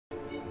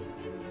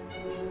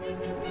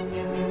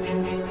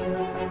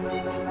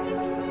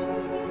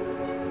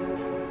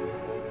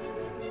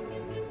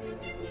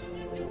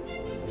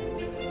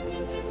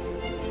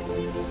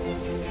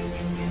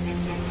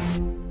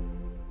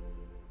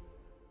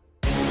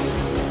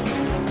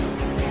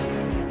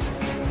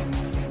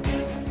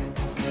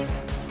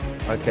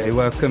Okay,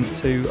 welcome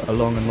to A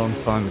Long and Long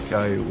Time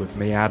Ago with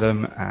me,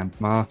 Adam, and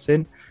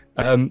Martin.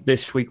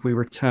 This week we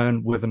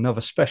return with another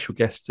special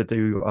guest to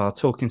do our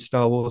Talking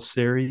Star Wars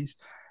series.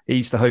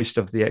 He's the host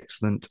of the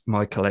excellent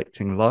My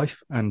Collecting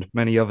Life and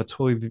many other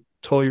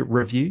toy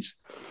reviews.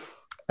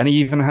 And he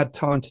even had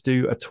time to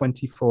do a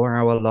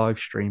 24-hour live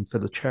stream for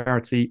the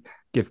charity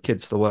Give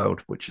Kids the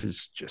World, which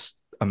is just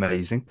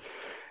amazing.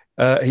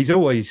 He's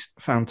always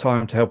found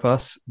time to help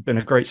us, been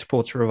a great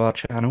supporter of our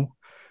channel.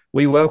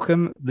 We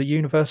welcome the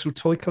Universal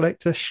Toy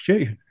Collector,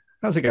 Stu.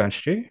 How's it going,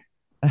 Stu?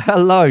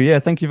 Hello, yeah,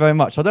 thank you very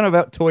much. I don't know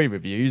about toy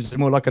reviews,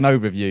 more like an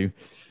overview.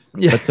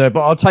 Yeah.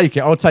 But I'll take it.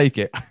 I'll take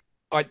it.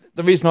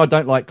 The reason I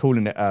don't like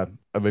calling it a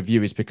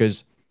review is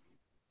because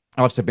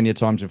I've said many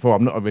times before,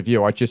 I'm not a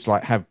reviewer. I just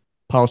like have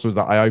parcels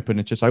that I open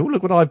and just say, oh,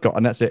 look what I've got.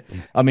 And that's it.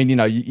 I mean,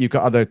 you've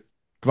got other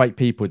great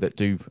people that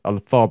do a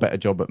far better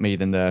job at me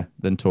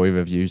than toy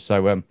reviews.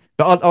 So,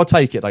 but I'll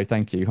take it though.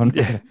 Thank you.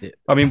 Yeah.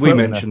 I mean, we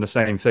mentioned the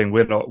same thing.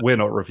 We're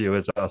not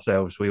reviewers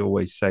ourselves. We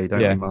always say, don't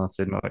we,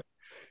 Martin? Like,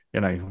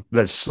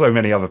 there's so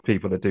many other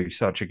people that do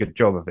such a good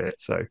job of it.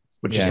 So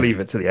we'll just leave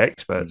it to the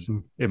experts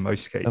in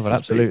most cases. Oh, well,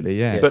 absolutely,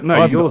 yeah. But no, I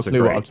haven't yours got a clue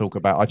are what great. I'll talk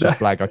about. I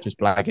just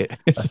blag it.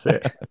 That's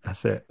it.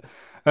 That's it.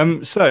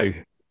 So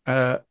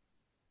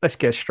let's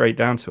get straight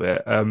down to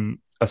it.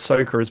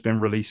 Ahsoka has been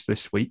released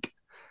this week.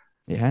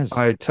 It has.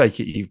 I take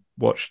it you've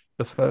watched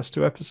the first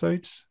two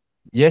episodes?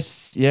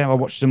 Yes, yeah, I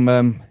watched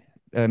them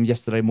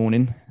yesterday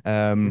morning.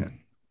 I've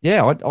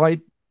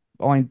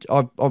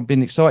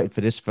been excited for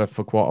this for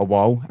quite a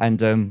while,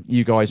 and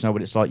you guys know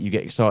what it's like. You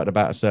get excited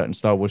about a certain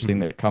Star Wars thing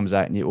that comes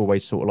out, and it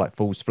always sort of like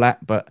falls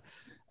flat. But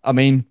I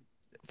mean,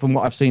 from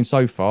what I've seen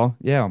so far,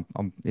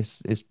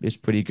 it's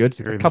pretty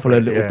good. A couple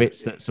of little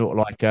bits that sort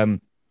of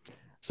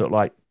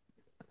like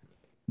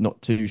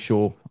not too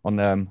sure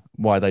on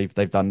why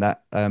they've done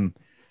that.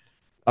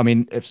 I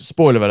mean, it's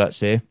spoiler alerts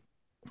here.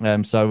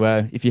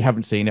 So if you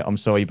haven't seen it, I'm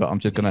sorry, but I'm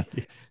just gonna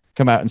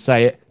come out and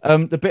say it.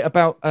 The bit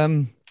about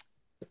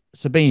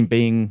Sabine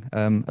being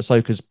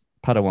Ahsoka's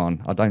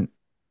Padawan, I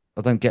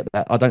don't get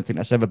that. I don't think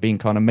that's ever been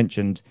kind of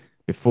mentioned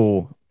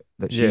before.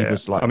 That she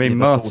was like. I mean,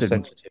 Martin.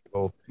 Sensitive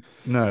or...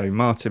 No,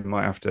 Martin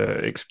might have to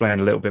explain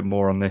a little bit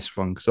more on this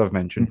one because I've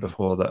mentioned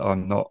before that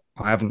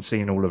I haven't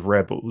seen all of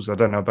Rebels. I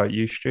don't know about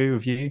you, Stu.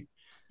 Have you?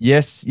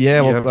 Yes,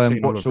 yeah, I've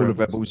watched all of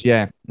Rebels.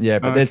 Yeah,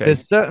 but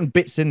there's certain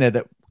bits in there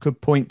that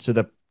could point to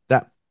that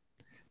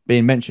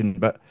being mentioned,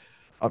 but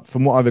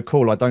from what I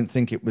recall, I don't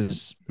think it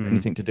was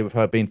anything to do with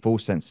her being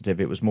force sensitive.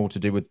 It was more to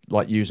do with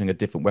like using a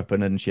different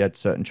weapon, and she had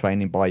certain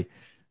training by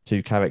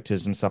two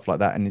characters and stuff like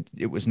that. And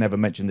it was never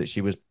mentioned that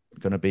she was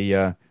going to be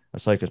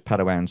Ahsoka's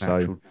Padawan.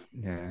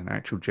 An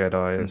actual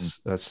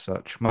Jedi as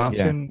such.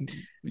 Martin,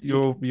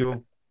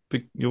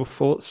 your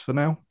thoughts for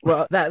now?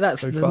 Well,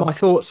 that's my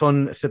thoughts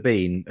on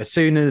Sabine. As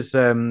soon as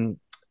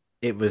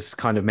it was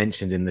kind of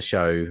mentioned in the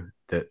show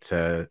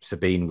that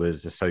Sabine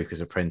was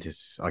Ahsoka's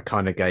apprentice, I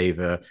kind of gave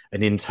an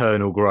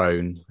internal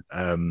groan.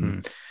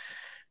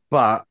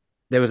 But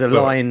there was a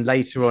line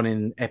later on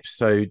in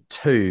episode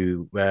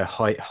 2 where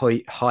Hai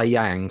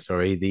Yang,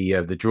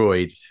 the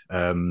droid,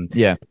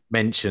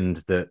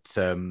 mentioned that.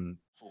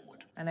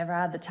 I never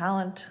had the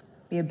talent,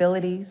 the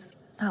abilities,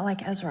 not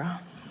like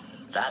Ezra.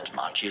 That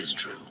much is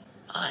true.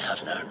 I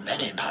have known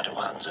many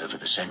Padawans over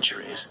the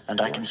centuries, and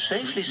I can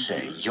safely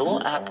say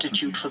your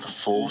aptitude for the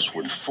Force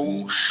would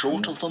fall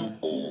short of them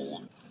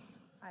all.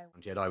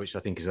 Jedi, which I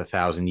think is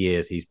 1,000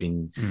 years, he's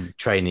been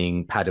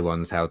training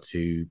Padawans how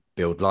to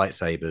build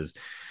lightsabers.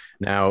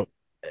 Now,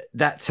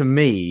 that to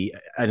me,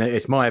 and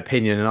it's my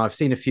opinion, and I've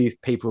seen a few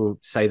people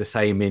say the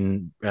same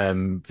in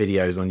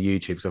videos on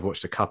YouTube, because I've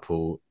watched a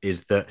couple,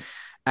 is that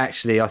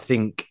actually I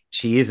think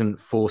she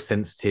isn't Force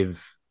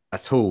sensitive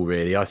at all,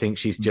 really. I think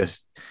she's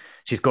just...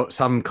 She's got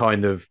some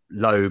kind of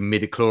low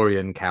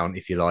midichlorian count,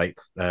 if you like,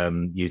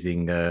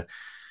 using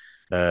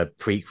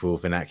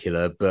prequel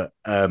vernacular. But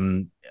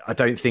I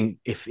don't think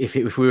if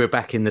we were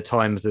back in the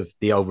times of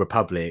the Old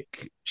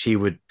Republic, she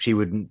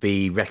wouldn't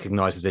be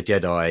recognized as a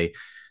Jedi,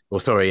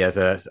 as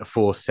a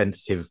Force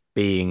sensitive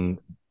being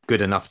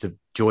good enough to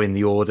join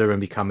the Order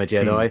and become a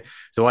Jedi.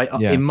 So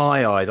in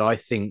my eyes, I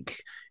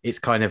think it's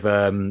kind of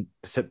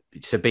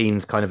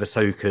Sabine's kind of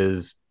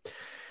Ahsoka's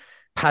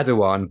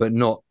Padawan, but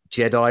not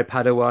Jedi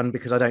Padawan,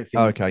 because I don't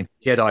think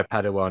Jedi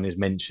Padawan is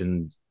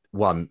mentioned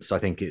once. I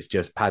think it's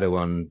just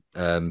Padawan.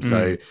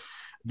 So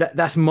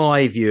that's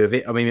my view of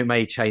it. I mean, it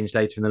may change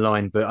later in the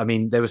line, but I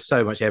mean, there was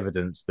so much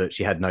evidence that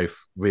she had no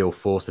real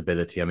Force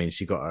ability. I mean,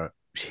 she got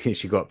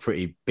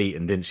pretty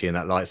beaten, didn't she, in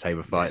that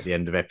lightsaber fight at the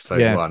end of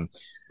episode 1?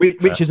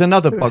 Which is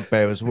another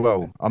bugbear as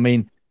well. I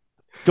mean,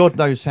 God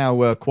knows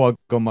how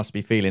Qui-Gon must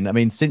be feeling. I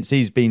mean, since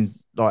he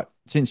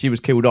was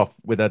killed off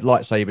with a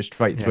lightsaber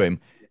straight through him,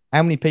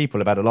 how many people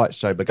have had a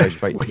lightsaber go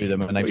straight through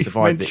them and they've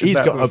survived it? He's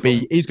got to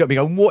be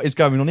going, what is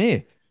going on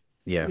here?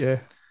 Yeah.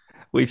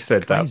 We've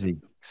said that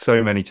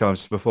so many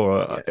times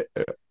before.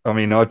 I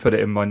mean, I put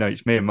it in my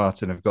notes. Me and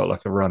Martin have got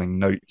like a running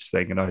notes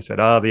thing, and I said,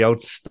 the old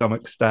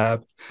stomach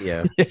stab.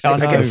 Yeah, I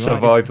can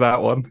survive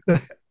that one.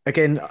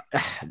 again,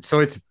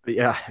 sorry to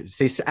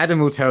see. Adam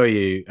will tell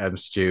you,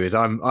 Stu, is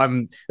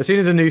I'm as soon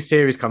as a new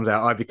series comes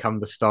out, I become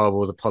the Star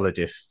Wars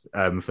apologist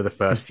for the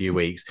first few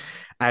weeks,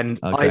 and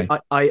Okay.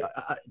 I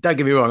don't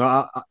get me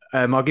wrong,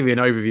 I'll give you an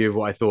overview of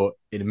what I thought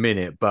in a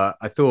minute, but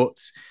I thought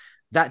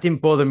that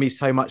didn't bother me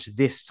so much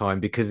this time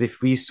because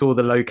if we saw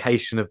the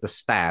location of the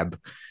stab,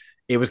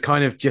 it was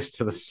kind of just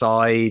to the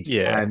side,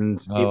 Yeah. and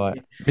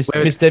Right. whereas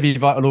Miss Debbie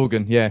Vital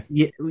Organ, yeah.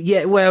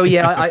 yeah, well,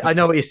 yeah, I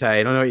know what you're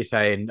saying. I know what you're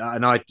saying,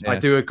 and I Yeah.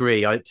 do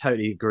agree. I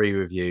totally agree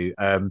with you.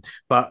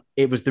 But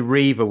it was the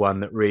Reaver one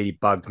that really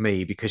bugged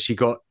me because she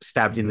got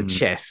stabbed in the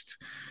chest,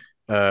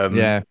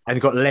 Yeah. and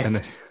got left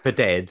And- for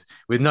dead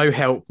with no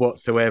help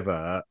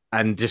whatsoever,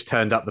 and just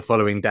turned up the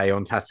following day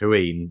on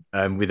Tatooine,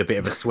 with a bit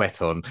of a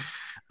sweat on.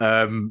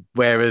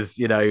 Whereas,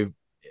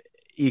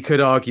 you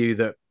could argue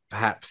that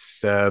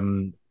perhaps,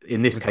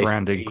 in this the case,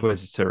 Grand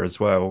Inquisitor as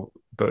well.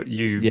 But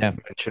you Yeah.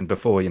 mentioned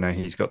before,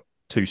 he's got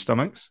 2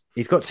 stomachs.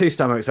 he's got 2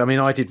 stomachs. I mean,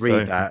 I did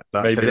read So that,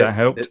 but maybe that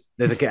helped.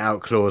 There's a get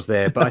out clause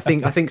there. But I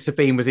think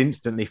Sabine was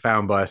instantly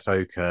found by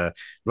Ahsoka,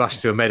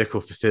 rushed to a medical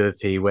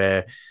facility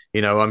where,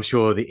 I'm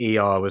sure the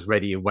ER was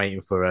ready and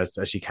waiting for us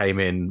as she came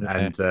in,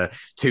 and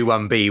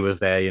 21B was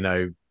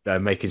there,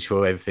 making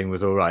sure everything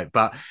was all right.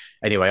 But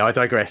anyway, I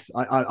digress.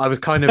 I was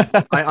kind of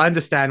I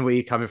understand where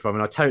you're coming from,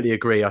 and I totally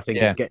agree. I think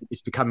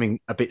it's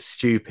becoming a bit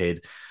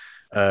stupid,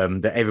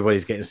 that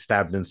everybody's getting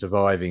stabbed and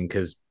surviving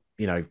because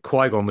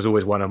Qui-Gon was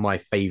always one of my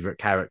favorite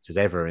characters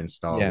ever in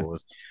Star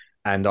Wars,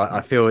 and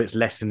I feel it's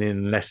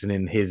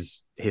lessening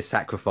his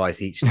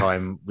sacrifice each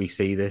time we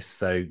see this.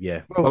 So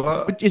yeah.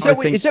 Well, is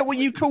that what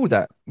you call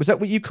that? Was that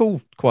what you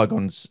call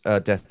Qui-Gon's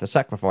death, a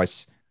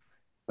sacrifice?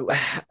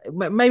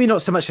 Maybe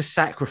not so much a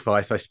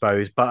sacrifice, I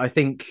suppose, but I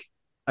think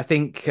I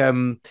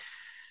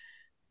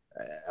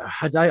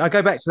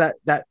go back to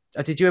that.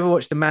 Did you ever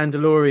watch the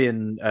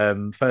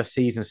Mandalorian first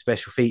season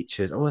special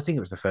features? Oh, I think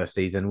it was the first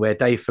season where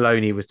Dave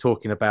Filoni was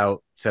talking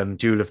about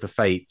Duel of the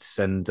Fates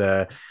and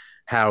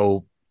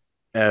how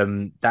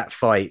that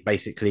fight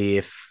basically,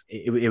 if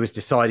it was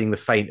deciding the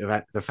fate of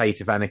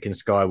Anakin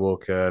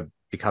Skywalker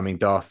becoming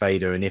Darth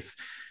Vader, and if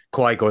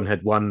Qui-Gon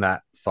had won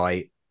that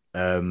fight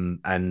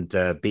and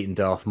beaten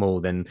Darth Maul,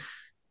 then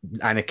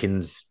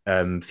Anakin's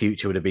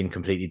future would have been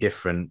completely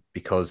different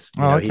because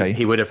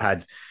he would have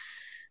had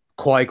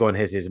Qui-Gon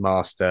as his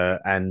master,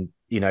 and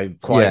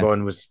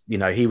Qui-Gon was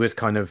he was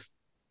kind of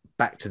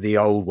back to the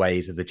old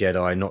ways of the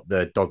Jedi, not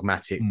the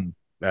dogmatic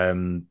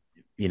way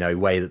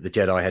that the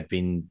Jedi had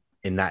been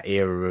in that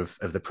era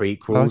of the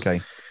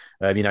prequels.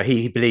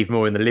 He believed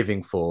more in the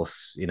living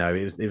force.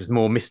 It was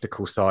more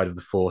mystical side of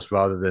the force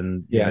rather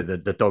than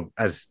the dog,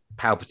 as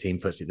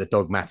Palpatine puts it, the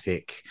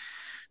dogmatic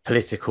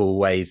political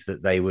ways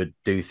that they would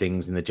do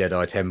things in the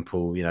Jedi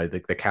Temple.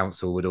 The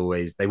council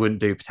they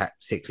wouldn't do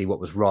particularly what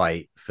was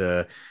right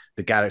for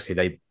the galaxy.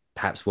 They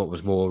perhaps what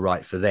was more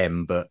right for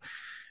them, but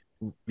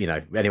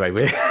anyway,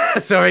 we're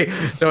sorry.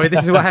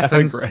 This is what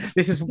happens. No,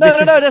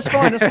 that's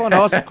fine. That's fine. I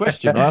asked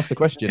the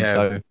question.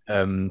 Yeah,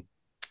 so,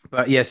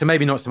 but yeah, so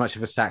maybe not so much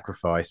of a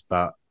sacrifice,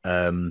 but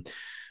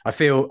I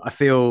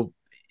feel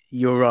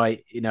you're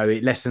right.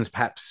 It lessens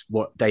perhaps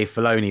what Dave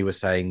Filoni was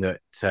saying, that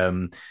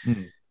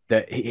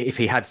that if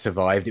he had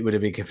survived, it would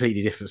have been a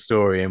completely different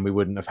story, and we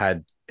wouldn't have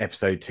had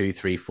episode 2,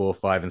 3, 4,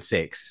 5, and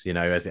 6.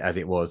 As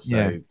it was.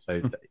 So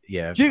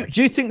yeah. Do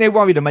you think they're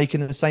worried of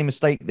making the same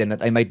mistake then that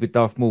they made with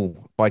Darth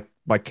Maul by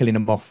killing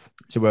him off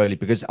too early?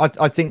 Because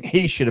I think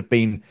he should have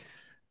been.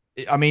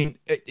 I mean,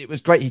 it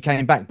was great he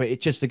came back, but it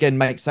just again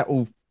makes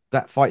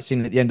that fight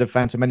scene at the end of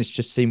Phantom Menace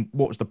just seem,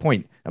 what was the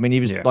point? I mean, he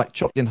was like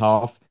chopped in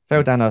half,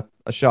 fell down a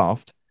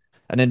shaft,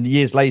 and then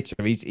years later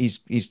he's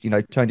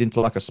turned into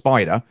like a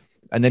spider,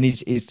 and then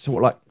he's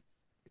sort of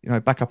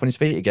like back up on his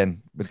feet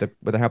again with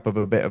the help of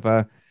a bit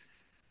of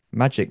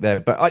magic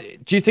there. But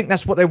do you think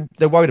that's what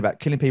they're worried about,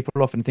 killing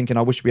people off and thinking,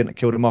 I wish we hadn't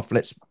killed them off?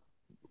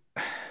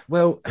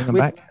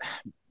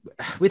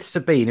 With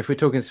Sabine, if we're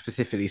talking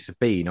specifically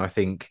Sabine, I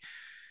think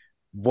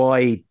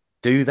why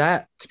do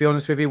that? To be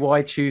honest with you,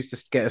 why choose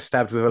to get her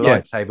stabbed with a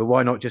lightsaber?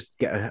 Why not just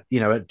get a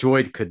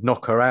droid could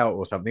knock her out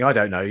or something? I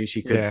don't know.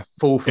 She could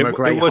fall from a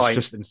great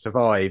height and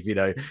survive.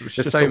 It was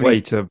just a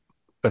way to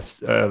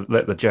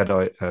let the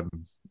Jedi,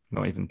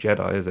 not even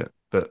Jedi, is it?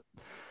 But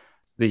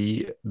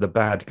the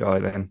bad guy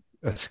then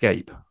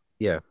escape.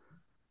 Yeah.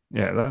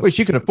 Well,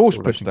 she could have force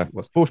pushed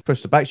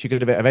her back. She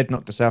could have head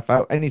knocked herself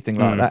out, anything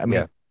like that. I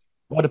mean,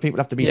 why do people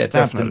have to be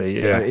stabbed? Definitely,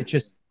 it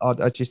just,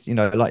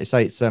 like you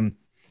say,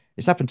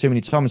 it's happened too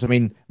many times. I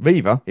mean,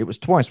 Reva, it was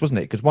twice, wasn't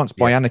it? Because once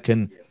by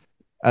Anakin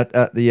at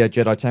the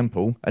Jedi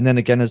Temple, and then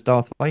again as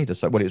Darth Vader.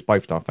 So, it was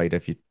both Darth Vader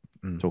if you're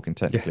talking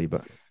technically,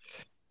 but.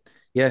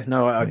 Yeah,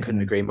 no, I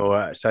couldn't agree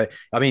more. So,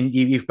 I mean,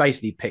 you've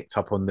basically picked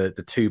up on the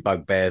 2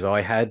 bugbears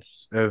I had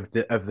of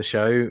the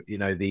show.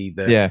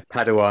 The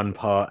Padawan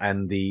part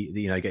and the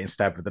getting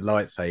stabbed with the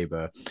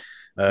lightsaber.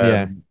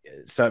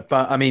 So,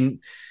 but I mean,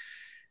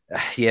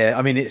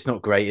 it's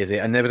not great, is it?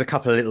 And there was a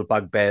couple of little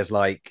bugbears,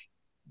 like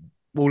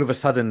all of a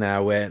sudden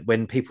now,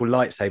 when people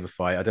lightsaber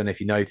fight, I don't know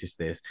if you noticed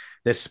this,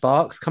 there's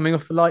sparks coming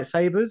off the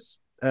lightsabers.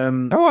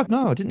 Oh,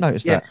 no, I didn't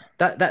notice Yeah,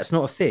 that. that's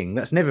not a thing.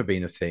 That's never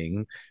been a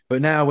thing.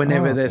 But now,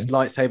 whenever Oh, there's okay.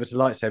 lightsaber to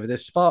lightsaber,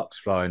 there's sparks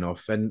flying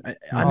off, and Oh,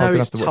 I I'm know gonna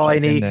it's have to watch that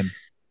again tiny. then.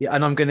 Yeah,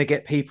 and I'm going to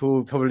get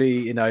people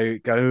probably, go,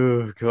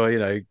 oh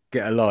god,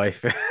 get a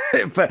life.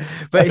 but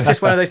it's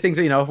just one of those things.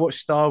 I've watched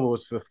Star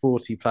Wars for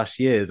 40 plus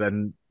years,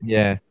 and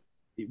Yeah,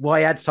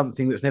 why add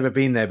something that's never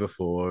been there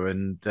before?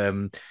 And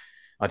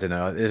I don't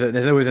know.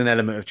 There's always an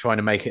element of trying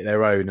to make it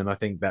their own, and I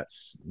think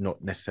that's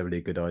not necessarily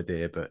a good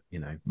idea. But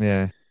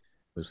yeah,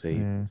 we'll see.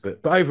 yeah, But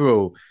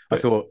overall,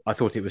 But I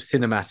thought it was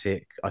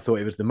cinematic. I thought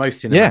it was the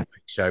most yeah,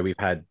 cinematic show we've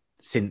had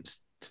since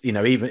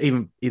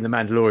even the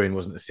Mandalorian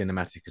wasn't as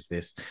cinematic as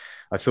this.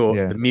 I thought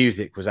yeah, the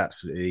music was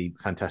absolutely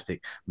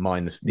fantastic,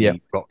 minus yeah,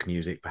 the rock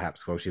music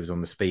perhaps while she was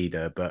on the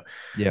speeder. But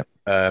yeah.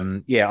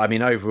 yeah, I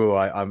mean overall,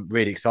 I'm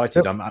really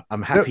excited.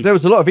 I'm happy. There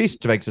was a lot of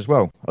Easter eggs as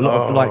well. A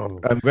lot of like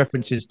Oh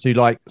references to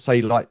like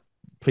say like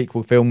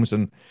prequel films,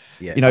 and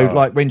yeah,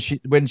 like when she's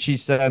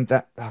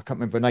that I can't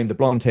remember her name, the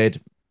blonde haired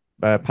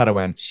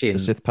Padawan, the Shin,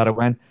 Sith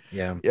Padawan.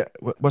 yeah, Yeah,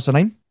 what's her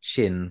name?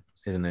 Shin,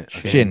 isn't it? I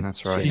think. Shin, Shin.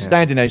 that's right. She's Shin. Yeah.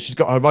 standing there. She's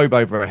got her robe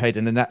over her head,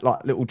 and then that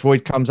like little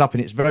droid comes up,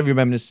 and it's very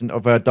reminiscent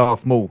of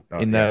Darth Maul Oh,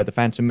 in yeah. the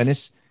Phantom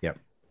Menace Yep.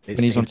 It's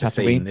when he's on scene for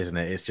scene, Tatooine. isn't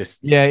it? It's just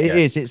Yeah, it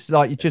is. It's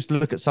like you just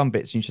look at some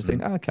bits and you just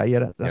think, oh, okay, yeah,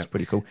 that's Yeah.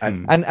 pretty cool.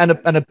 And And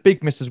a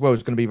big miss as well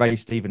is going to be Ray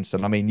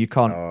Stevenson. I mean, you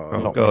can't Oh,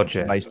 not God,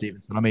 mention yeah. Ray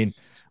Stevenson. I mean,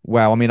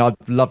 wow. I mean, I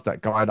love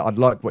that guy. I'd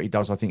like what he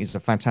does. I think he's a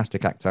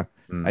fantastic actor,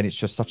 and it's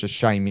just such a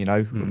shame,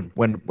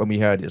 when we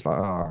heard it, it's like,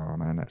 oh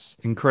man, that's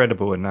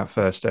Incredible in that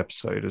first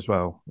episode as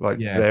well. Like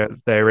Yeah.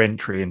 their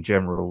entry in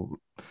general,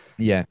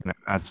 yeah,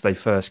 as they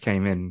first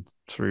came in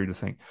through the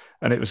thing,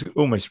 and it was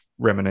almost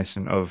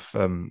reminiscent of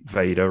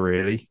Vader,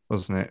 really,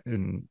 wasn't it?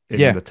 In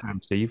Yeah. the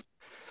Tantive.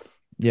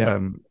 yeah,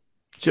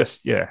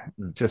 Just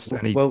Mm.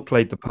 and he Well,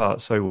 played the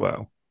part so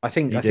well. I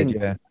think he I did.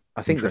 think Yeah,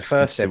 I think the Interesting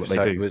to first see what they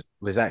episode do.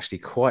 was actually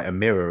quite a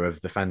mirror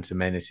of the Phantom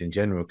Menace in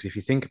general. Because if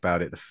you think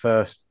about it, the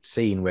first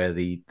scene where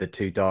the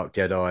two Dark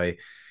Jedi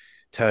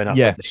turn up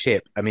Yeah. at the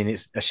ship, I mean,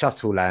 it's a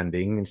shuttle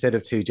landing. Instead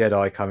of two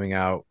Jedi coming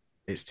out,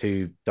 it's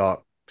two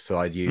dark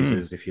side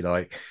users, if you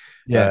like.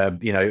 Yeah.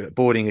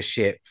 Boarding a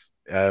ship,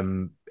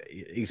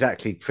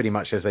 exactly pretty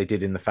much as they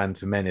did in the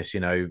Phantom Menace,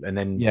 and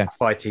then Yeah.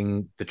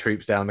 fighting the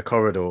troops down the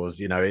corridors.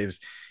 It was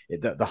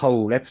the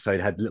whole episode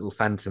had little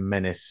Phantom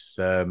Menace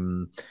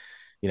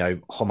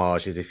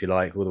homages, if you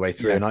like, all the way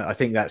through. Yeah. And I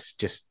think that's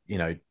just,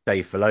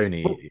 Dave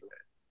Filoni.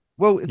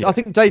 Well, Yeah. I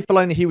think Dave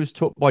Filoni, he was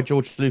taught by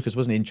George Lucas,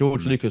 wasn't he? And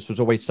George Lucas was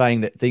always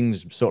saying that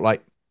things sort of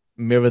like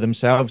mirror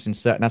themselves in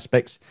certain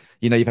aspects.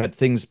 You've had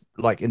things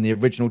like in the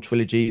original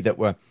trilogy that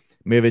were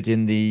mirrored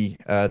in the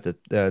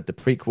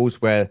prequels,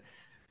 where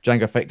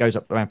Jango Fett goes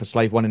up the ramp of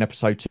Slave One in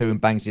episode 2 and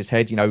bangs his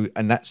head,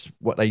 and that's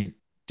what they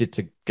did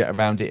to get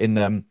around it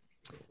in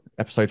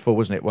episode 4,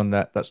 wasn't it? When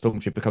that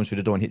stormtrooper comes through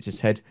the door and hits his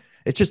head.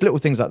 It's just little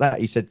things like that.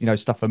 He said,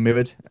 stuff are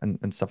mirrored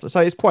and stuff.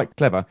 So it's quite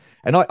clever.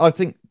 And I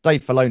think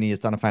Dave Filoni has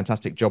done a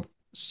fantastic job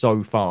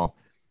so far.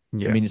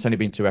 Yeah. I mean, it's only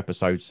been 2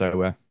 episodes,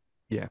 so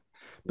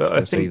But I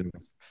we'll see. think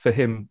for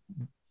him,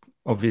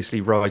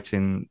 obviously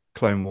writing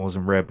Clone Wars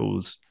and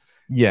Rebels,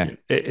 Yeah,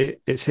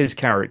 it's his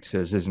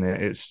characters, isn't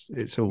it?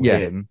 It's all Yeah.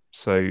 him.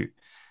 So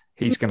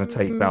he's going to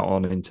take that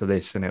on into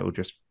this, and it'll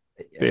just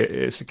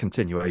it's a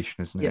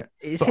continuation, isn't it?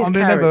 It's but his I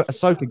remember character.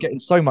 Ahsoka getting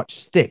so much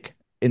stick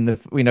in the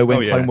when Oh,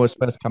 yeah. Clone Wars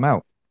first come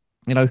out.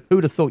 Who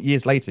would have thought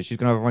years later she's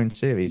going to have her own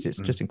series? It's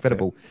just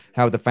incredible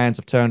how the fans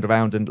have turned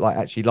around and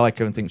actually like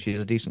her and think she's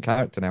a decent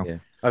character now. Yeah.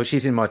 Oh,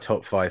 she's in my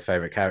top 5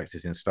 favorite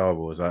characters in Star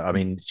Wars. I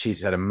mean,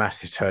 she's had a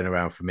massive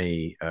turnaround for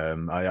me.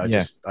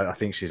 I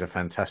think she's a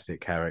fantastic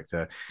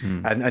character.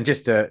 And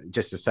just to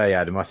say,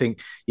 Adam, I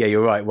think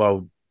you're right.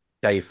 Well,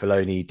 Dave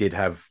Filoni did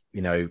have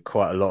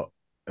quite a lot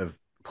of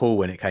pull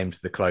when it came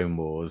to the Clone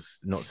Wars.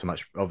 Not so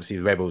much, obviously,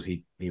 the Rebels.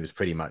 He was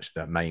pretty much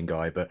the main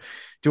guy. But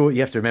you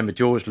have to remember,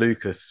 George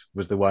Lucas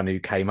was the one who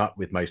came up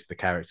with most of the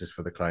characters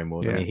for the Clone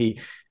Wars. Yeah. I mean,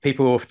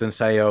 people often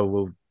say, "Oh,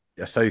 well,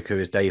 Ahsoka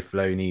is Dave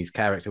Filoni's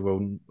character."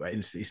 Well,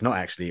 it's not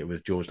actually. It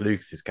was George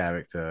Lucas's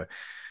character.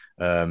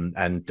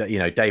 And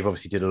Dave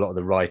obviously did a lot of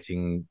the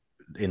writing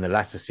in the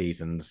latter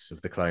seasons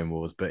of the Clone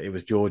Wars, but it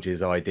was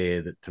George's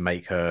idea to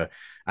make her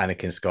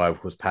Anakin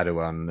Skywalker's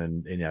Padawan.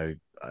 And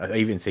I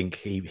even think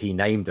he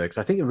named her, because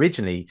I think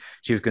originally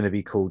she was going to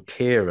be called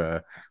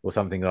Kira or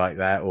something like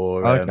that.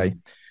 Or Okay.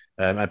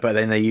 but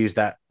then they used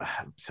that.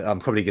 So I'm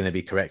probably going to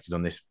be corrected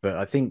on this, but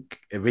I think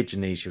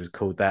originally she was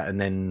called that, and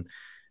then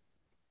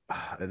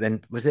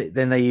was it?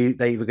 Then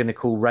they were going to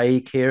call Rey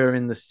Kira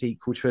in the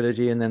sequel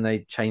trilogy, and then they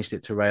changed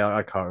it to Rey.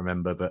 I can't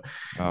remember, but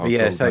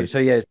yeah. Cool, So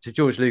yeah, to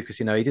George Lucas,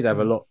 he did have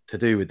a lot to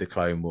do with the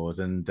Clone Wars,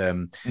 and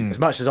Mm. as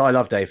much as I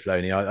love Dave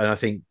Filoni, I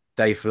think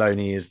Dave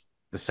Filoni is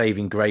the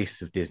saving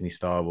grace of Disney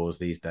Star Wars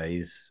these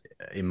days,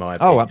 in my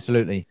opinion. Oh,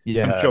 absolutely.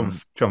 Yeah. And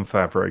John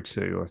Favreau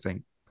too, I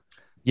think.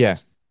 Yeah.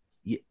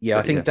 Yeah,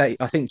 I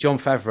think John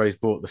Favreau's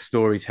brought the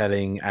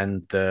storytelling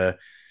and the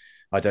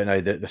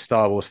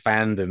Star Wars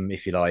fandom,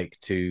 if you like,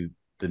 to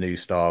the new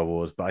Star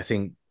Wars. But I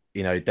think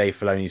Dave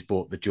Filoni's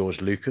brought the George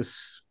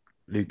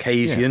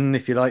Lucasian,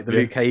 if you like, the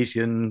Yeah.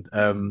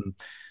 Lucasian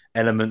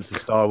elements of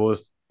Star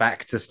Wars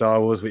back to Star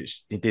Wars,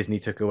 which Disney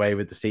took away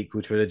with the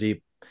sequel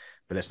trilogy.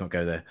 But let's not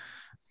go there.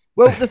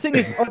 Well, the thing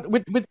is,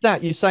 with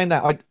that, you're saying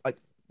that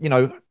you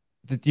know,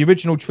 the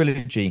original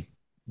trilogy,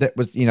 that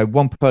was, you know,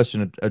 one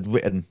person had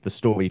written the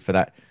story for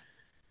that.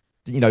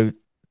 You know,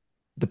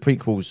 the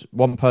prequels,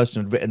 one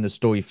person had written the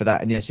story for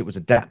that, and yes, it was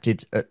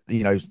adapted,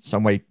 you know,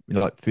 some way, you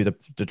know, like through the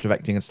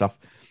directing and stuff.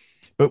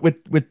 But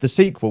with the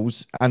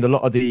sequels and a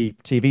lot of the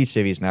TV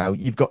series now,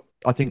 you've got,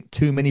 I think,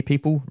 too many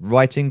people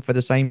writing for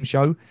the same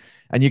show,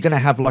 and you're going to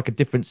have like a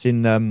difference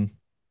in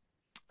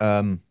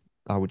how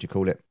would you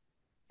call it,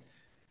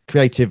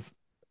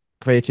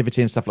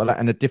 creativity and stuff like that,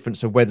 and a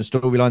difference of where the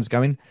storyline's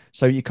going.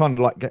 So you kind of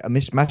like get a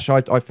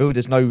mismatch. I feel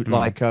there's no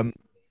like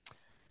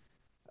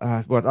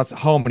well, that's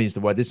harmony is the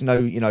word. There's no,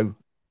 you know,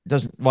 it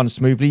doesn't run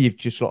smoothly. You've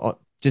just got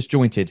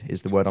disjointed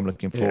is the word I'm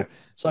looking for. Yeah.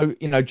 So,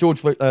 you know,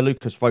 George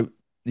Lucas wrote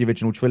the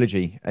original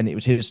trilogy, and it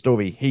was his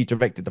story. He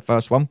directed the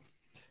first one.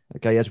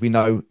 Okay, as we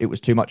know, it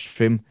was too much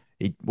for him.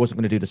 He wasn't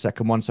going to do the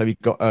second one, so he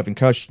got Irving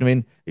Kershner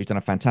in. He's done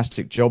a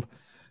fantastic job.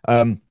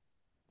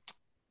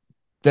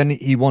 Then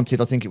he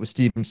wanted, I think it was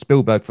Steven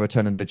Spielberg for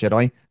Return of the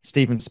Jedi.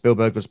 Steven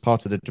Spielberg was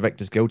part of the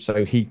Directors Guild,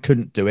 so he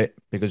couldn't do it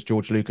because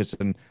George Lucas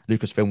and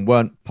Lucasfilm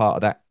weren't part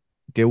of that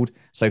guild.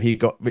 So he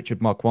got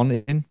Richard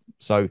Marquand in.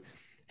 So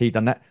he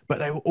done that. But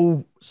they were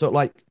all sort of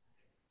like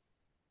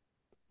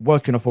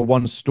working off of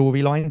one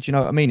storyline. Do you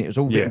know what I mean? It was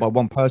all written by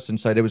one person,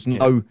 so there was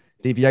no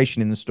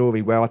deviation in the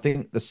story. Where I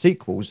think the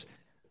sequels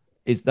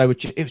it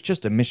was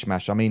just a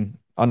mishmash. I mean,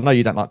 I know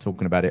you don't like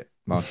talking about it,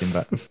 Martin,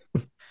 but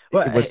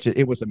well,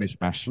 it was a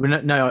mishmash.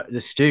 No, the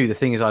Stu. The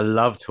thing is, I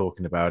love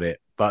talking about it,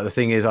 but the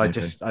thing is, I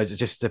just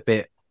a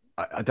bit.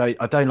 I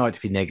don't like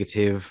to be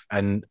negative,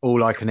 and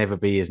all I can ever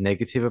be is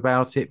negative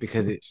about it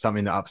because it's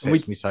something that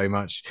upsets me so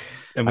much,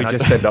 and we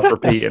just end up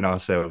repeating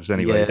ourselves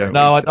anyway. Don't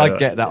no, we? I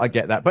get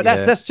that, but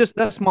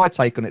that's my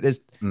take on it. There's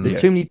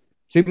too many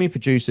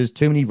producers,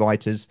 too many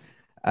writers,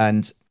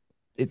 and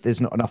there's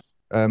not enough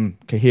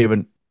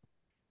coherent.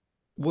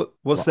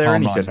 Was there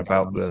anything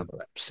about the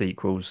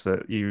sequels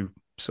that you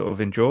sort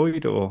of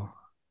enjoyed, or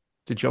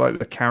did you like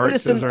the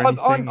characters or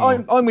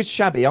anything? I'm with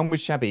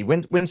Shabby.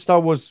 When Star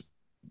Wars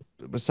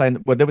was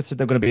saying, well, they said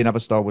there going to be another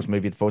Star Wars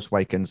movie, The Force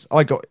Awakens,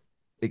 I got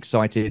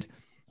excited.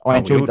 I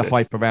enjoyed the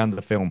hype around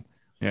the film.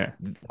 Yeah,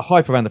 the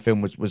hype around the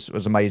film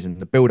was amazing.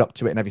 The build up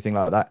to it and everything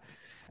like that.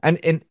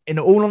 And in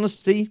all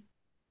honesty,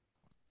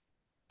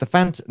 the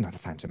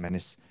Phantom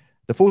Menace,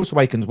 The Force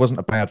Awakens wasn't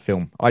a bad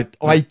film. I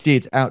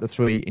did, out of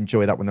three,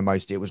 enjoy that one the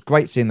most. It was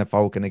great seeing the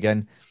Falcon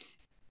again.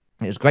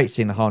 It was great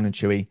seeing the Han and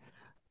Chewie.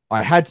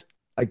 I had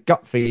a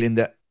gut feeling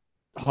that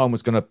Han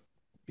was going to,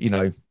 you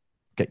know,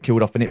 get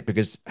killed off in it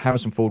because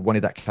Harrison Ford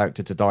wanted that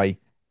character to die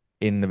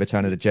in The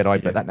Return of the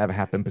Jedi, but that never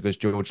happened because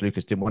George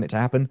Lucas didn't want it to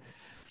happen.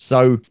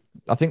 So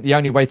I think the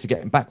only way to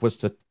get him back was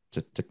to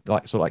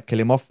like sort of like kill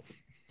him off.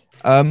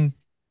 But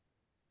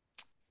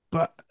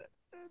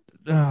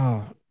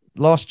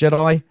Last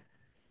Jedi,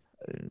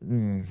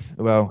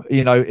 well,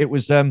 you know, it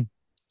was a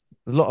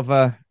lot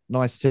of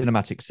nice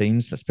cinematic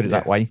scenes. Let's put it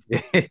that way.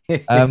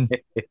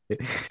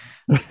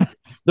 The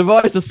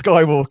Rise of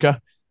Skywalker.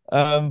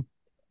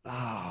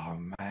 Oh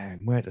man,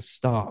 where to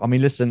start? I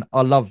mean, listen,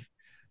 I love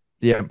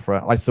the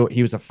Emperor. I thought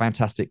he was a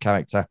fantastic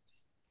character.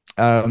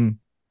 And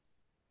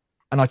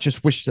I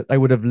just wish that they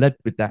would have led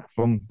with that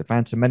from the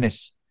Phantom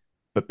Menace.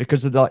 But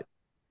because of like,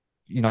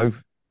 you know,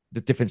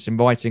 the difference in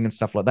writing and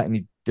stuff like that,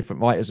 and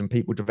different writers and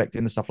people directing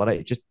and stuff like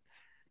that,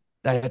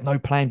 they had no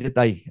plan, did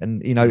they?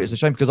 And you know, it's a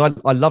shame because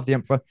I love the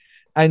Emperor.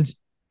 And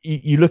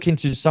you look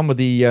into some of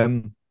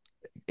the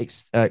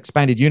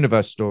expanded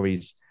universe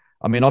stories.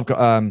 I mean, I've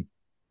got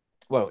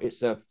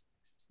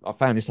I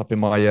found this up in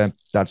my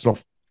dad's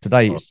loft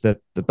today. It's the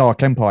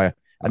Dark Empire,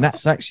 and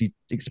that's actually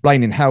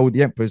explaining how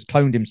the Emperor's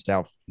cloned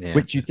himself,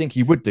 which you think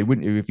he would do,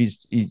 wouldn't you, if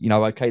he's you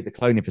know, okayed the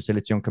cloning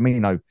facility on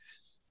Kamino.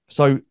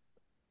 So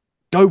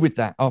go with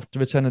that after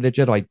Return of the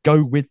Jedi.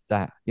 Go with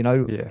that, you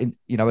know,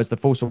 you know, as The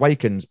Force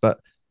Awakens. But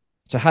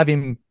to have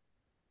him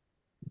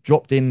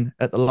dropped in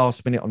at the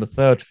last minute on the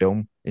third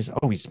film is,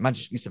 he's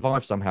magically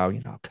survived somehow.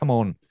 You know, come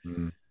on.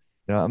 You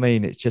know what I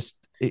mean? It's just,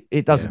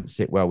 it doesn't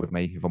sit well with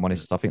me, if I'm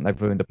honest. I think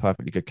they've ruined a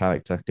perfectly good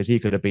character because he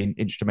could have been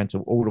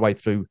instrumental all the way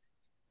through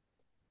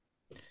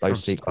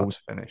those sequels.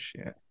 From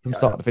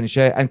start to finish,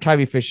 And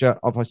Carrie Fisher,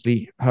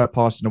 obviously, her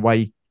passing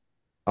away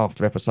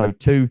after episode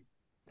 2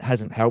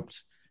 hasn't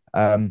helped.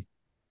 But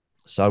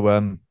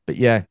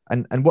yeah,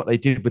 and what they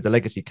did with the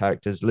legacy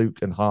characters, Luke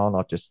and Han,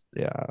 are just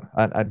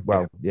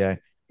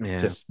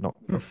just not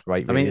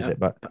great, really, is it?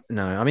 But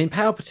no, I mean,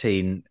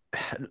 Palpatine,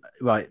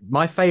 right?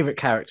 My favorite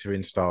character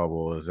in Star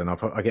Wars, and I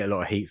get a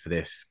lot of heat for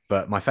this,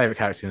 but my favorite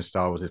character in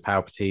Star Wars is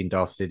Palpatine,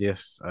 Darth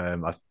Sidious.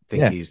 I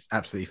think he's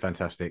absolutely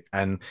fantastic.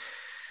 And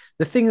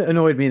the thing that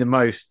annoyed me the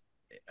most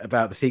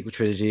about the sequel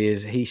trilogy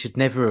is he should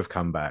never have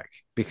come back,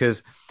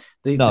 because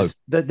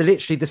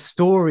literally the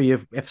story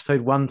of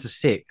episode 1 to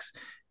 6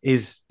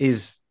 is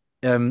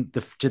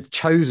the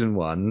chosen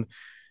one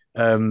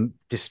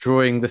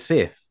destroying the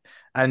Sith.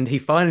 And he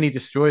finally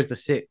destroys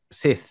the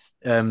Sith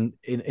in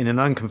an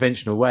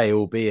unconventional way,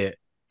 albeit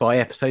by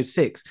episode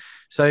 6.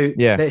 So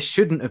there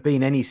shouldn't have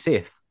been any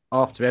Sith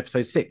after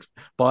episode 6.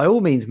 By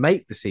all means,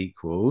 make the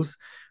sequels,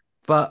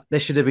 but there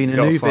should have been a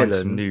new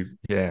villain.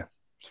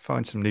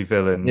 Find some new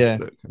villains. Yeah.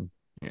 That can,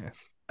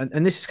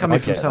 And this is coming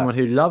from someone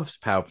who loves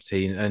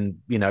Palpatine and,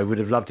 would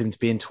have loved him to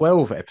be in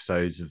 12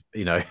 episodes of,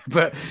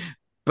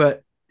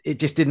 but it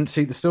just didn't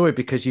suit the story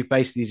because you've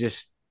basically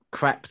just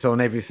crapped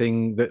on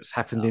everything that's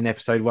happened in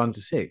episode 1 to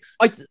 6.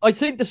 I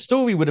think the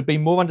story would have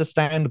been more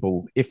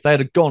understandable if they'd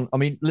have gone. I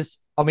mean,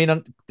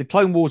 the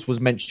Clone Wars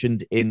was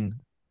mentioned in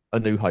A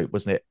New Hope,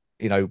 wasn't it?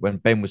 When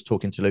Ben was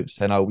talking to Luke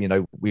saying, "Oh,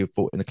 we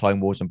fought in the Clone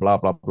Wars and blah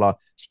blah blah."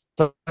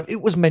 So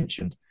it was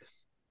mentioned.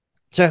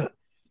 To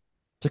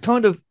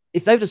kind of,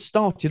 if they'd have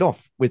started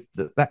off with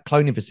that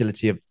cloning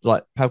facility of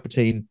like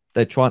Palpatine,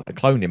 they're trying to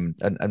clone him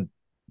and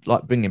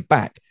like bring him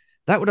back,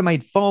 that would have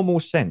made far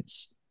more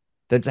sense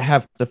than to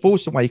have The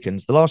Force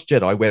Awakens, The Last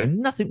Jedi, where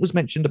nothing was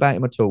mentioned about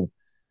him at all,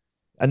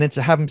 and then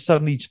to have him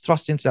suddenly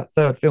thrust into that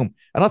third film.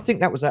 And I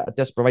think that was out of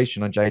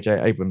desperation on J.J.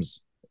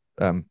 Abrams'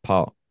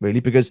 part, really,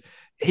 because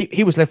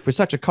he was left with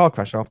such a car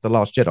crash after The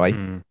Last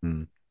Jedi.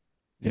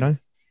 Mm-hmm.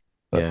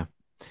 But,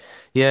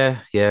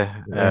 yeah.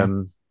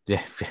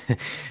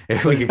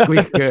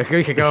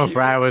 we could go on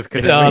for hours.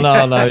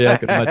 No. Yeah, I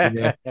can imagine.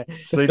 Yeah.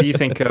 So do you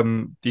think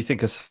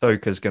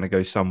Ahsoka's going to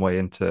go some way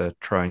into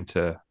trying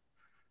to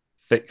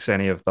fix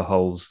any of the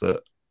holes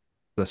that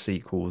the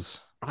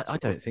sequels? I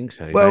don't think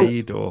so.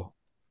 Made, or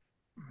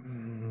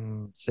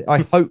I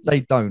hope they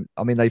don't.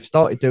 I mean, they've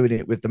started doing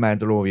it with The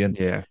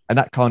Mandalorian, and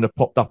that kind of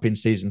popped up in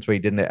season 3,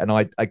 didn't it? And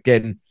I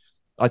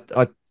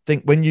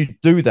think when you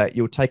do that,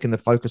 you're taking the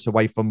focus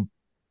away from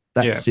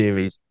that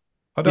series.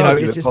 It's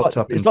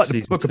like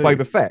the book of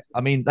Boba Fett.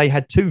 I mean, they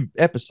had 2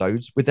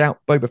 episodes without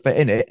Boba Fett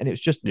in it, and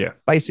it's just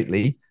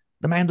basically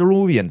The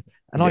Mandalorian.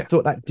 And I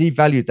thought that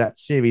devalued that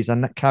series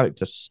and that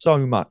character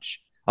so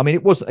much. I mean,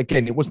 it wasn't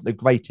the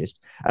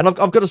greatest. And I've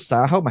got to say,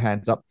 I hold my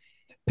hands up.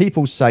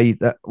 People say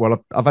that,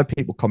 well, I've had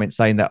people comment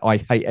saying that I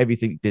hate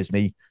everything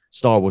Disney,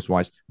 Star Wars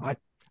wise.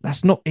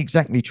 That's not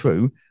exactly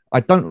true. I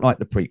don't like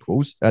the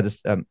prequels.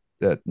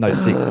 No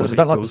sequels. I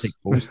don't like the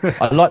sequels.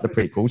 I like the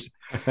prequels.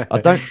 I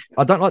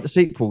don't like the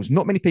sequels.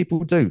 Not many people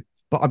do,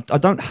 but I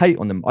don't hate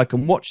on them. I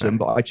can watch them,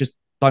 but I just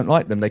don't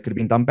like them. They could have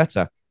been done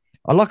better.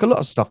 I like a lot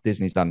of stuff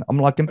Disney's done. I'm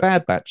liking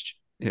Bad Batch.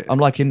 Yeah. I'm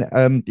liking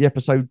the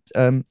episode,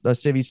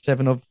 series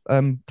 7 of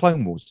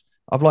Clone Wars.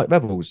 I've liked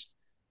Rebels.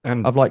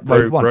 And I've liked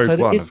Rogue One. So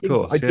One, of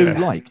course. I do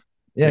like.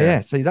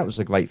 Yeah. See, that was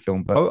a great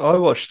film. But I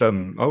watched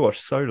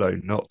Solo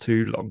not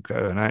too long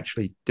ago, and I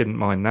actually didn't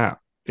mind that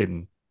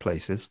in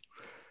places.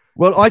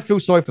 Well, I feel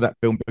sorry for that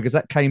film because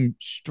that came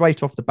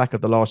straight off the back of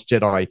The Last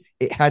Jedi.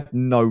 It had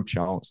no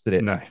chance, did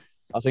it? No.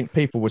 I think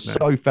people were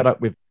so fed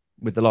up with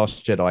The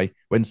Last Jedi.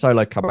 When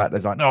Solo came out,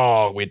 they're like,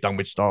 "No, we're done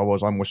with Star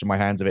Wars. I'm washing my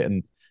hands of it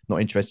and not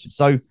interested."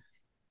 So,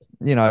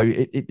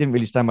 it didn't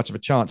really stand much of a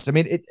chance. I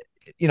mean,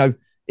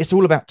 it's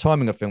all about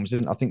timing of films,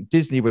 isn't it? I think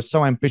Disney was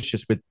so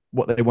ambitious with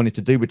what they wanted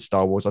to do with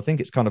Star Wars. I think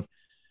it's kind of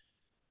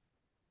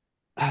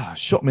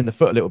shot them in the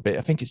foot a little bit.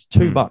 I think it's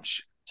too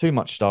much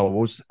Star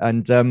Wars.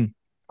 And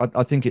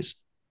I think it's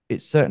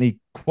certainly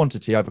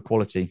quantity over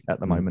quality at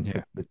the moment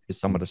with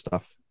some of the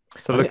stuff.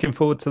 So looking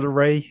forward to the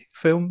Rey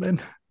film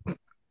then?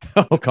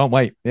 Oh, can't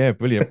wait. Yeah,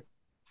 brilliant.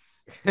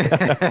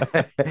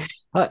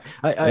 I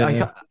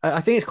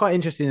think it's quite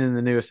interesting in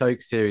the new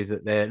Ahsoka series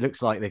that it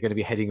looks like they're going to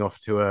be heading off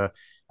to a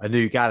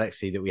new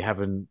galaxy that we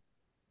haven't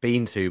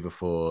been to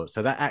before.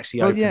 So that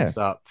actually opens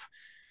up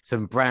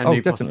some brand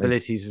new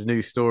possibilities of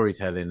new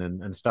storytelling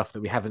and stuff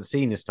that we haven't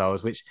seen in Star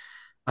Wars, which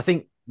I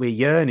think we're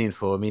yearning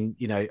for. I mean,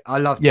 I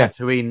love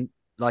Tatooine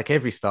like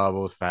every Star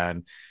Wars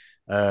fan.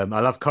 I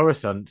love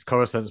Coruscant.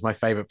 Coruscant's my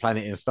favorite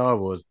planet in Star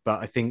Wars,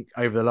 but I think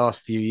over the last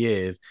few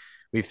years,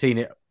 we've seen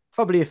it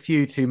probably a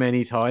few too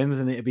many times,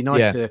 and it'd be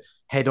nice to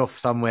head off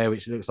somewhere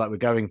which looks like we're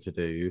going to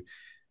do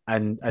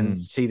and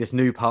see this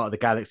new part of the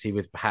galaxy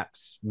with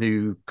perhaps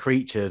new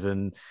creatures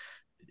and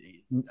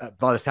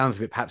by the sounds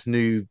of it, perhaps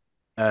new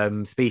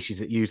species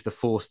that use the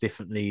Force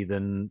differently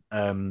than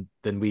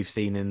we've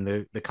seen in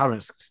the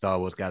current Star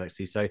Wars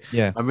galaxy. So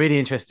I'm really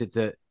interested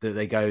that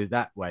they go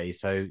that way.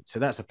 So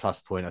that's a plus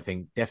point, I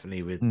think,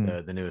 definitely with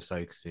the new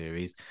Ahsoka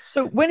series.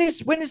 So when is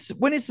the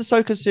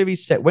Ahsoka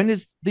series set? When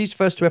is these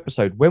first 2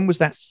 episodes? When was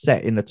that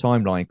set in the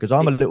timeline? Because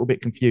I'm a little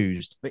bit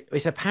confused.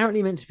 It's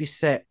apparently meant to be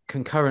set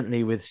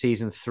concurrently with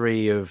season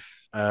 3 of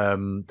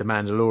The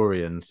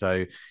Mandalorian.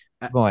 So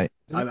right.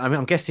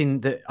 I'm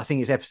guessing that I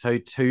think it's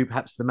episode 2,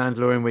 perhaps The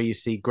Mandalorian, where you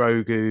see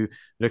Grogu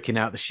looking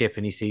out the ship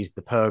and he sees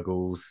the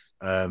Purgles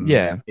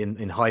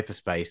in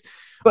hyperspace.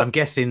 But I'm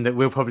guessing that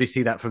we'll probably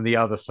see that from the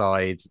other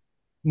side.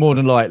 More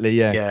than likely,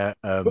 yeah.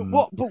 Yeah.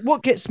 But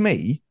what gets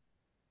me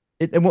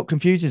and what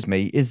confuses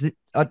me is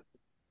that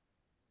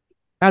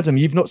Adam,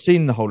 you've not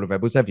seen the whole of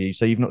Rebels, have you?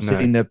 So you've not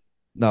seen the...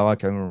 No,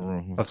 okay.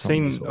 I've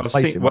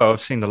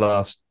seen the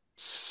last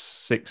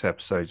 6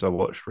 episodes I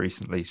watched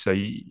recently. So,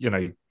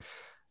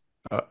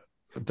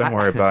 don't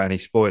worry about any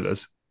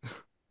spoilers.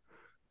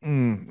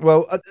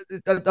 Well,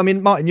 I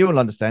mean, Martin, you'll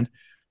understand.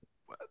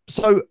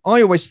 So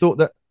I always thought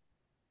that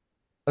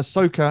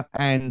Ahsoka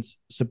and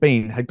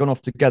Sabine had gone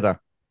off together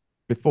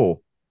before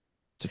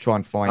to try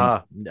and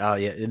find.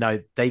 Yeah, no,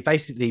 they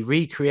basically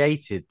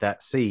recreated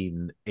that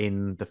scene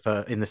in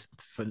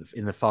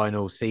the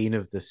final scene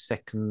of the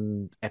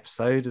second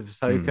episode of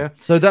Ahsoka.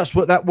 So that's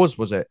what that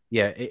was it?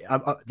 Yeah,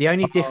 the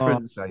only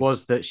difference okay.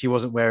 was that she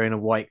wasn't wearing a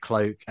white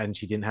cloak and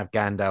she didn't have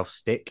Gandalf's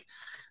stick.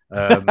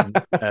 Which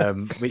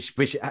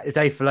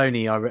Dave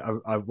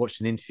Filoni, I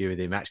watched an interview with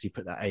him, actually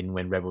put that in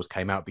when Rebels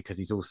came out because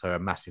he's also a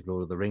massive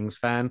Lord of the Rings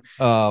fan.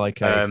 Oh,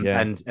 okay.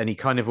 And he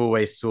kind of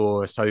always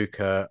saw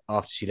Ahsoka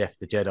after she left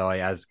the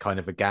Jedi as kind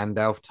of a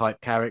Gandalf type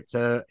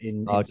character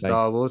in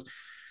Star Wars.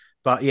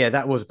 But yeah,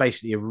 that was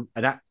basically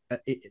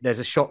there's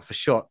a shot for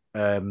shot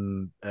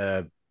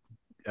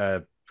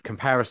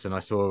comparison I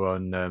saw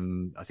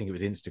on I think it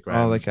was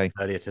Instagram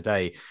earlier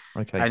today.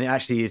 Okay. And it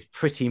actually is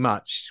pretty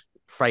much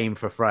frame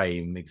for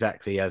frame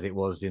exactly as it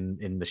was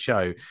in the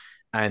show.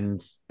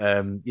 And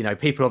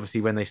people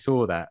obviously when they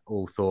saw that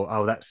all thought,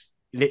 oh, that's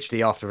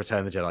literally after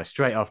Return of the Jedi,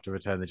 straight after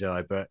Return of the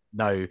Jedi. But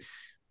no,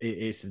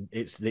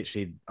 it's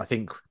literally, I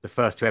think the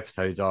first 2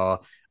 episodes are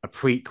a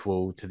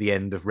prequel to the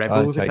end of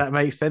Rebels, if that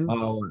makes sense.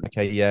 Oh,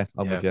 okay, yeah,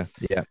 I'm with you.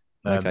 Yeah.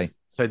 Okay.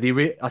 So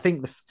I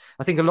think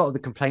a lot of the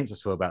complaints I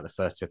saw about the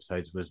first 2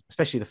 episodes was,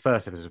 especially the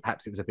first episode,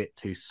 perhaps it was a bit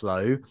too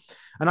slow,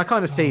 and I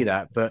kind of see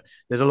that. But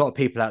there's a lot of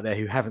people out there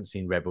who haven't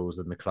seen Rebels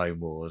and the Clone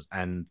Wars,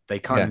 and they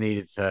kind of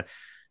needed to,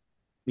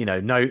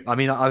 know. I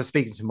mean, I was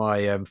speaking to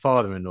my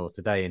father-in-law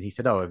today, and he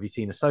said, "Oh, have you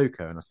seen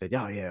Ahsoka?" And I said,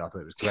 "Oh, yeah, I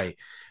thought it was great."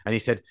 And he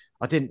said,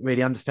 "I didn't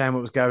really understand what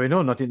was going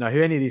on. I didn't know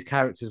who any of these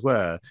characters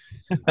were,"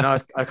 and I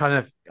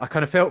kind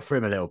of felt for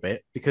him a little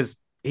bit because.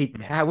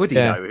 How would he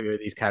know who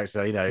these characters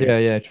are?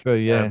 Yeah, true.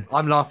 Yeah,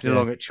 I'm laughing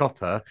along at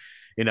Chopper,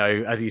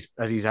 as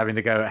he's having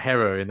to go at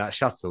Hera in that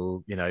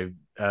shuttle, and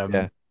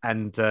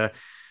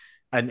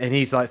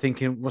he's like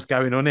thinking, what's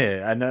going on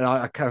here? And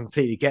I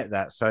completely get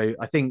that. So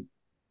I think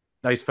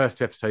those first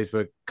 2 episodes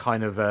were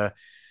kind of a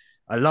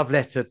love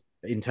letter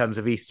in terms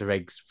of Easter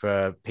eggs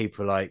for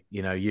people like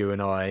you and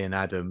I and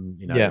Adam,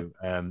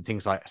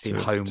 things like seeing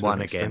Home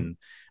One again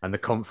and the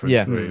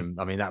conference room.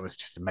 I mean, that was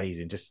just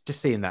amazing. Just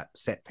seeing that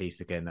set piece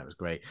again, that was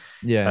great.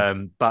 Yeah.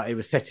 But it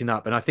was setting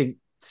up, and I think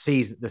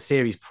the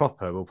series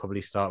proper will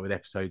probably start with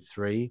episode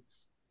 3.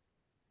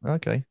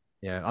 Okay.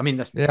 Yeah, I mean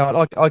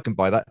I can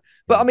buy that.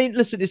 But I mean,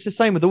 listen, it's the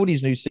same with all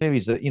these new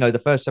series that the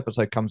first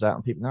episode comes out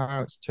and people, no,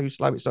 it's too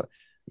slow. It's not.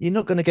 You're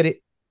not going to get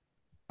it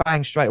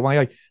bang straight away.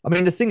 I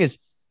mean, the thing is.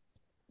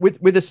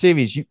 With a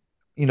series,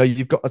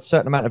 you've got a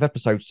certain amount of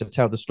episodes to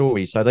tell the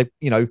story, so they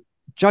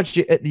judge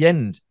it at the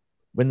end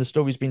when the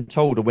story's been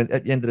told, or when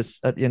at the end of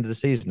the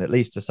season, at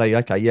least to say,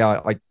 okay, yeah,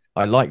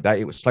 I like that.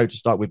 It was slow to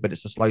start with, but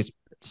it's a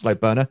slow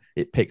burner.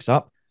 It picks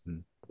up,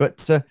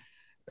 but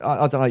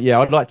I don't know.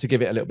 Yeah, I'd like to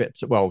give it a little bit.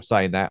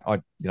 Saying that,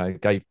 I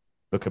gave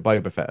Book of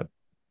Boba Fett a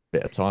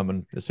bit of time,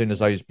 and as soon as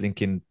those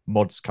blinking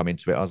mods come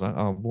into it, I was like,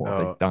 oh, what have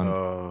they done?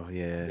 Oh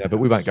yeah, but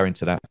we won't go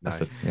into that. No.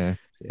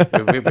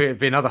 We'll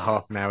be another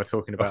half an hour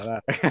talking about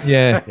that.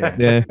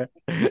 yeah.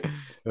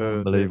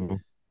 Unbelievable.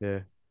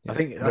 Yeah, I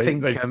think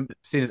as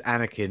soon as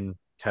Anakin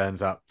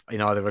turns up in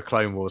either a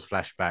Clone Wars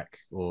flashback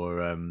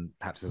or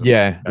perhaps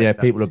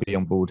people will be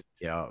on board.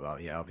 I'll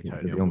be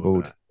totally on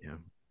board.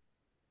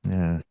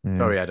 Yeah.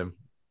 Sorry, Adam.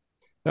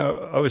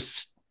 No, I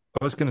was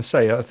going to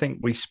say, I think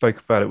we spoke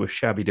about it with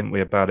Shabby, didn't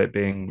we? About it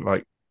being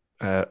like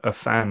a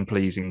fan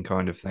pleasing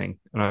kind of thing,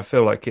 and I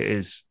feel like it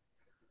is.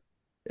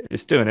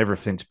 It's doing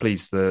everything to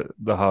please the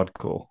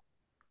hardcore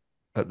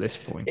at this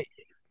point.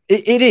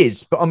 It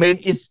is, but I mean,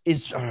 is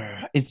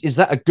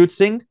that a good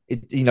thing?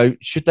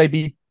 Should they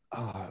be?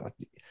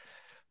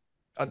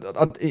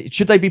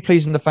 Should they be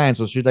pleasing the fans,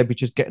 or should they be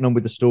just getting on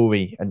with the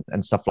story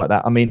and stuff like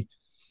that? I mean,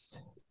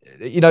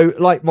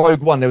 like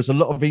Rogue One, there was a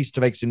lot of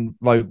Easter eggs in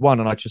Rogue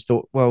One, and I just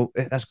thought, well,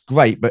 that's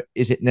great, but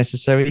is it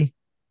necessary?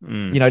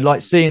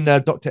 Like seeing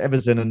Dr.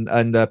 Everson and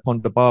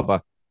Ponda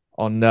Baba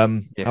on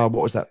what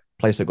was that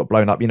place that got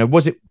blown up?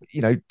 Was it?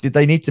 Did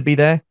they need to be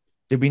there?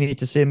 Did we need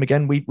to see him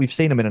again? We've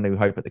seen him in A New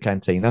Hope at the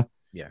Cantina.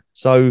 Yeah.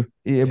 So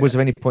was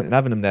there any point in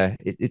having them there?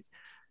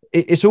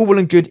 It's all well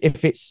and good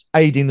if it's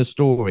aiding the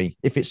story.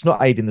 If it's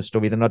not aiding the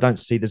story, then I don't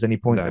see there's any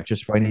point of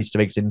just throwing Easter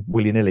eggs in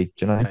willy nilly.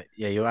 Do you know?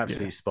 Yeah, you're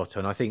absolutely spot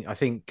on. I think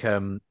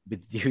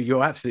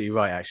you're absolutely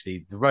right.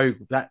 Actually, the Rogue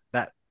that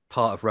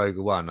part of Rogue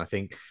One, I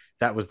think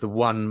that was the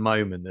one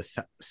moment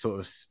that sort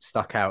of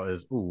stuck out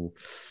as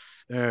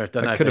I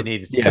don't know if they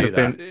needed to do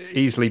that.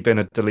 Easily been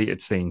a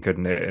deleted scene,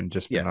 couldn't it? And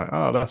just been like,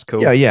 oh, that's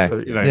cool. Yeah.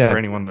 For, for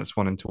anyone that's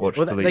wanting to watch.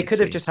 Well, they could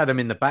have just had them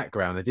in the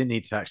background. They didn't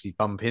need to actually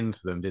bump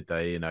into them, did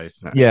they?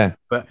 Yeah.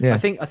 But I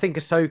think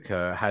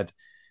Ahsoka had.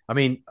 I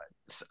mean,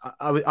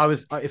 I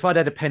was if I'd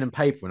had a pen and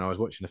paper when I was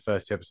watching the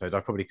first 2 episodes,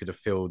 I probably could have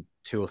filled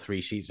 2 or 3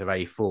 sheets of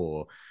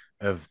A4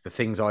 of the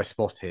things I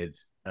spotted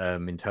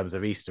in terms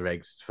of Easter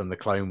eggs from the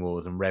Clone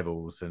Wars and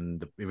Rebels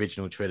and the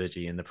original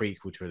trilogy and the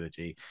prequel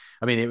trilogy.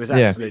 I mean, it was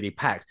absolutely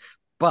packed.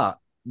 But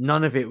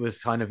none of it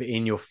was kind of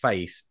in your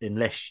face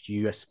unless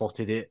you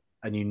spotted it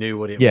and you knew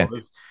what it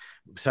was.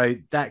 So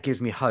that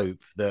gives me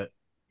hope that,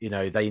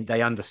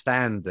 they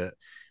understand that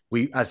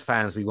we as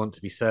fans we want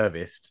to be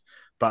serviced,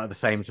 but at the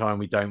same time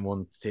we don't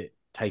want it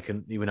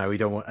taken. We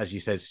don't want, as you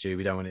said, Stu,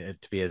 we don't want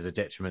it to be as a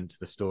detriment to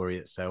the story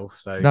itself.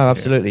 So no,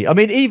 absolutely. I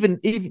mean, even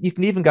you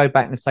can even go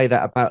back and say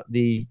that about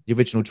the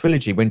original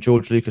trilogy when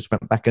George Lucas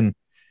went back and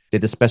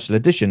did the special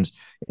editions.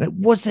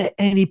 Was there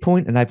any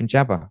point in having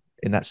Jabba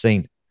in that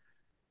scene?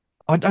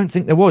 I don't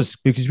think there was,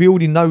 because we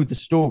already know the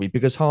story,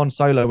 because Han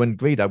Solo and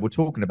Greedo were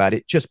talking about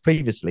it just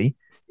previously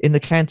in the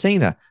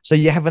cantina. So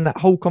you're having that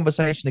whole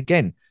conversation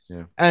again.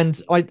 Yeah. And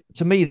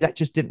to me, that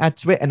just didn't add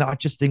to it. And I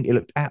just think it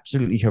looked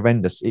absolutely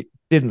horrendous. It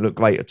didn't look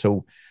great at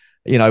all.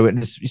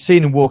 And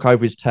seeing him walk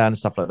over his town and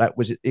stuff like that,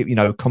 was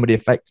it, comedy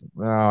effect?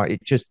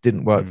 It just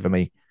didn't work for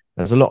me.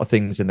 There's a lot of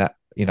things in that,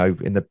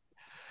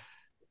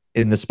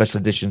 in the special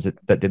editions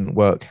that didn't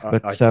work.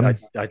 But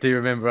I do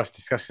remember us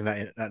discussing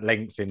that at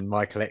length in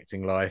my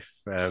collecting life.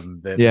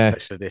 The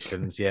special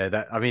editions,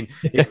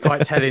 it's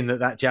quite telling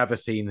that Jabba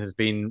scene has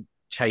been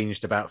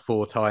changed about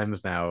 4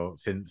 times now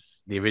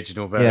since the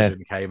original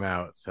version came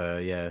out. So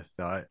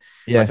I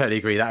totally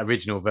agree. That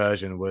original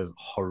version was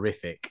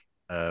horrific.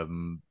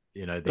 The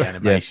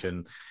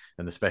animation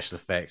and the special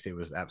effects, it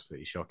was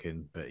absolutely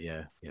shocking. But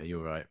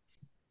you're right.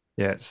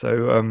 Yeah.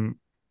 So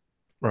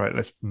right,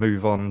 let's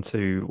move on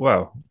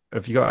to,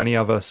 have you got any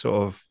other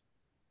sort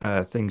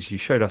of things? You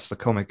showed us the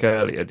comic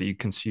earlier. Do you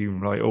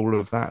consume like all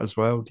of that as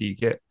well? Do you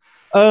get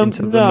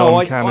into the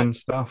non-canon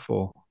stuff,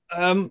 or?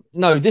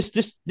 No,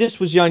 this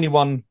was the only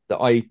one that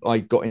I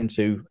got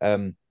into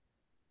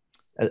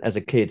as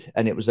a kid,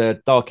 and it was a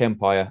Dark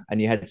Empire,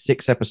 and you had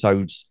 6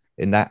 episodes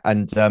in that,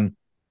 and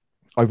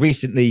I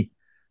recently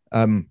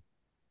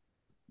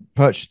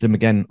purchased them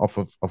again off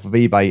of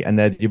eBay, and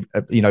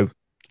they're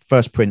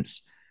first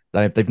prints.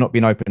 They've not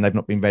been opened, they've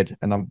not been read,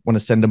 and I want to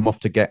send them off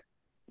to get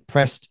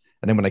pressed.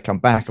 And then when they come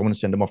back, I want to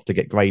send them off to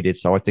get graded.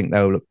 So I think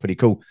they'll look pretty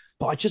cool.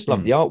 But I just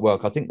love the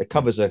artwork. I think the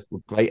covers were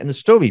great, and the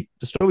story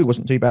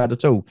wasn't too bad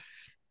at all.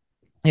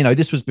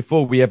 This was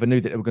before we ever knew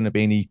that there were going to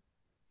be any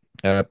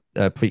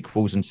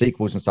prequels and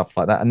sequels and stuff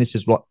like that. And this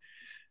is what,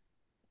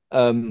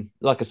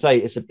 like I say,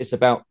 it's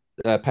about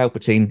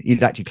Palpatine.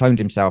 He's actually cloned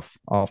himself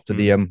after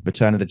the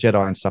Return of the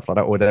Jedi and stuff like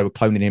that, or they were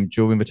cloning him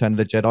during Return of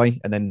the Jedi,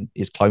 and then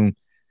his clone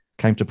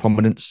came to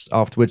prominence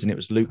afterwards, and it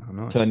was Luke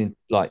turning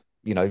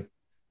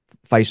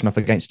facing off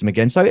against him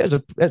again. So it was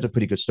a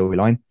pretty good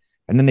storyline.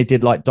 And then they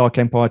did like Dark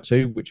Empire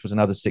 2, which was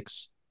another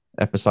 6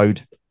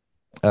 episode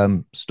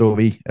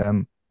story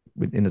in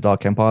the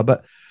Dark Empire.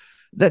 But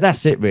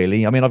that's it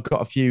really. I mean, I've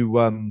got a few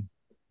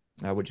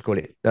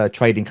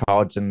trading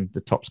cards and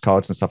the Topps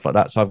cards and stuff like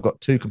that. So I've got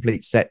 2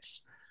 complete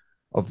sets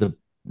of the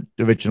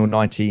original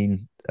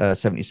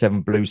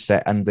 1977 blue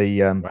set and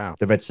the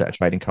red set of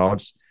trading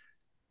cards.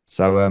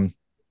 So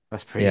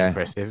that's pretty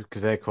impressive,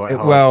 because they're quite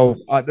hard. Well,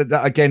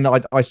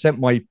 I sent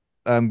my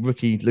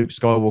rookie Luke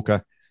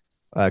Skywalker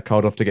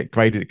card off to get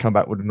graded. It come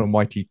back with an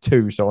almighty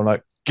 2, so I'm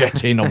like,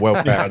 get in, I'm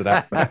well proud of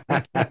that. But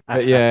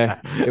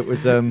it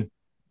was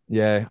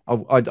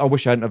I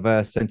wish I hadn't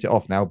have sent it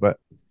off now, but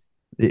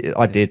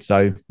I did.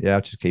 So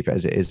I'll just keep it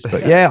as it is.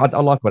 But I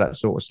like all that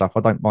sort of stuff.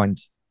 I don't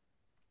mind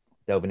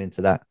delving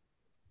into that.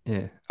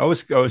 Yeah, I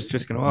was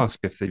just going to ask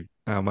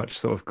how much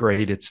sort of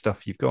graded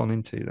stuff you've gone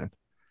into then.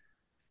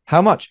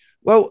 How much?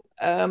 Well,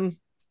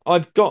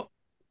 I've got,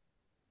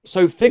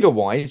 so figure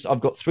wise,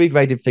 I've got 3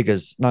 graded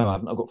figures. No, I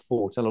haven't. I've got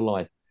 4. Tell a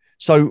lie.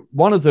 So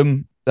one of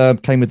them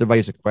came with the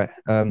Razor,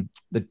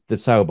 the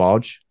sail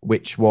barge,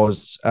 which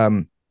was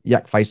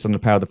Yak Face on the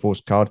Power of the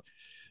Force card.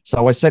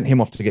 So I sent him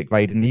off to get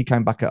graded, and he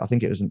came back at, I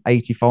think it was an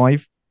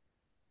 85.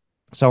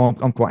 So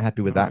I'm quite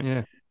happy with that.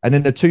 Yeah. And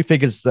then the 2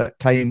 figures that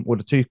came, or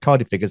the 2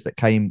 carded figures that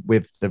came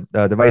with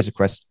the Razor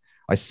Crest,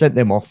 I sent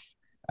them off,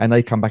 and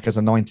they come back as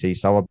a 90.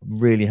 So I'm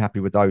really happy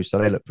with those. So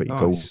they look pretty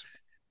cool.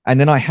 And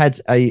then I had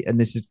and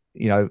this is,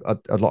 a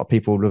lot of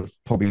people will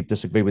probably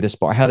disagree with this,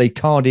 but I had a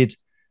carded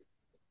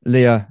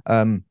Leia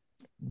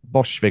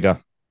Bosch figure,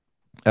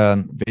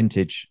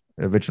 vintage,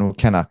 original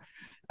Kenner.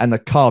 And the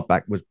card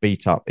back was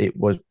beat up. It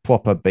was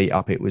proper beat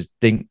up. It was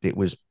dinked. It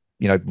was,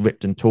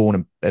 ripped and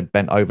torn and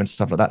bent over and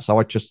stuff like that. So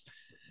I just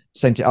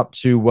sent it up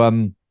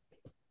to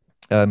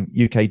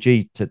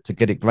UKG to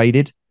get it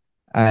graded.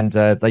 And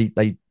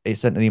they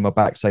sent an email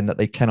back saying that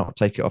they cannot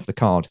take it off the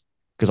card,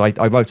 because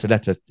I wrote a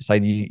letter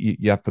saying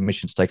you have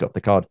permission to take it off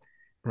the card.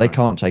 Right. They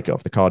can't take it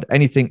off the card.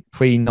 Anything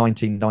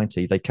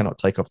pre-1990, they cannot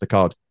take off the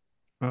card.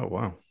 Oh,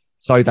 wow.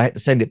 So they had to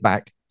send it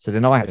back. So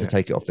then I had to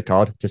take it off the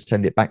card to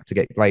send it back to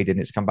get graded.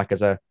 And it's come back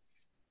as a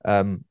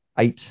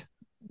 8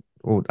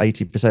 or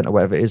 80% or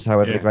whatever it is,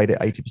 however they grade it,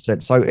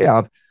 80%. So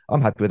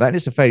I'm happy with that. And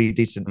it's a fairly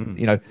decent,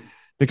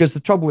 because the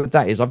trouble with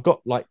that is I've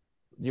got like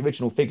the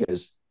original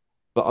figures,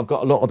 but I've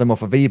got a lot of them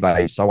off of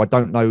eBay. So I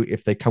don't know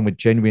if they come with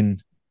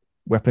genuine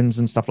weapons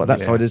and stuff like that.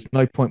 So there's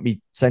no point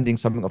me sending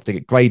something off to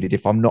get graded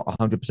if I'm not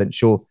 100%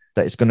 sure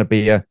that it's going to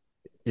be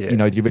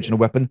the original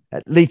weapon.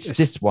 At least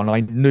this one I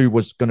knew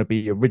was going to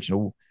be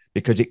original,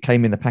 because it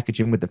came in the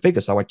packaging with the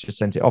figure. So I just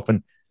sent it off.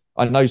 And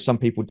I know some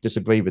people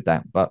disagree with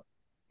that, but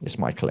it's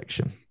my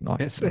collection.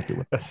 That's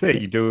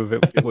it. You do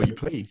with it what you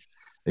please.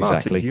 Martin,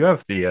 exactly. do you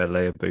have the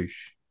Leia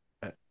Bouche?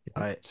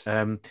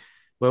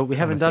 Well, we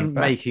haven't done think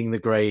back. Making the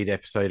Grade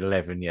episode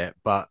 11 yet,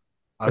 but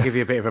I'll give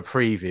you a bit of a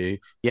preview.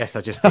 Yes,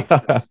 I just picked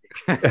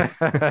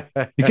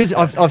it. Because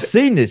I've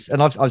seen this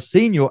and I've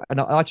seen your, and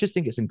I just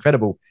think it's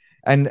incredible.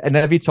 And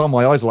every time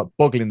my eyes are like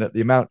boggling at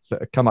the amounts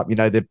that have come up, you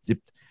know, the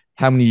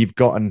how many you've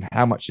got and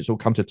how much it's all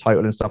come to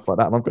total and stuff like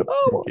that. And I'm going,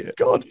 oh my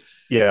God.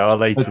 Yeah, our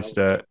latest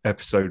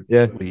episode,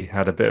 Yeah. we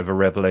had a bit of a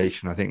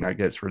revelation. I think that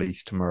gets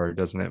released tomorrow,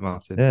 doesn't it,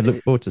 Martin? Yeah,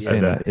 look forward to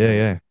seeing that.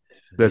 Yeah.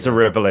 There's a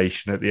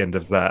revelation at the end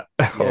of that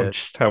on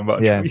just how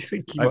much we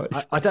think he might.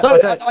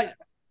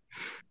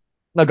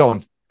 No, go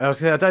on. I was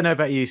gonna say, I don't know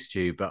about you,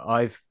 Stu, but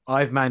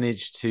I've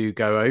managed to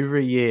go over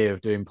a year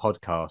of doing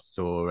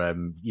podcasts or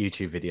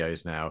YouTube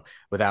videos now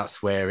without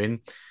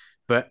swearing.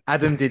 But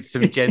Adam did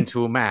some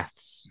gentle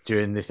maths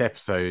during this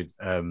episode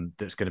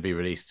that's going to be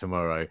released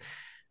tomorrow,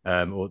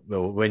 or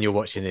when you're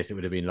watching this, it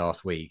would have been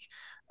last week.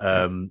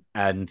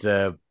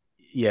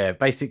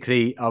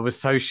 Basically, I was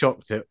so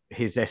shocked at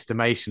his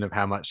estimation of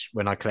how much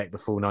when I collect the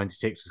full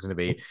 96 was going to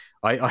be.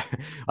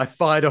 I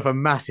fired off a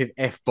massive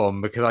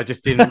F-bomb because I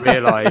just didn't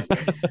realize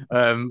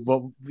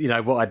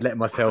what I'd let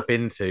myself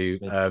into.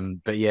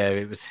 But yeah,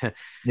 it was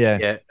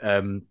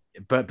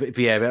But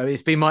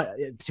it's been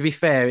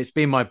it's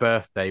been my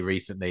birthday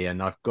recently,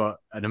 and I've got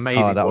an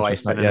amazing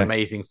wife and an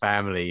amazing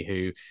family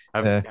who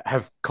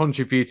have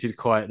contributed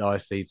quite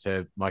nicely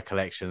to my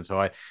collection. So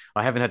I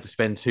haven't had to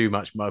spend too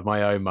much of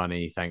my own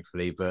money,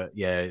 thankfully. But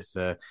yeah,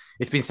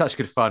 it's been such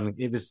good fun.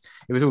 It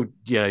was all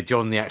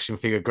John the action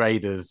figure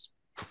grader's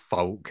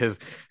fault, because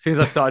as soon as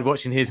I started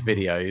watching his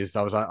videos,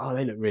 I was like, oh,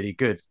 they look really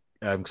good.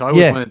 Because I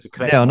always wanted to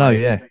collect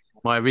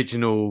my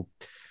original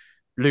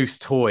loose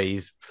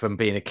toys from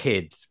being a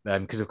kid,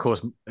 because of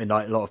course,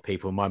 like a lot of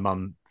people, my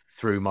mum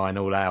threw mine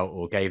all out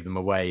or gave them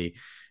away,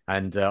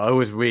 and I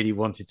always really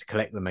wanted to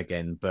collect them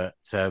again. But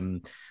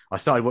I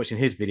started watching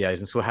his videos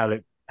and saw how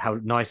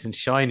nice and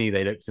shiny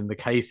they looked in the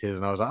cases,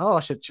 and I was like, oh,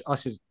 I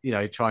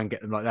should try and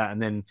get them like that. And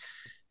then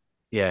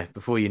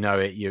before you know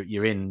it,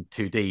 you're in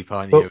too deep,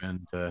 aren't you?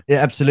 And yeah,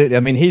 absolutely.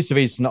 I mean, he's the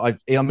reason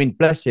that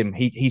bless him,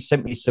 he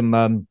sent me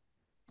some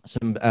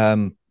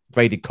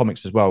graded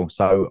comics as well.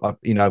 So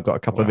I've got a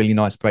couple of really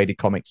nice graded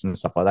comics and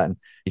stuff like that. And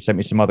he sent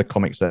me some other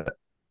comics that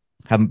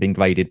haven't been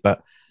graded,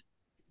 but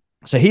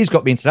so he's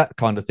got me into that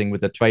kind of thing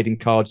with the trading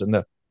cards and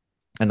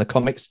the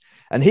comics.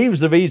 And he was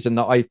the reason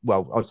that I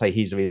would say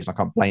he's the reason. I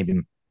can't blame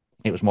him.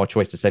 It was my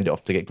choice to send it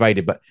off to get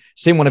graded, but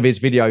seeing one of his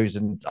videos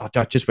and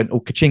I just went, oh,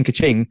 ka-ching,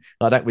 ka-ching,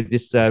 like that with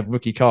this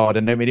rookie card.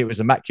 And I mean, it was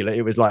immaculate.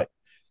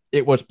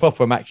 It was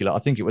proper immaculate. I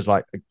think it was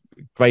like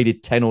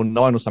graded 10 or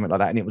 9 or something like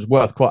that. And it was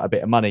worth quite a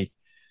bit of money.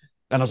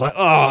 And I was like,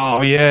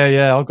 oh,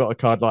 yeah, I've got a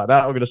card like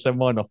that. I'm going to send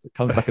mine off. It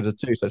comes back as a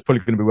 2. So it's probably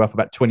going to be worth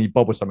about 20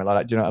 bob or something like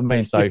that. Do you know what I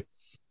mean? So,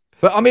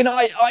 but I mean,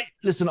 I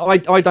listen, I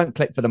don't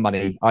collect for the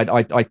money. I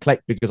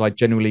collect because I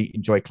genuinely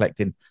enjoy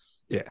collecting.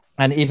 Yeah.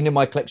 And even in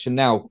my collection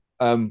now,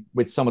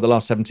 with some of the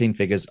last 17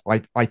 figures,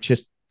 I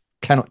just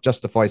cannot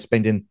justify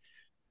spending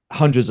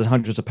hundreds and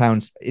hundreds of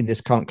pounds in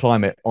this current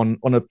climate on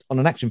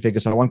an action figure.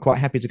 So I'm quite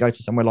happy to go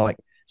to somewhere like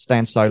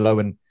Stan Solo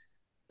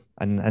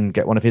and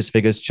get one of his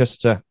figures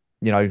just to,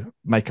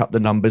 make up the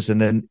numbers.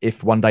 And then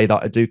if one day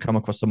that I do come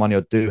across the money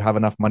or do have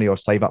enough money or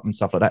save up and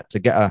stuff like that to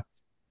get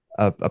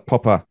a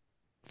proper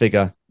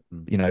figure,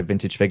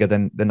 vintage figure,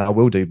 then I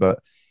will do. But,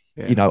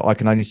 I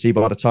can only see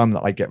by the time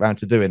that I get around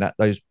to doing that,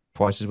 those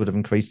prices would have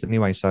increased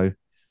anyway. So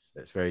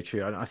that's very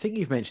true. I think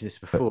you've mentioned this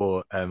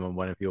before on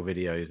one of your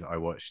videos that I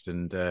watched,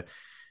 and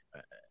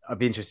I'd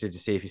be interested to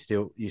see if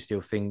you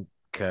still think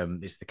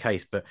it's the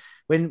case. But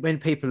when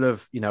people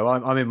have,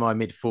 I'm in my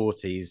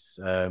mid-40s,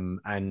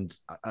 and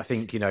I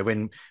think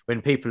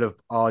when people of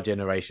our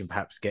generation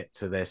perhaps get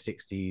to their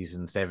 60s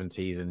and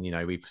 70s, and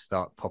we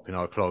start popping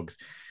our clogs,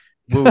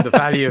 will the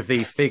value of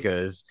these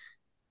figures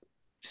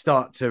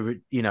start to,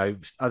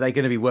 are they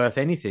going to be worth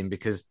anything?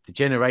 Because the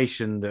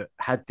generation that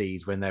had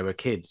these when they were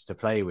kids to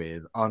play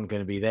with aren't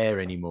going to be there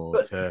anymore.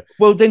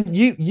 Well, then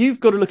you've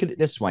got to look at it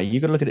this way.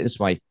 You've got to look at it this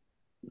way.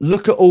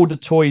 Look at all the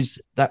toys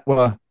that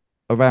were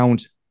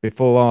around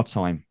before our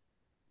time,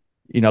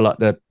 like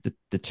the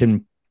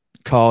tin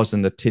cars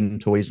and the tin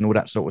toys and all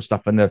that sort of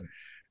stuff, and the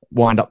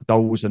wind up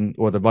dolls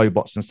or the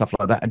robots and stuff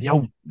like that, and the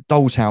old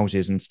dolls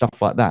houses and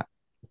stuff like that.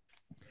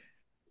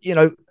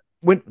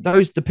 When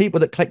the people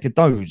that collected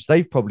those,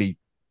 they've probably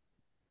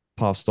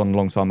passed on a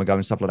long time ago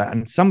and stuff like that.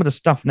 And some of the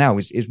stuff now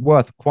is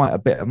worth quite a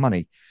bit of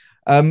money.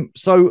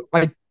 So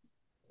I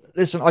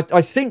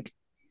think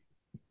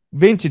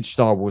vintage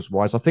Star Wars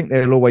wise, I think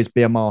there'll always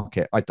be a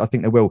market. I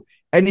think there will.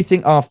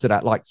 Anything after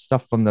that, like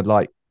stuff from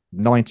the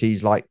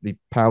 90s, like the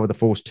Power of the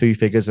Force 2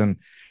 figures and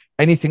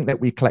anything that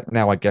we collect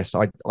now, I guess,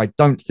 I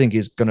don't think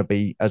is going to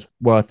be as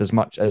worth as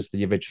much as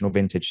the original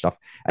vintage stuff.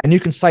 And you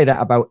can say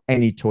that about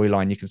any toy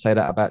line. You can say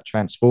that about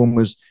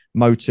Transformers,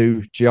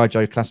 Motu, G.I.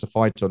 Joe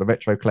Classifieds, or the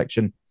Retro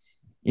Collection.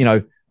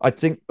 I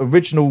think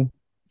original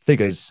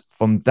figures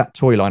from that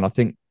toy line, I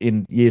think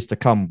in years to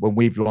come, when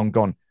we've long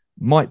gone,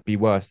 might be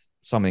worth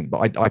something,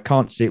 but I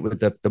can't see it with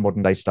the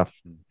modern day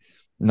stuff.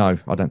 No,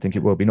 I don't think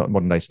it will be. Not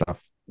modern day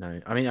stuff. No,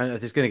 I mean,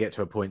 there's going to get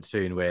to a point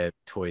soon where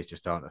toys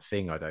just aren't a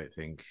thing. I don't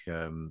think.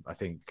 I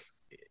think,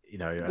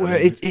 Well,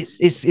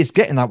 it's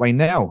getting that way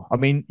now. I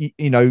mean,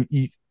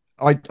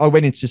 I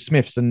went into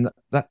Smith's, and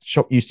that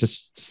shop used to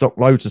stock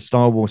loads of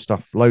Star Wars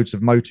stuff, loads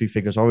of Motu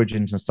figures,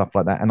 Origins, and stuff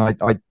like that. And I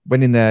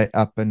went in there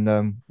up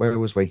and where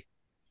was we?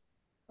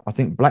 I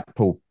think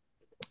Blackpool.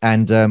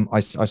 And I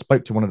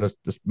spoke to one of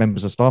the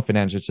members of staff in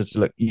Andrew to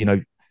look,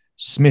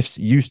 Smith's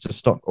used to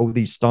stock all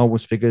these Star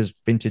Wars figures,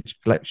 vintage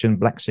collection,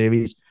 Black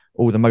Series,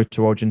 all the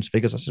Motor Origins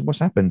figures. I said, what's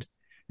happened?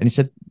 And he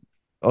said,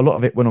 a lot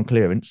of it went on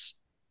clearance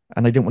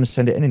and they didn't want to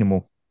send it in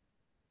anymore.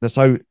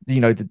 So,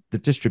 the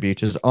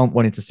distributors aren't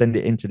wanting to send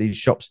it into these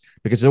shops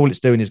because all it's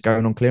doing is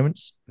going on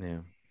clearance.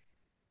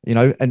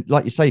 Yeah. And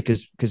like you say,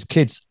 because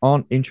kids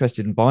aren't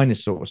interested in buying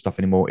this sort of stuff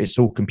anymore. It's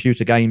all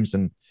computer games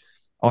and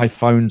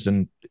iPhones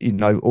and,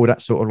 all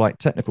that sort of like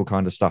technical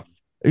kind of stuff.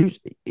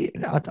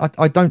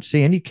 I don't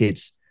see any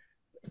kids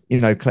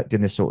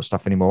collecting this sort of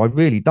stuff anymore. I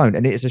really don't,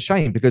 and it's a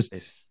shame because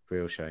it's a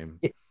real shame.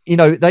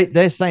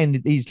 They're saying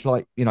that these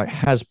Hasbro,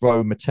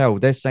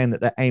 Mattel, they're saying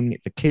that they're aiming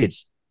it for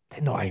kids.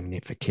 They're not aiming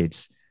it for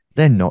kids.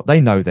 They're not.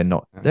 They know they're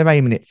not. They're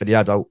aiming it for the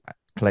adult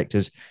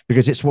collectors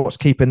because it's what's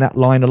keeping that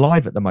line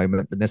alive at the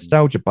moment, the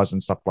nostalgia buzz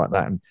and stuff like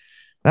that. And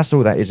that's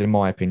all that is, in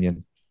my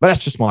opinion. But that's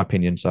just my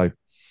opinion. So,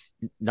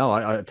 no,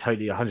 I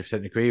totally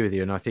 100% agree with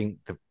you. And I think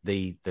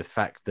the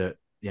fact that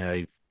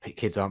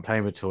kids aren't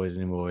playing with toys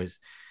anymore is.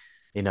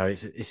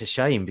 It's a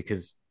shame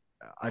because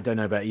I don't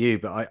know about you,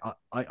 but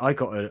I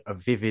got a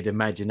vivid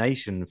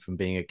imagination from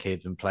being a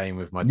kid and playing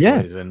with my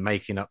toys and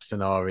making up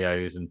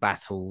scenarios and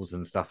battles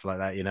and stuff like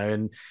that,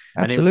 and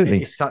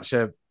absolutely, it's such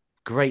a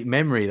great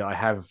memory that I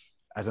have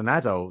as an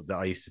adult that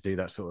I used to do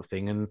that sort of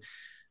thing. And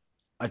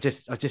I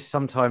just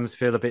sometimes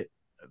feel a bit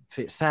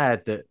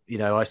sad that,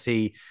 I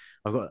see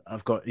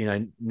I've got,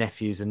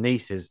 nephews and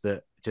nieces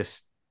that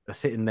just are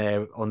sitting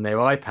there on their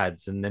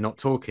iPads and they're not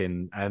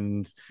talking.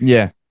 And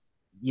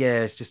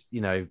it's just,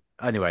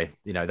 anyway,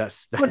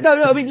 that's. Well,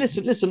 no, I mean,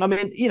 listen, I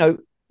mean,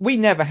 we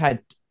never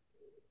had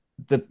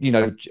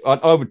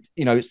I would,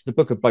 it's the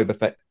Book of Boba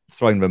Fett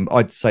throne room.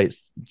 I'd say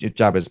it's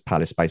Jabba's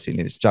palace,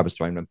 basically. It's Jabba's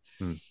throne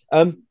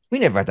room. We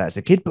never had that as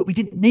a kid, but we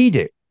didn't need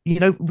it.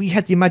 We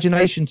had the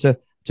imagination to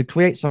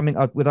create something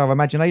with our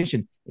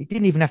imagination. It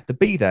didn't even have to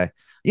be there.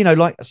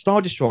 Like a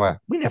Star Destroyer.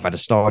 We never had a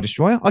Star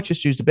Destroyer. I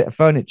just used a bit of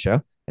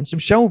furniture and some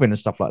shelving and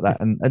stuff like that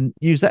and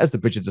use that as the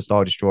bridge of the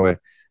Star Destroyer.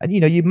 And,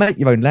 you make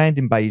your own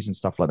landing bays and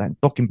stuff like that,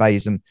 docking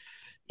bays. And,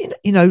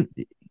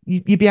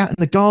 you'd be out in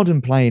the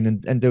garden playing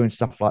and doing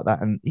stuff like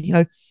that. And,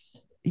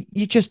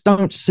 you just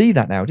don't see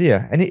that now, do you?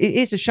 And it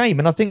is a shame.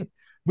 And I think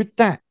with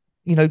that,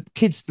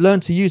 kids learn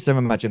to use their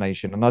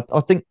imagination.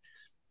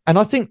 And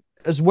I think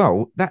as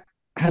well, that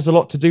has a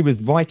lot to do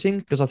with writing,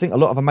 because I think a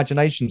lot of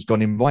imagination's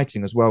gone in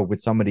writing as well with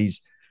some of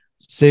these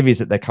series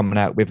that they're coming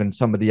out with and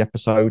some of the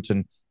episodes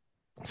and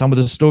some of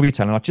the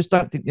storytelling. I just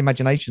don't think the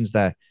imagination's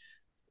there.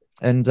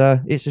 And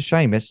it's a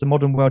shame. It's the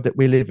modern world that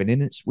we're living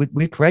in.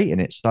 We're creating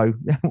it. So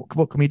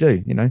what can we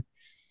do,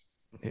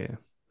 Yeah.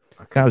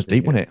 That was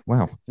deep, wasn't it?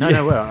 Wow.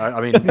 No. Well,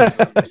 I mean,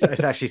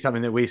 it's actually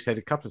something that we've said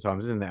a couple of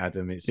times, isn't it,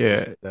 Adam? It's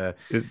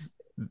it's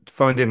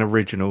finding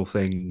original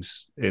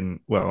things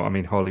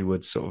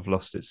Hollywood sort of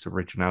lost its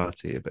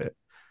originality a bit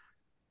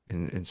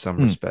in some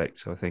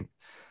respects, I think.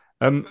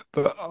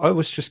 But I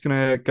was just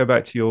going to go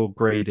back to your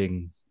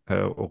grading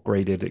or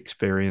graded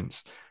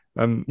experience.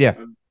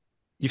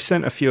 You've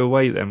sent a few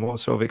away then. What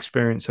sort of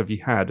experience have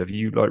you had? Have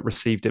you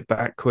received it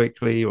back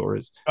quickly, or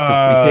we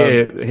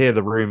hear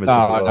the rumors?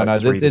 No.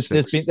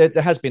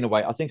 There has been a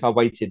wait. I think I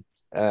waited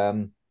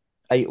 8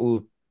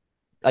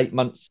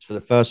 months for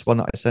the first one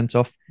that I sent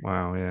off.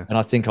 Wow, yeah. And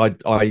I think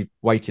I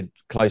waited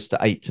close to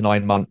 8 to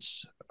 9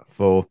 months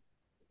for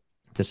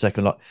the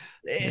second lot.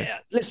 Yeah.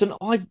 Listen,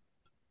 I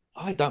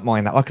don't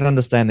mind that. I can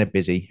understand they're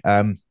busy.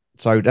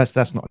 So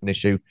that's not an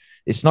issue.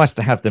 It's nice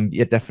to have them.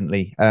 Yeah,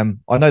 definitely. I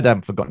know they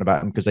haven't forgotten about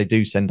them because they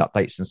do send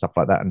updates and stuff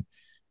like that and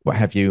what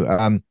have you.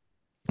 And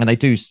they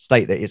do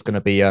state that it's going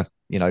to be a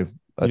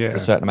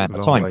certain amount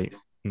of time.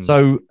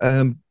 So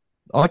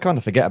I kind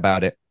of forget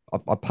about it.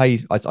 I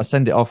pay. I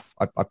send it off.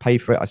 I pay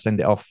for it. I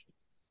send it off,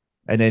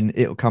 and then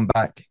it'll come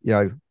back.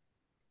 A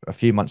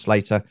few months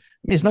later. I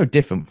mean, it's no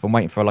different from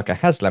waiting for a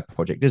HasLab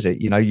project, is it?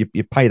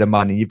 You pay the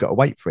money, you've got to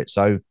wait for it.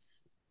 So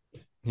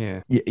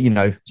yeah,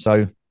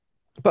 so.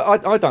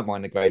 But I don't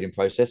mind the grading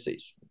process.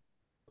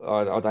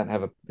 I don't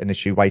have an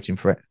issue waiting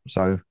for it.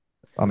 So,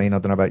 I mean, I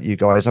don't know about you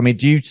guys. I mean,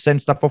 do you send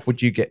stuff off?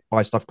 Would you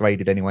buy stuff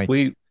graded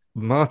anyway?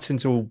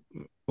 Martin's bought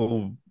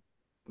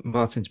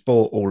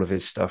all of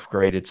his stuff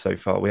graded so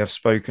far. We have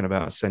spoken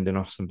about sending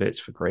off some bits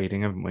for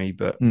grading, haven't we?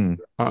 But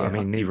I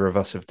mean, neither of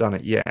us have done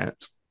it yet.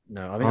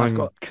 No, I mean,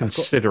 I'm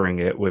considering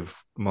it with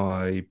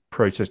my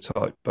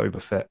prototype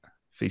Boba Fett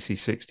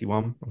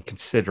VC61. I'm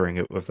considering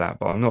it with that,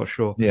 but I'm not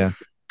sure. Yeah.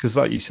 Because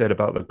like you said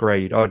about the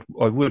grade, I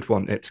would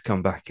want it to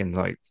come back in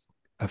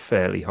a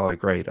fairly high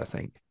grade, I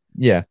think.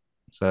 Yeah.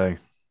 So,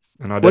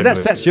 and I don't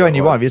that's the only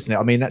worry, isn't it?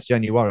 I mean, that's the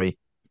only worry.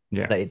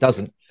 Yeah. that it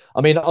doesn't.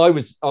 I mean, I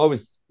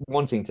was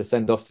wanting to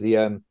send off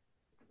the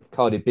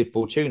carded Bib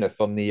Fortuna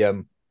from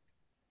the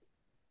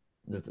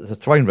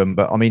throne room,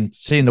 but I mean,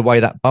 seeing the way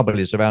that bubble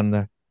is around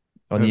the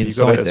on the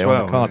inside there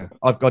on the card,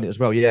 I've got it as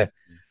well. Yeah.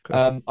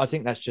 Cool. I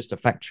think that's just a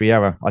factory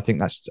error. I think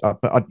that's,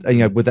 but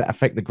would that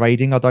affect the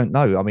grading? I don't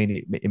know. I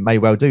mean, it may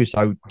well do.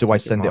 So, do I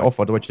send it off,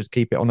 or do I just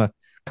keep it on a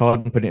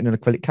card and put it in an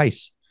acrylic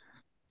case?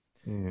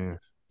 Yeah.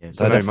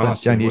 So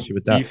that's the only issue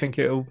with that. Do you think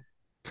it'll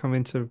come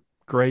into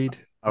grade?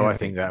 Oh, I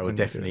think that will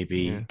definitely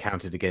be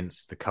counted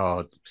against the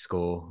card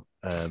score.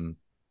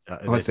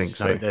 I think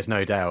so. There's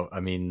no doubt. I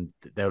mean,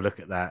 they'll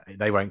look at that.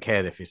 They won't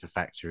care if it's a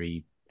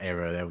factory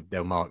error.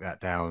 They'll mark that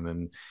down.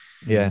 And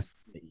yeah.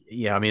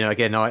 I mean,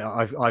 again,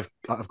 I've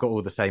got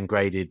all the same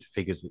graded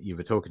figures that you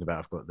were talking about.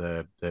 I've got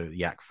the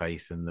Yak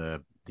face and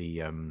the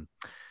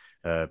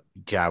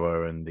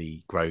Jawa and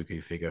the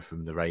Grogu figure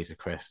from the Razor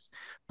Crest.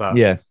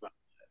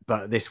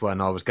 But this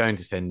one I was going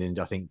to send in,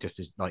 I think, just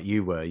as, like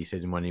you were. You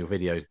said in one of your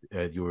videos,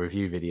 your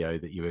review video,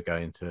 that you were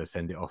going to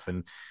send it off,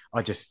 and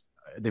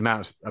the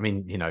amount of, I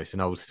mean, it's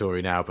an old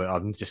story now, but I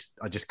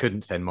just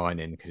couldn't send mine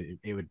in because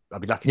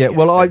I'd be lucky. Yeah,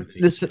 well, I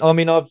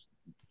mean, I've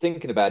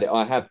thinking about it.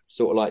 I have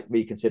sort of like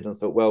reconsidered and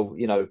thought, well,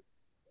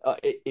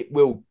 it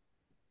will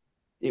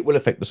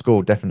affect the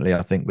score definitely.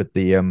 I think with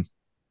the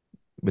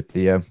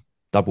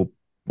double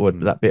or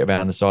that bit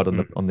around the side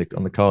on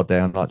the card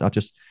there, and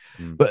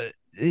but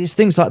it's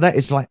things like that.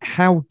 It's like,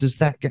 how does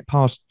that get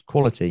past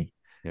quality?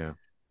 Yeah,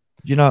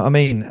 you know what I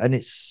mean? And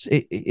it's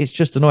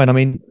just annoying. I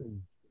mean,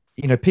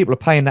 people are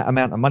paying that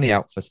amount of money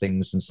out for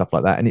things and stuff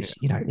like that, and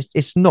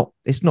it's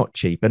not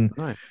cheap,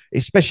 and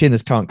especially in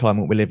this current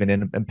climate we're living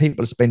in, and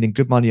people are spending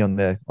good money on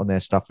their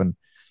stuff, and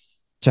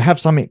to have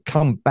something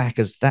come back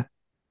as that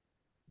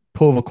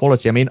poor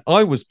quality. I mean,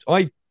 I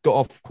got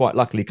off quite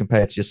luckily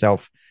compared to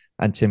yourself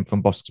and Tim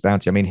from Bosk's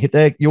Bounty. I mean,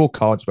 your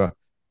cards were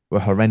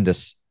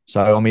horrendous,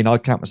 so I mean, I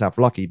count myself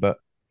lucky, but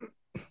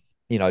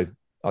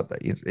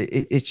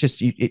it's just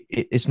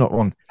it's not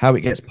wrong. How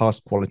it gets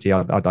past quality,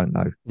 I don't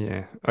know.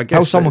 Yeah, I guess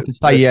how someone can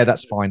say, yeah,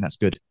 that's fine, that's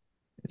good.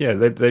 Yeah,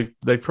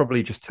 they've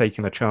probably just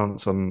taken a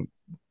chance on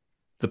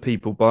the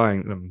people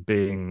buying them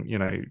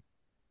being,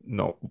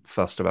 not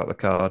fussed about the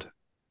card.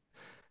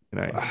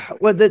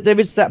 Well, there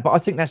is that, but I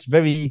think that's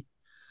very,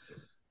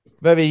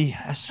 very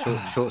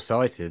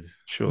short-sighted.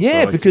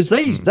 Yeah, because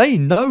they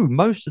know,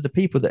 most of the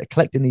people that are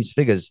collecting these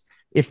figures,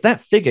 if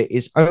that figure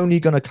is only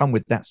going to come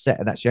with that set,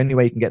 and that's the only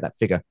way you can get that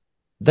figure,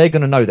 they're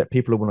going to know that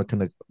people want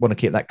to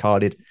keep that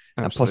carded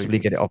and possibly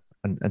get it off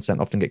and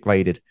sent off and get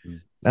graded.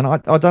 And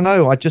I don't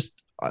know.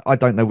 I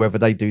don't know whether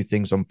they do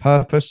things on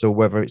purpose or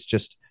whether it's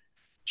just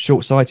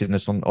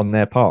short-sightedness on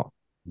their part,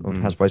 on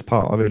Hasbro's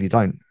part. I really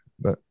don't.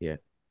 But yeah.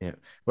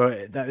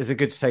 Well, that is a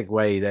good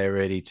segue there,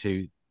 really,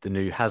 to the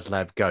new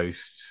HasLab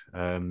Ghost.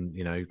 Kind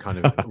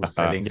of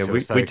also linked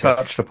to we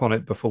touched upon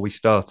it before we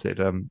started.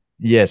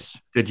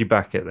 Yes. Did you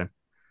back it then?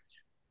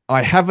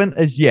 I haven't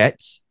as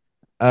yet.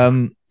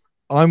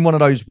 I'm one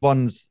of those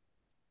ones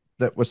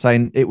that were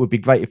saying it would be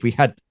great if we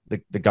had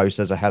the Ghost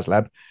as a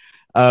HasLab.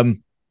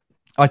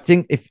 I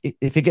think if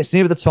it gets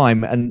near the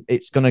time and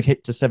it's going to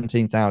hit to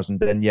 17,000,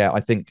 then yeah, I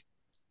think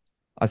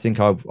I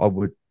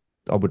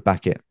would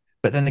back it.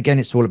 But then again,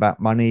 it's all about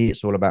money.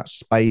 It's all about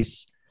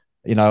space.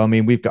 I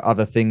mean, we've got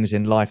other things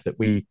in life that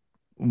we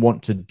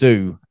want to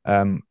do.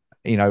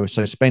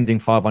 So spending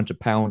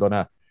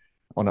 £500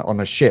 on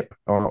a ship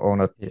or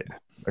on a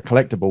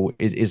collectible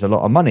is a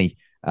lot of money.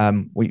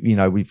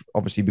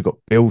 We've got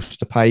bills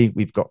to pay.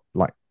 We've got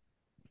like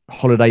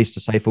holidays to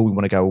save for. We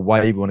want to go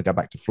away. We want to go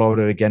back to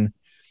Florida again.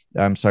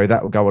 So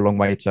that will go a long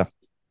way to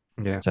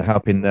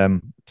helping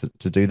them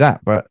to do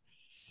that. But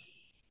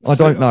I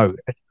don't know.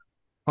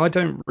 I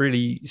don't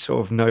really sort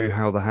of know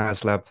how the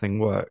HasLab thing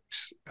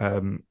works.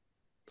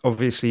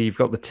 Obviously, you've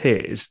got the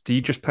tiers. Do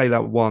you just pay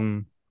that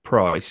one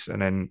price,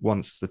 and then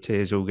once the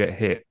tiers all get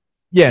hit?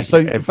 Yeah.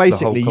 So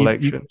basically,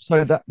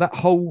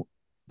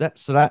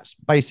 that's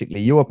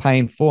basically you are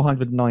paying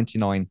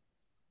 $499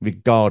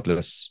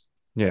 regardless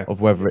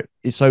of whether it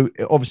is. So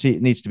obviously,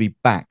 it needs to be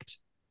backed.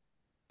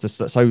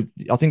 So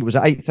I think it was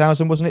at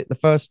 8,000, wasn't it? The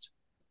first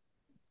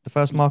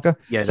marker.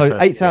 Yeah. So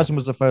 8,000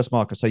 was the first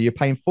marker. So you're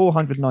paying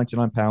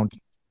 £499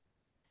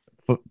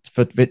 for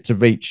it to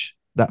reach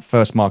that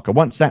first marker.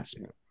 Once that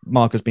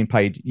marker's been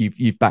paid,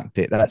 you've backed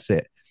it. That's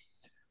it.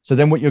 So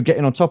then what you're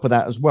getting on top of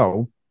that as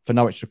well, for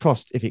no extra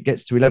cost, if it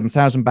gets to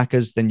 11,000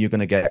 backers, then you're going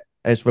to get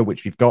Ezra,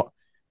 which we've got,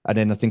 and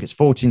then I think it's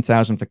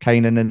 14,000 for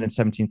Kanan, and then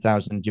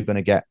 17,000 you're going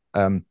to get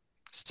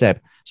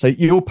Seb. So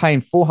you're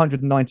paying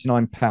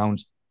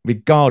 £499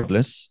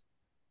 regardless.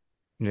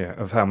 Yeah,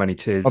 of how many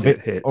tiers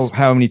it hits. Of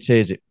how many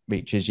tiers it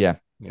reaches. Yeah.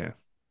 Yeah.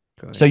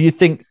 So you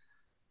think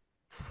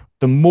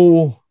the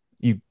more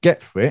you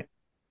get for it,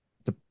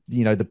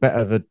 the better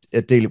of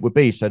a deal it would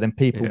be. So then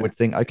people would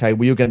think, okay,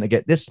 well, you're going to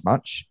get this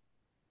much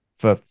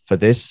for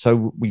this.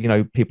 So,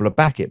 people will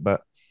back it.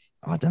 But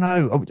I don't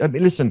know. I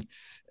mean, listen,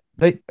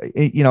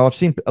 I've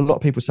seen a lot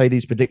of people say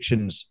these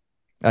predictions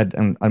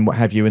and what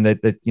have you. And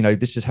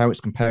this is how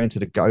it's comparing to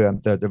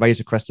the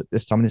Razor Crest at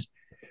this time.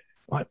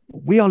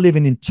 we are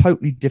living in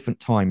totally different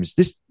times.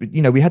 This,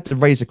 we had the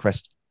Razor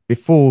Crest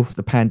before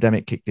the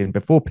pandemic kicked in,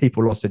 before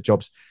people lost their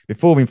jobs,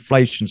 before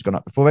inflation's gone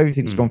up, before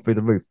everything's gone through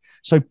the roof.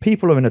 So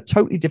people are in a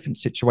totally different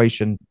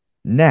situation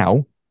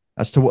now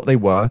as to what they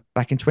were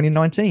back in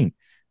 2019.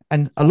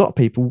 And a lot of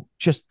people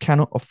just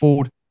cannot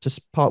afford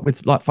to part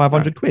with like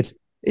 500 quid.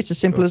 It's as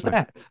simple as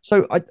that.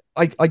 So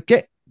I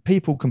get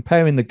people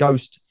comparing the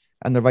Ghost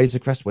and the Razor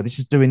Crest, well, this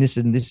is doing this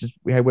and this is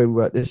where we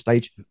were at this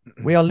stage.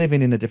 We are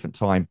living in a different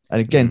time.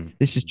 And again,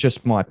 this is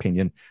just my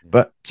opinion.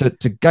 But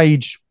to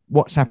gauge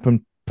what's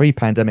happened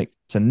pre-pandemic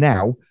to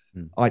now,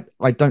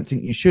 I don't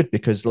think you should,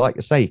 because like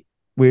I say,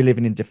 we're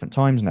living in different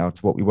times now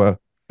to what we were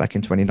back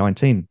in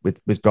 2019 with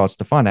regards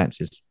to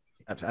finances.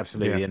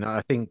 Absolutely. Yeah. And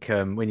I think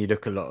when you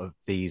look at a lot of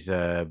these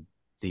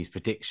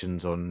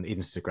predictions on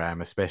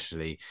Instagram,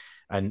 especially,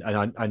 and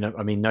I know,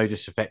 I mean, no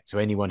disrespect to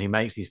anyone who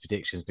makes these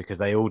predictions, because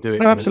they all do it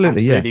from an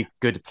absolutely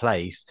good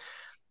place.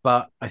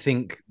 But I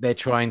think they're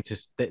trying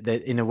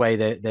to, in a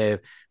way,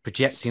 they're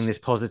projecting this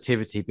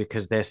positivity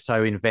because they're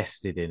so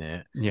invested in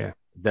it. Yeah,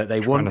 that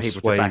they want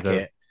people to back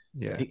it.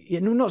 Yeah,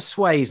 not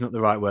sway is not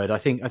the right word. I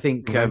think I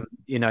think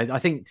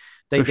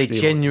they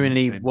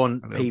genuinely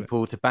want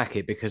people to back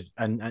it, because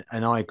and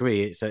I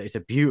agree, it's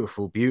a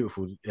beautiful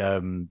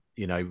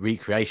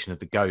recreation of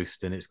the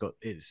Ghost, and it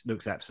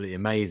looks absolutely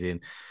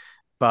amazing.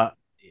 But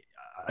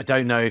I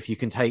don't know if you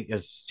can take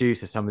as Stu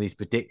to some of these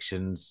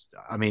predictions.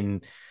 I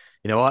mean,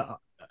 I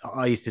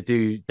used to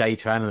do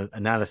data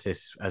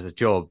analysis as a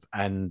job,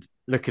 and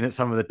looking at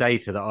some of the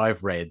data that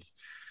I've read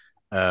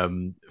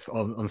on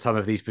some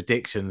of these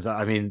predictions,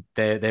 I mean,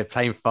 they're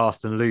playing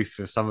fast and loose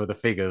with some of the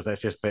figures.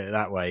 Let's just put it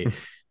that way,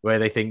 where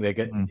they think they're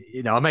good.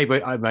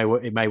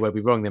 It may well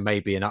be wrong. There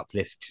may be an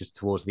uplift just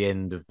towards the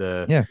end of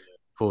the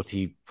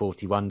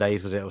 41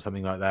 days, was it, or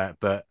something like that.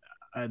 But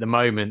at the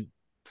moment,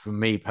 for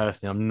me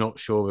personally, I'm not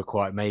sure we'll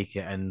quite make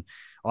it, and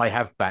I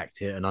have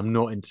backed it, and I'm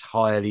not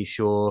entirely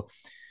sure.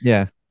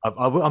 Yeah,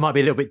 I might be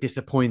a little bit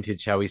disappointed,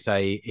 shall we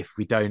say, if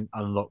we don't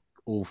unlock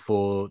all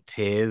 4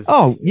 tiers.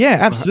 Oh yeah,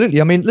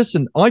 absolutely. I mean,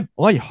 listen,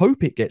 I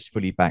hope it gets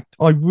fully backed.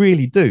 I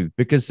really do,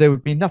 because there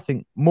would be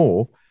nothing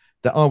more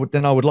that I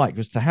would like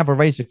was to have a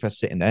Razor Crest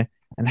sitting there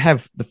and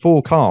have the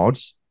 4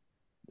 cards.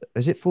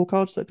 Is it 4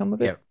 cards that come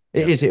with it?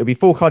 Yeah. It is. It would be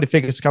 4 carded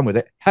figures to come with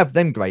it. Have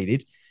them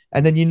graded,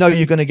 and then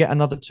you're going to get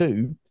another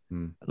 2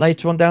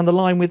 later on down the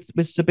line with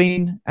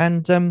Sabine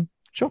and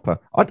Chopper.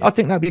 I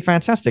think that'd be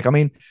fantastic. I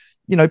mean,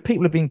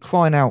 people have been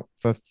crying out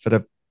for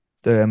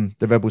the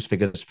Rebels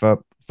figures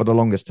for the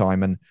longest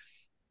time, and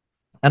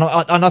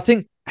I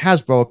think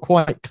Hasbro are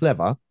quite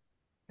clever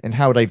in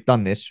how they've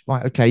done this.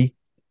 Right? Okay,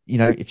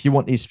 if you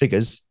want these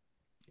figures,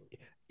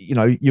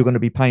 you're going to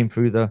be paying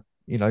through the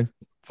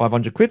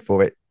 500 quid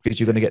for it, because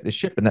you're going to get this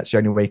ship, and that's the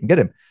only way you can get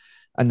them.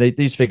 And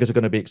these figures are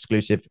going to be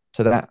exclusive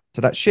to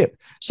that ship.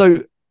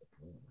 So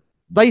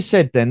they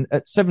said then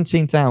at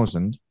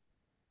 17,000,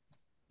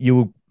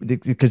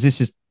 because this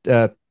is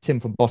Tim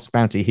from Boss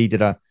Bounty, he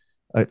did a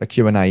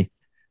Q&A,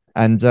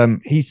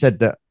 and he said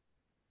that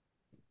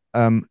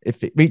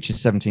if it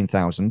reaches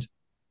 17,000,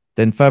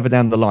 then further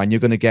down the line, you're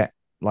going to get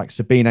like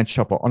Sabine and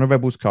Chopper on a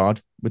Rebels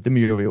card with the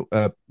mural,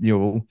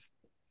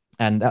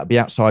 and that'll be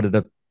outside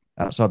the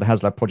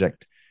HasLab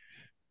project.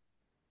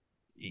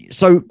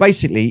 So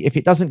basically, if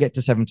it doesn't get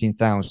to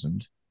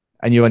 17,000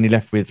 and you're only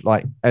left with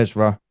like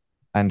Ezra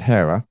and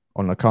Hera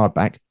on a card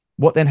back,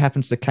 what then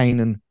happens to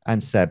Kanan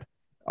and Seb?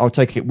 I'll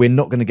take it we're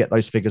not going to get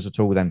those figures at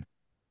all then.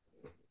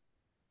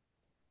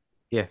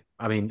 Yeah,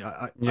 I mean,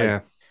 I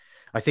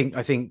think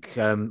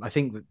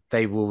that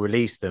they will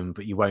release them,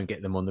 but you won't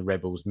get them on the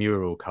Rebels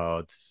mural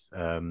cards,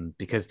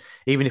 because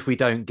even if we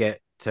don't get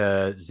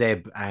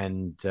Zeb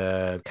and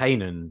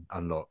Kanan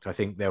unlocked, I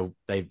think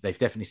they've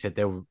definitely said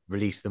they'll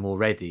release them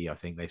already. I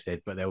think they've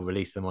said, but they'll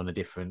release them on a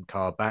different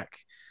card back.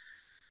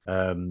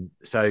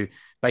 So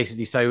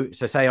basically, so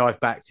say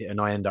I've backed it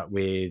and I end up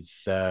with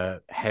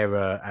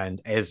Hera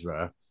and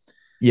Ezra.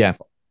 Yeah.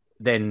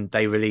 Then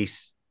they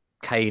release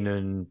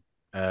Kanan,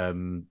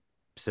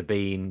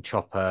 Sabine,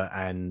 Chopper,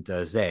 and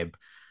Zeb.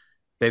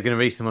 They're going to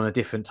release them on a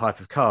different type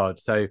of card.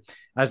 So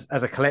as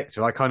a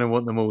collector, I kind of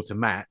want them all to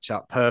match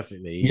up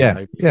perfectly.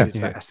 Yeah. It's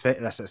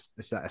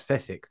that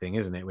aesthetic thing,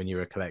 isn't it, when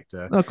you're a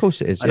collector? No, of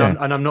course it is. And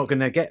I'm not going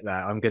to get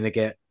that. I'm going to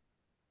get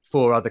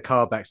 4 other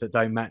card backs that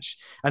don't match.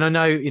 And I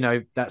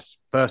know, that's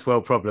first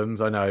world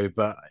problems, I know,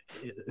 but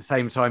at the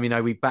same time,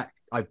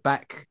 I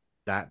back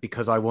that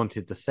because I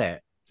wanted the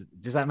set.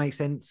 Does that make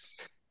sense?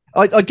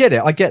 I get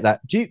it. I get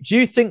that. Do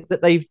you think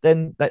that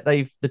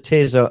the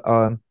tiers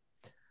aren't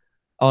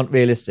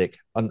realistic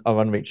and are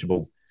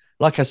unreachable?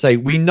 Like I say,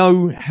 we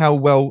know how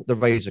well the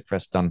Razor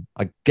Crest done.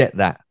 I get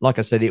that. Like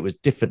I said, it was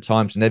different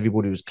times and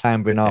everybody was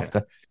clambering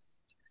after.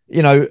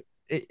 A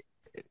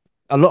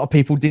lot of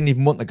people didn't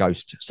even want the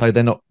Ghost, so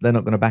they're not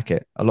going to back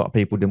it. A lot of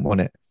people didn't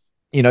want it.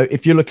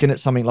 If you're looking at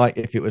something like,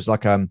 if it was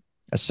like a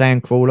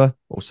Sandcrawler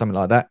or something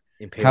like that,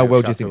 Imperial how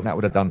well Shuttle. Do you think that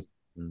would have done?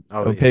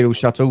 Imperial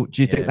Shuttle.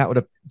 Do you think that would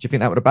have? Do you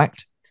think that would have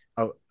backed?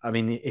 Oh, I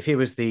mean, if it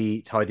was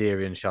the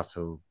Tiderian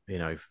shuttle,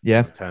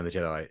 Yeah. Return of the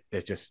Jedi,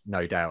 there's just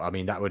no doubt. I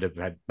mean, that would have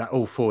had that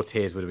all 4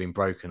 tiers would have been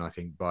broken, I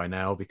think, by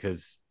now,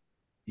 because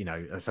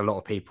that's a lot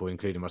of people,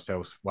 including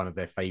myself, one of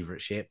their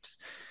favorite ships.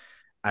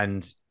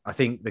 And I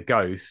think the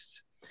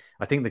Ghost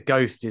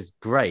is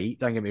great.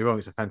 Don't get me wrong,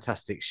 it's a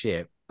fantastic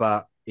ship.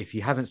 But if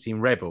you haven't seen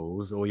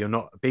Rebels, or you're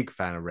not a big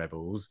fan of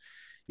Rebels,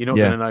 you're not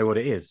going to know what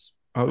it is.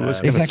 I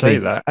was going to exactly say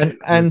that.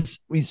 And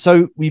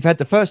we've had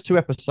the first 2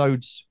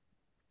 episodes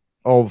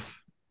of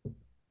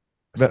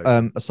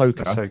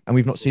Ahsoka, and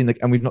we've not seen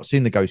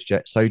the Ghost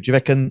yet. So do you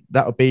reckon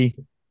that'll be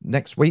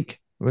next week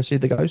we'll see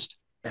the Ghost?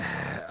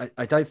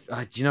 I don't.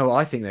 I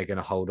think they're going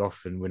to hold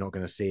off, and we're not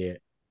going to see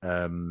it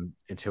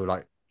until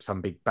like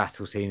some big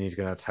battle scene is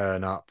going to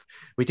turn up.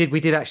 We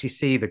did actually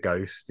see the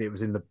Ghost. It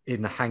was in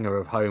the hangar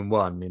of Home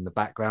One in the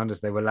background as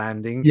they were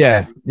landing.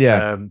 Yeah.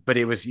 But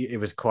it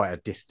was quite a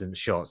distant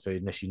shot, so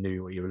unless you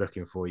knew what you were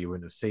looking for, you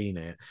wouldn't have seen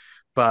it.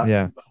 But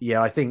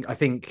I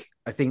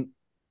think.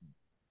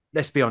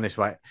 Let's be honest,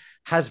 right?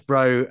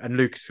 Hasbro and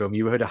Lucasfilm,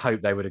 you would have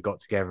hoped they would have got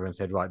together and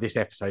said, right, this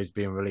episode's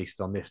being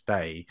released on this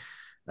day.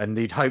 And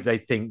you'd hope they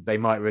think they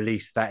might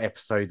release that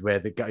episode where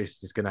the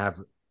Ghost is going to have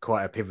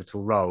quite a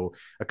pivotal role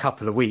a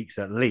couple of weeks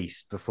at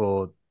least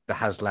before the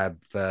HasLab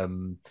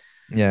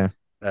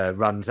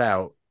runs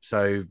out.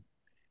 So,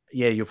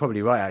 yeah, you're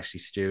probably right,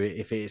 actually, Stu.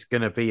 If it's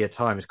going to be a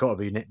time, it's got to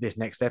be this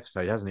next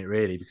episode, hasn't it,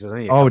 really? Because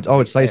I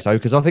would say so,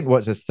 because I think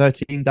there's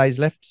 13 days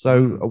left.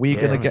 So are we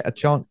going to get a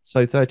chance?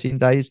 So 13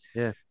 days.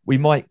 Yeah. We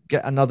might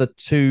get another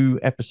 2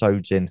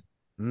 episodes in.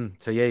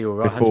 So, yeah, you're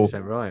right.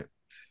 100% right.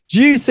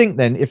 Do you think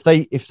then if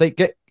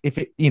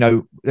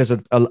there's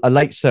a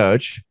late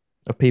surge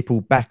of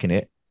people backing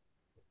it,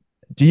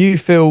 do you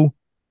feel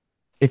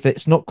if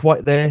it's not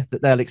quite there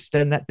that they'll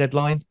extend that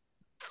deadline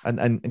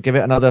and give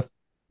it another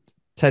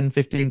 10,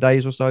 15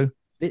 days or so?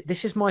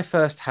 This is my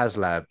first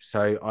HasLab,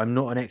 so I'm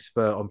not an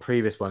expert on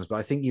previous ones, but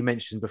I think you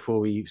mentioned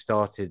before we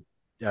started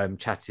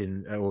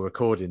chatting or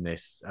recording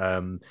this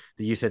that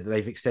you said that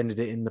they've extended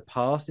it in the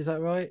past. Is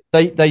that right?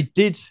 They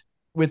did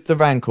with the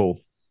Rancor.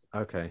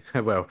 Okay,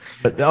 well,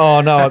 but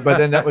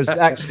then that was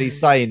actually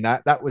saying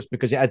that was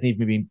because it hadn't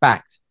even been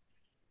backed.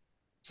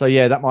 So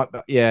yeah, that might,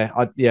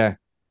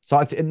 So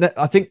I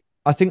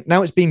think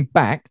now it's been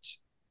backed.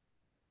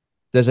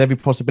 There's every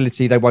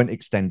possibility they won't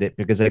extend it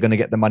because they're going to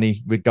get the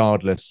money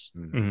regardless.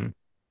 Mm-hmm.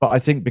 But I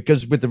think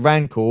because with the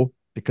Rancor,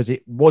 because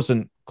it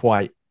wasn't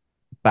quite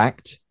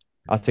backed,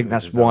 I think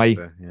that's why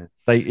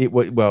they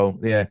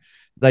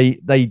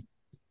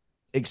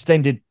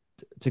extended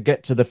to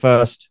get to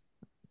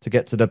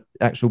the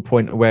actual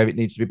point where it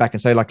needs to be back,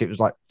 and say like it was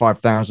like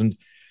 5,000,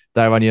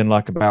 they're only in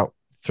like about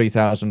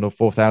 3,000 or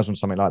 4,000,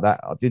 something like that.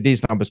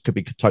 These numbers could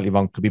be totally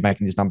wrong, could be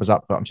making these numbers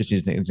up, but I'm just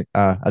using it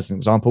as an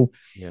example.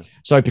 Yeah.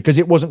 So because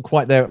it wasn't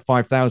quite there at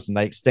 5,000,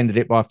 they extended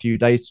it by a few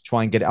days to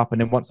try and get it up,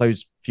 and then once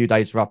those few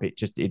days were up, it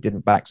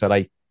didn't back, so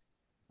they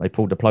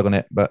pulled the plug on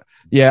it. But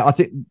yeah, I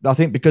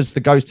think because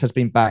the Ghost has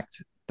been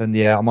backed, then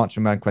I'm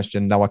answering my own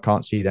question. No, I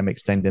can't see them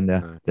extending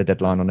the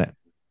deadline on it.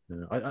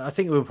 No. I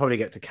think we'll probably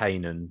get to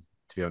Kanan,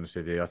 to be honest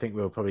with you. I think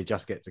we'll probably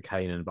just get to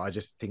Kanan, but I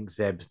just think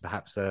Zeb's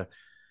perhaps a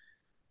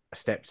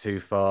step too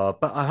far.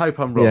 But I hope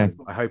I'm wrong. Yeah.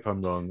 I hope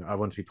I'm wrong. I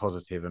want to be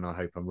positive, and I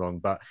hope I'm wrong.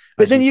 But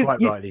then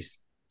rightly,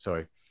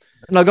 sorry.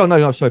 No, go on.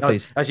 No, sorry,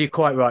 please. As you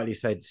quite rightly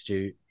said,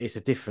 Stu, it's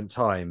a different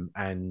time,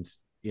 and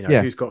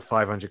who's got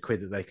 500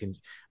 quid that they can,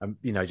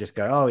 just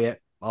go, oh yeah,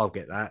 I'll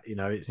get that.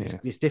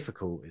 It's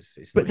difficult.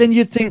 But then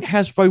you'd think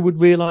Hasbro would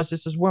realise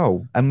this as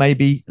well, and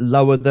maybe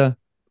lower the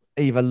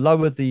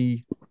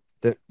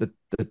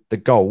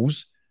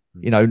goals.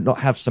 Not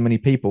have so many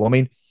people. I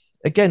mean,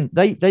 again,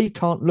 they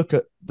can't look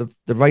at the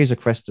Razor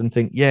Crest and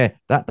think, yeah,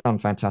 that done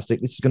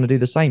fantastic, this is going to do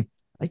the same.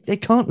 They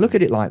can't look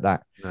at it like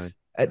that. No.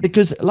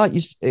 Because like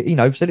you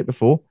said it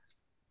before,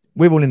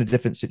 we're all in a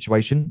different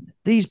situation.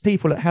 These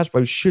people at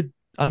Hasbro should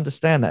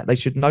understand that. They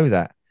should know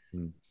that.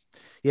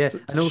 Yeah.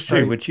 And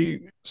also, would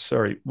you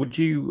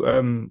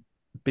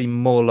be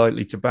more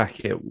likely to back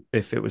it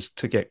if it was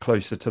to get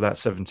closer to that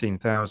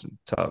 17,000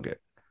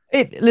 target?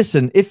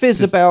 Listen, if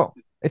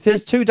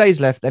there's 2 days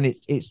left and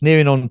it's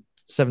nearing on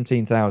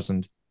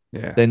 17,000,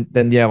 then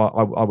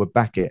I would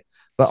back it.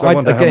 But so I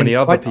wonder how many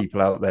other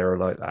people out there are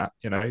like that.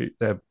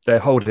 They're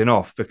holding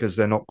off because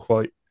they're not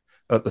quite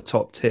at the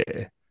top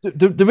tier.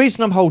 The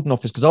reason I'm holding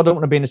off is because I don't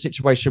want to be in a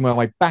situation where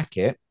I back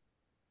it,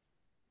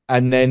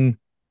 and then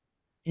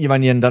you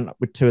only end up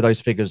with 2 of those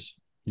figures.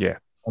 Yeah,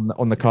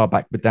 on the card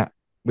back with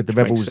the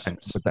Rebels.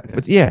 With that.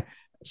 But yeah,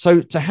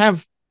 so to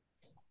have,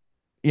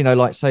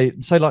 like say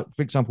like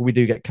for example, we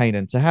do get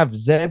Kanan, to have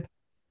Zeb.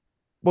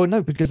 Well,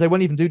 no, because they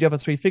won't even do the other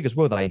 3 figures,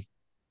 will they?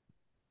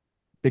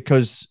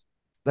 Because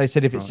they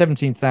said if it's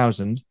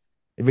 17,000,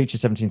 it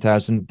reaches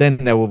 17,000, then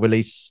they will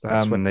release.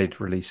 That's when they'd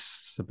release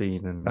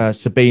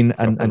Sabine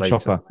and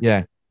Chopper.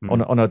 Yeah,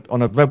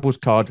 on a Rebels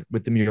card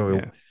with the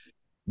mural.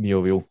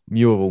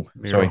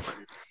 Sorry,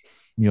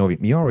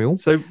 Muriel.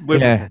 So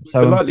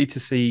we're likely to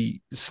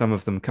see some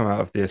of them come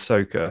out of the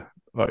Ahsoka,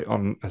 like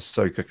on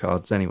Ahsoka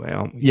cards anyway,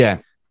 aren't we? Yeah.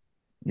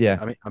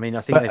 Yeah. I mean,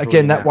 I think. But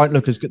again, that won't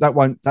look as good. That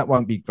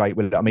won't be great,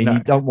 will it? I mean, No. you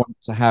don't want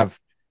to have.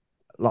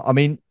 Like, I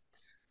mean,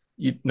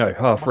 You know,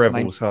 half What's her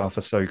Rebels, half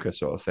Ahsoka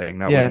sort of thing.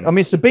 That yeah. wouldn't- I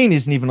mean, Sabine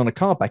isn't even on a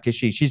card back, is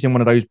she? She's in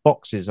one of those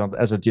boxes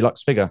as a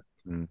deluxe figure.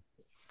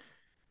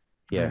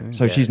 Yeah.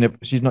 So she's not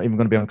even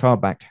going to be on card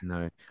back.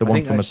 No, The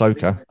one from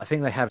Ahsoka. I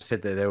think they have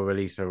said that they'll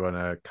release her on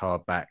a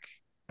card back,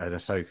 an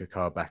Ahsoka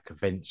card back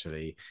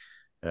eventually.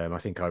 I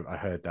think I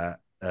heard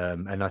that,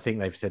 and I think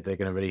they've said they're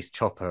going to release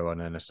Chopper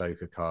on an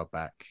Ahsoka card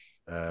back.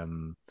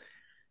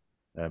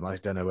 I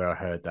don't know where I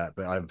heard that,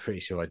 but I'm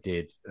pretty sure I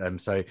did.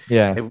 So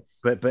Yeah.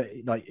 but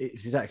like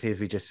it's exactly as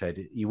we just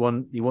said. You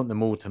want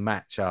them all to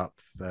match up,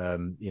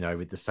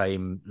 with the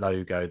same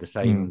logo, the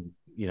same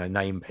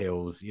name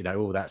pills,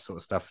 all that sort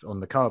of stuff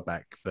on the card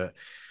back. But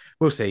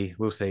we'll see.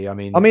 I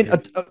mean,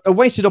 a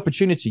wasted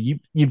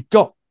opportunity. You've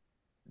got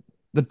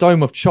the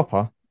dome of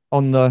Chopper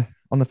on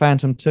the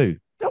Phantom 2.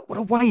 What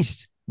a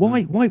waste!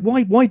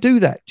 Why do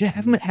that? Just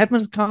have him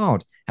as a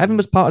card. Have him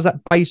as part of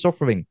that base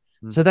offering.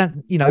 So that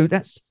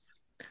that's.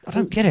 I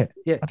don't get it.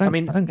 Yeah, I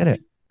don't get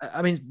it.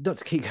 I mean, not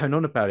to keep going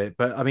on about it,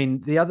 but I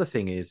mean, the other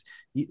thing is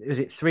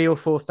it 3,000 or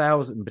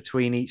 4,000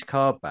 between each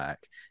card back?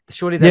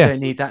 Surely they don't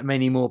need that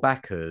many more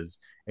backers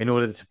in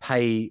order to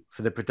pay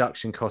for the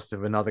production cost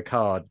of another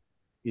card,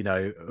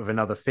 of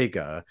another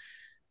figure.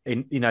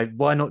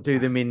 Why not do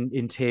them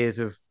in tiers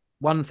of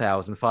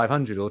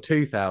 1,500 or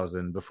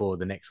 2,000 before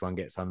the next one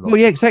gets unlocked?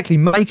 Well, yeah, exactly.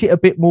 Make it a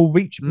bit more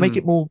make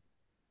it more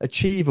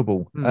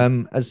achievable.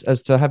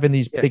 As to having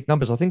these big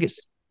numbers. I think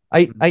it's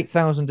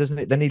 8,000, isn't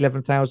it? Then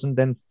 11,000,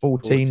 then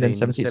 14, then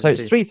 17. So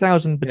it's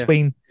 3,000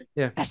 between.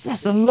 Yeah.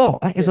 That's a lot.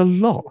 That is a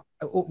lot.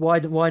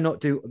 Why not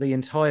do the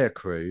entire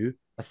crew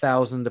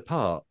 1,000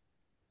 apart?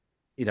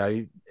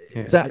 Do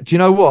you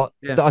know what?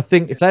 Yeah. I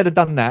think if they'd have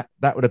done that,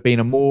 that would have been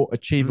a more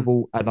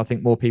achievable, and I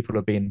think more people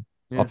have been.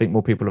 Yeah. I think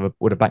more people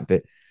would have backed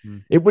it.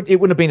 It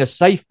wouldn't have been a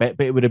safe bet,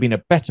 but it would have been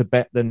a better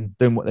bet than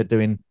doing what they're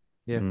doing.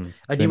 Yeah,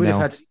 and you would have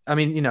had. I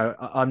mean,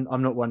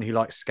 I'm not one who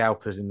likes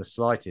scalpers in the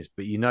slightest,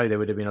 but there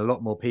would have been a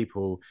lot more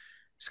people,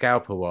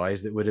 scalper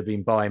wise, that would have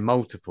been buying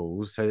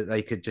multiples so that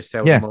they could just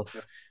sell them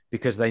off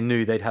because they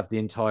knew they'd have the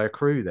entire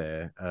crew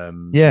there.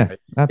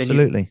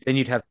 Absolutely. Then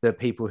you'd have the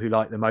people who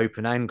like them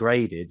open and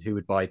graded who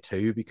would buy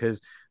two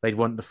because they'd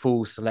want the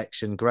full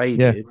selection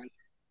graded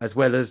as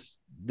well as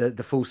the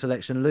full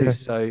selection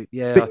loose. So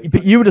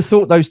but you would have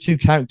thought those two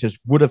characters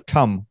would have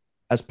come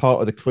as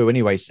part of the crew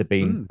anyway,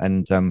 Sabine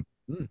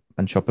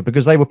and Chopper,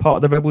 because they were part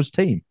of the Rebels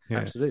team.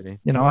 Absolutely.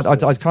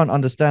 I can't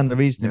understand the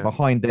reasoning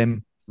behind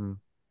them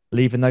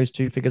leaving those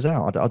two figures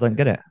out. I don't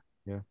get it.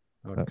 Yeah,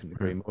 I couldn't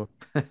agree more.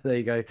 There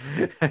you go.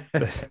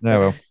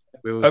 No,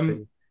 we'll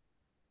see.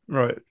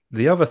 Right.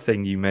 The other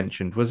thing you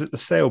mentioned, was it the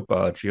sail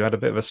barge? You had a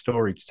bit of a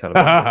story to tell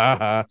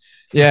about.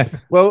 Yeah.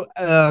 Well,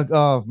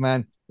 oh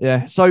man.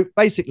 Yeah. So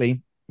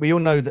basically, we all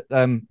know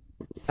that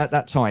at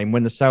that time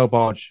when the sail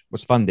barge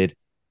was funded,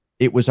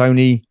 it was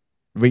only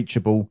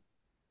reachable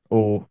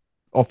or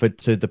offered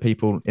to the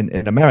people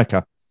in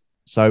America.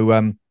 So,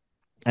 and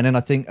then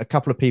I think a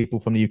couple of people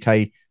from the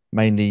UK,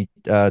 mainly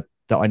that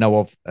I know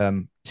of,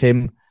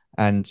 Tim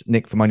and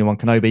Nick from Only One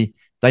Kenobi,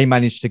 they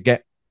managed to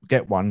get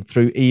one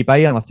through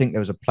eBay. And I think there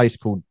was a place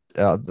called,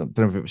 I don't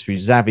know if it was through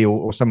Zavvi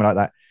or something like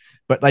that,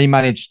 but they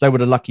were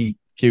the lucky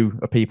few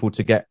of people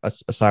to get a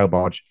sail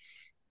barge.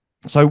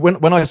 So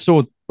when I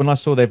saw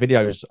their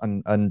videos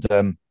and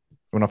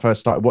when I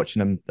first started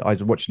watching them, I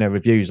was watching their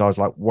reviews. I was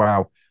like,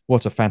 wow,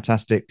 what a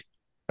fantastic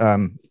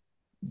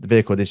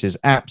vehicle. This is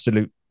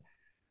absolute,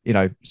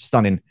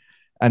 stunning.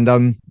 And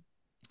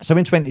so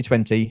in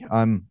 2020,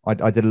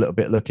 I did a little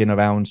bit looking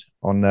around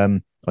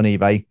on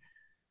eBay,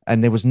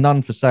 and there was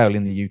none for sale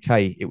in the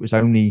UK. It was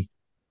only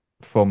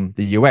from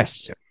the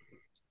US. Yeah.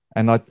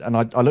 And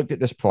I looked at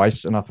this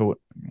price and I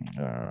thought,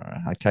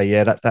 okay,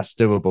 yeah, that's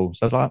doable.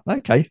 So I was like,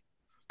 okay,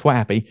 quite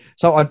happy.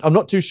 So I'm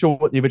not too sure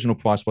what the original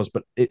price was,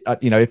 but if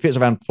it's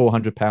around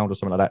 £400 or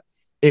something like that,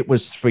 it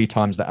was 3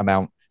 times that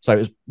amount. So it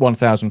was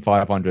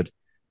 1,500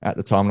 at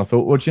the time. And I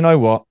thought, well, do you know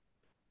what?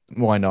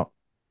 Why not?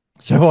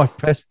 So I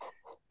pressed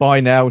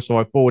buy now. So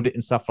I bought it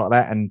and stuff like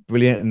that, and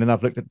brilliant. And then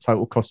I've looked at the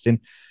total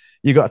costing.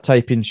 You got to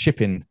take in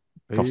shipping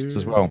costs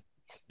as well.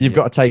 You've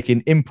got to take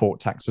in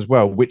import tax as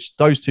well, which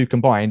those two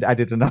combined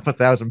added another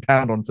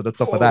 £1,000 onto the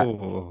top of that.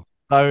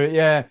 So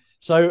yeah.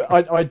 So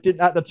I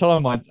didn't at the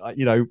time. When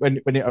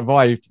it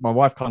arrived, my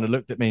wife kind of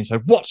looked at me and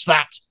said, "What's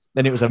that?"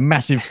 Then it was a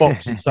massive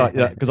box inside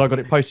because I got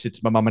it posted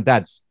to my mum and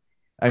dad's,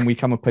 and we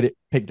come and picked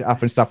it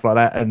up and stuff like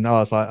that. And I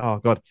was like,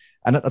 "Oh God!"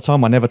 And at the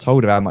time, I never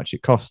told her how much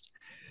it cost.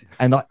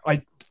 And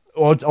I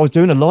was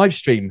doing a live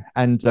stream,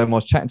 and I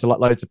was chatting to like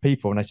loads of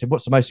people, and they said,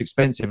 "What's the most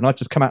expensive?" And I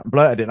just come out and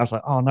blurted it. And I was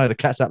like, "Oh no, the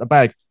cat's out of the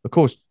bag." Of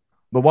course,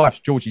 my wife's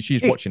Georgie,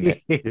 she's watching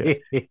it. Yeah.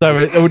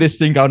 So all this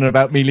thing going on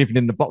about me living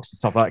in the box and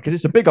stuff like that, because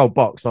it's a big old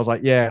box. I was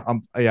like, yeah.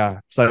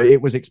 So it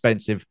was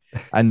expensive.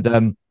 And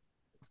do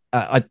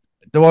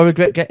I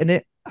regret getting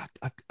it?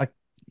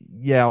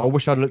 I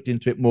wish I'd looked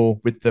into it more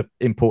with the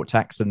import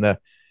tax and the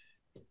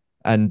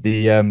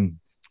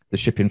the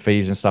shipping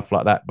fees and stuff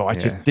like that. But I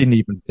just Yeah. didn't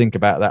even think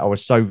about that. I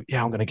was so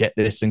I'm going to get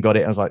this and got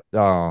it. I was like,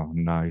 oh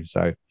no.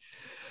 So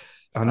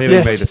I nearly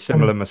Yes. made a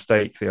similar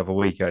mistake the other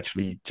week,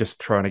 actually, just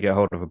trying to get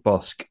hold of a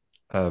Bosque.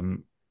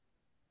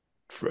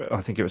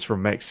 I think it was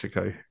from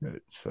Mexico.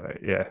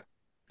 Yeah,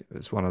 it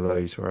was one of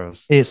those where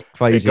it's it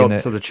crazy. got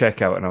Isn't to it? the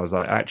checkout and I was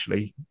like,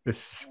 actually,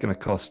 this is going to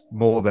cost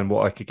more than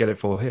what I could get it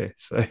for here.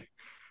 So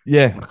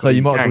Yeah. So luckily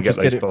you might as can well get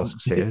just get those it.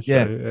 Bosques here.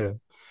 Yeah. So, yeah.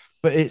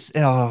 But it's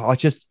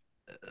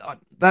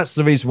that's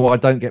the reason why I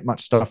don't get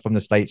much stuff from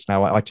the States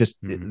now. I just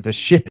the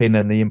shipping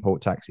and the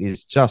import tax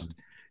is just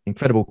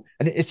incredible,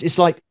 and it's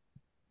like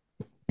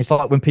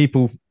when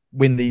people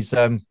win these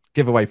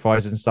giveaway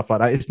prizes and stuff like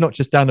that. It's not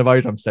just down the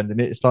road I'm sending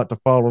it. It's like to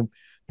far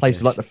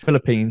places like the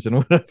Philippines and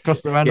all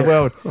across around the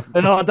world.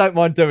 And I don't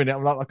mind doing it.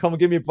 I'm like, come on,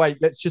 give me a break.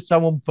 Let's just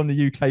someone from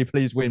the UK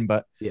please win.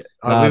 But yeah,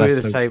 no, we were that's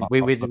the so same. much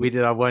We fun.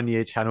 did our 1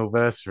 year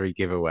channelversary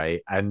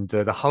giveaway, and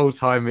the whole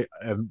time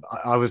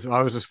I was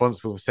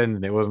responsible for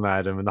sending it, wasn't I,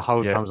 Adam? And the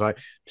whole time I was like,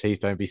 please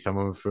don't be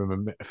someone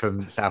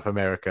from South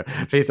America.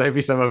 Please don't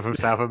be someone from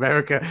South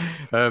America.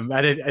 And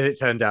it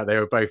turned out they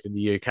were both in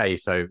the UK,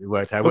 so it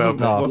worked out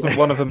well. Wasn't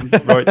one of them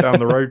right down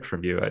the road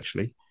from you,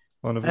 actually?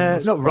 One of them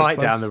was not quite right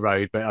close. down the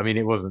road, but I mean,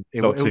 it wasn't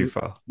Not too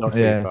far. Not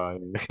too Yeah. far.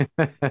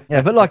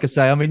 Yeah, but like I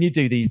say, I mean, you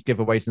do these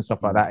giveaways and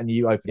stuff like that, and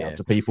you open it up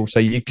to people, so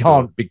you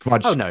can't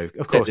begrudge. Oh no,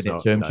 of course sending not.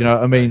 it to them. No, Do you know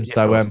what I mean? of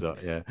So course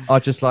not, yeah. I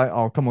just like,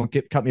 oh come on,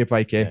 cut me a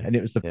break here, and it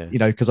was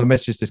because I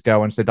messaged this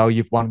girl and said, oh,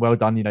 you've won, well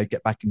done,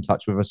 get back in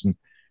touch with us, and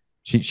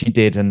she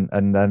did, and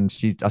I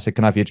said,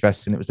 can I have your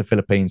address? And it was the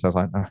Philippines. I was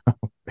like, oh.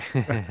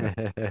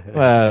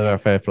 Well,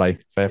 fair play.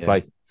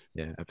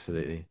 Yeah,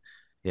 absolutely.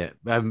 Yeah,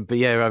 but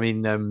yeah, I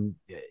mean,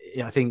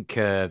 I think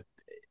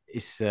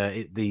it's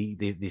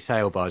the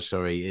sail barge.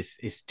 Sorry,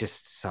 it's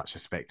just such a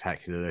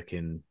spectacular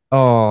looking.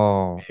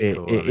 Oh,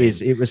 vehicle. it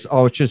is. It was.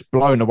 I was just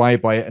blown away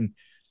by it,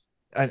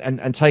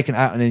 and taken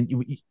out, and then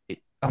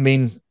I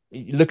mean,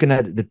 looking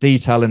at the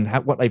detail and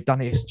what they've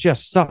done, it's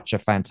just such a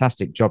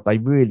fantastic job. They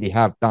really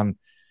have done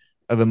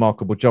a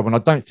remarkable job, and I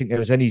don't think there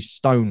was any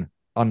stone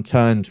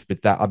unturned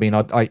with that. I mean,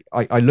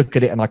 I look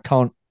at it and I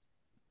can't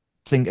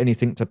think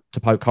anything to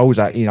poke holes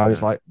at.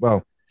 It's like,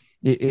 well,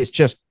 it's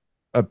just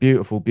a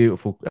beautiful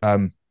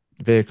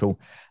vehicle,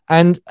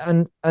 and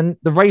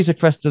the Razor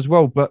Crest as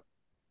well. But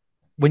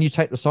when you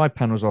take the side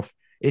panels off,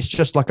 it's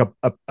just like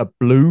a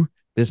blue.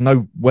 There's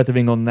no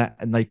weathering on that,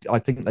 and I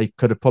think they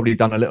could have probably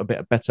done a little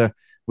bit better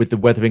with the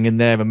weathering in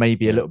there, and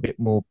maybe a little bit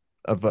more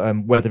of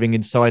weathering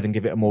inside and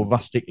give it a more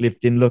rustic,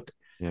 lived-in look.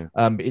 Yeah.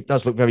 It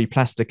does look very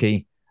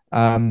plasticky,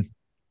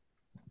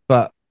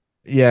 but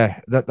yeah,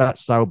 that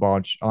sail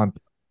barge,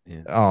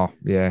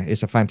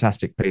 it's a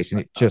fantastic piece,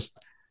 and it's just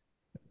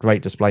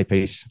great display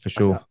piece for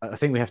sure. I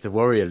think we have to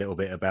worry a little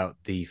bit about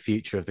the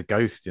future of the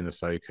Ghost in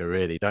Ahsoka,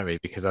 really, don't we?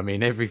 Because I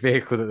mean, every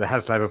vehicle that the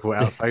HasLab have brought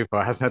out so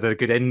far hasn't had a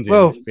good ending.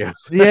 Well, to be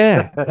honest.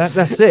 yeah,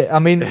 that's it. I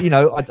mean,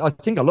 I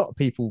think a lot of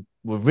people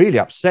were really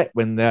upset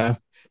when they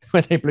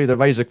blew the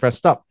Razor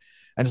Crest up,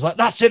 and it's like,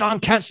 that's it, I'm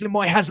cancelling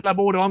my HasLab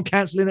order. I'm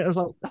cancelling it. I was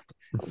like,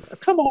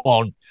 come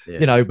on,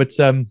 But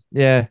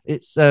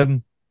it's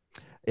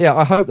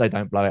I hope they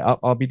don't blow it up.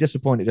 I'll be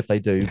disappointed if they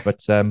do,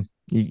 but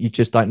you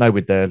just don't know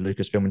with the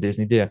Lucasfilm and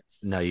Disney, do you?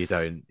 No, you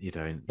don't. You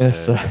don't.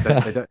 Yes.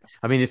 They don't.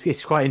 I mean,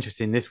 it's quite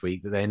interesting this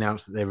week that they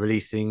announced that they're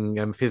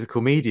releasing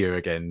physical media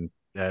again.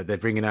 They're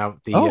bringing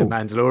out the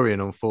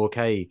Mandalorian on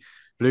 4K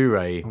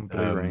Blu-ray. On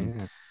Blu-ray,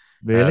 yeah.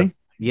 Really?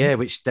 Yeah,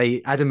 which they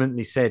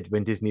adamantly said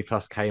when Disney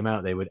Plus came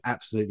out, they would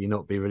absolutely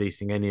not be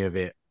releasing any of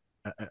it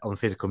on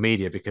physical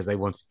media because they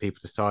wanted people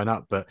to sign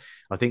up. But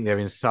I think they're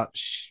in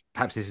such,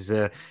 perhaps this is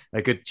a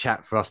good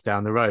chat for us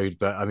down the road,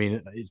 but I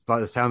mean, by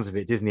the sounds of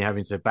it, Disney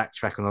having to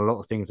backtrack on a lot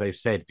of things they've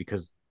said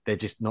because they're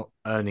just not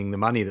earning the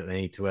money that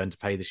they need to earn to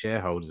pay the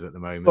shareholders at the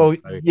moment. Well,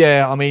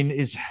 yeah, I mean,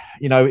 is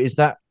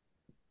that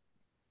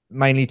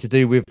mainly to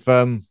do with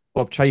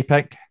Bob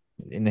Chapek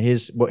in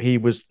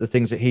the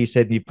things that he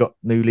said, and you've got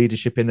new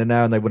leadership in there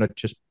now, and they want to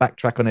just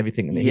backtrack on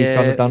everything that he's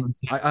kind of done.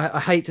 I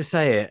hate to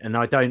say it, and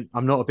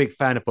I'm not a big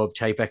fan of Bob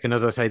Chapek, and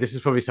as I say, this is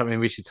probably something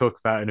we should talk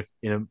about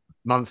in a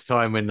month's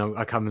time when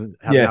I come and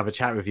have a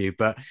chat with you.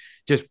 But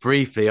just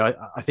briefly, I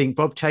think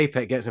Bob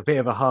Chapek gets a bit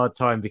of a hard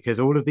time because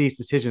all of these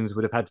decisions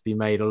would have had to be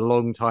made a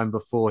long time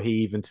before he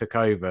even took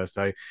over.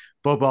 So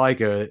Bob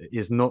Iger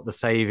is not the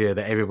savior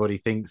that everybody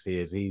thinks he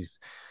is.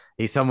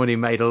 He's someone who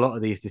made a lot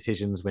of these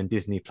decisions when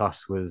Disney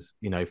Plus was,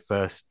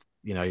 first,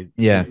 well,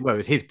 it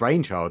was his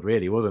brainchild,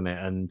 really, wasn't it?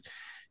 And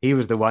he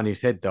was the one who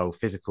said, though,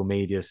 physical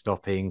media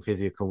stopping,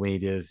 physical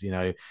media's,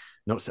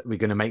 not we're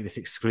going to make this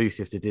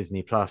exclusive to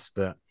Disney Plus.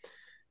 But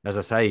as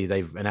I say,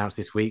 they've announced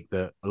this week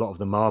that a lot of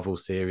the Marvel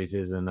series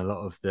and a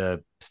lot of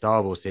the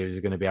Star Wars series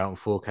are going to be out on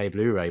 4K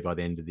Blu-ray by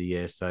the end of the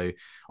year. So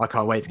I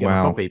can't wait to get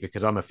a copy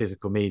because I'm a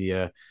physical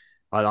media.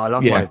 I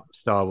love my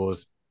Star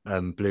Wars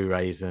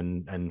Blu-rays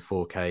and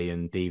 4K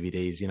and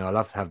DVDs. I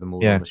love to have them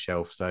all on the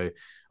shelf, so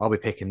I'll be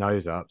picking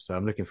those up. So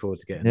I'm looking forward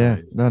to getting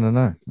those.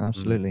 No,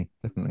 absolutely,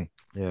 definitely.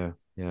 Yeah,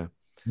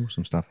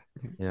 awesome stuff.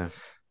 Yeah.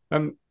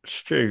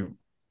 Stu,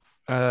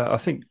 I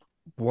think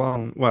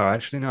one. Well,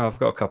 actually, no, I've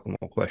got a couple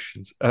more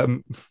questions.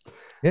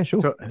 Yeah,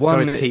 sure.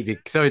 One,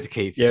 sorry to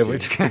keep. yeah, Stu. we're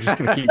just going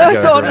to keep.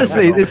 That's going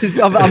honestly, around. this is.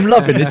 I'm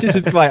loving this. This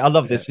is great. I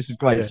love this. This is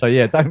great. Yeah. So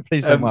yeah,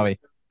 please don't Um, worry.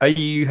 Are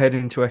you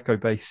heading to Echo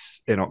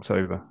Base in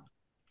October?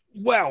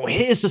 Well,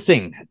 here's the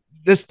thing.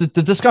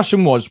 The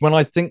discussion was when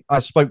I think I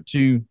spoke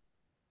to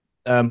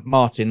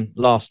Martin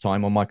last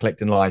time on my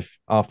Collecting Life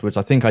afterwards.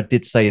 I think I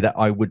did say that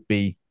I would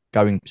be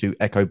going to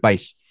Echo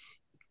Base.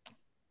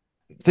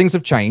 Things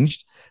have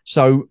changed.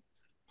 So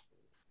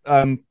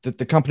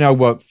the company I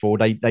work for,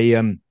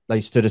 they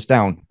stood us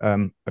down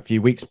a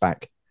few weeks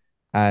back,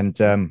 and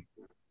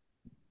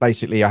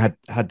basically I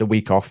had the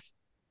week off,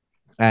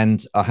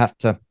 and I have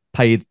to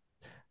pay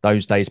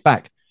those days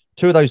back.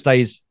 2 of those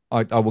days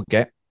I will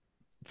get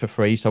for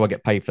free, so I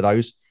get paid for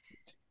those.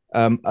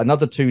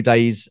 Another 2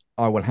 days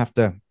I will have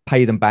to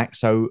pay them back.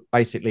 So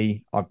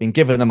basically, I've been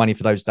given the money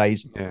for those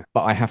days,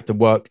 but I have to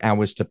work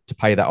hours to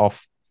pay that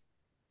off.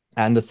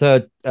 And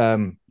the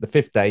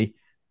fifth day,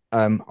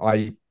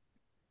 I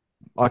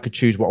could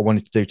choose what I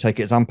wanted to do: take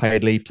it as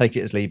unpaid leave, take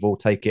it as leave, or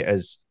take it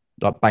as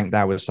like banked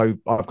hours. So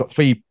I've got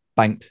 3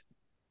 banked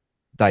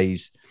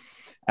days,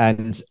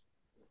 and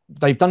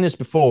they've done this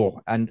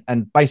before. And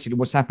basically,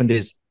 what's happened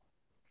is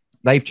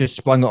they've just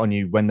sprung it on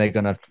you when they're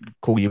going to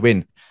call you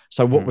in.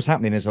 So what was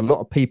happening is a lot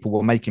of people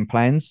were making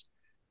plans,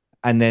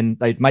 and then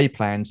they'd made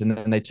plans, and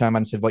then they turned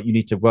around and said, "Well, you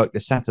need to work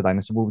this Saturday." And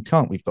I said, "Well, we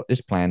can't. We've got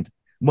this planned."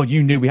 "Well,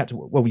 you knew we had to."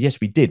 "Well, yes,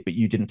 we did, but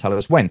you didn't tell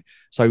us when."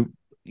 So,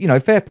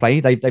 fair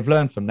play. They've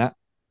learned from that,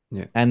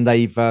 and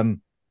they've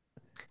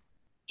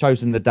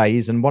chosen the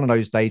days. And one of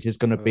those days is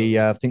going to be,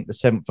 I think, the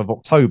 7th of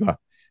October,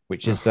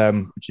 which is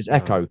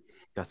Echo.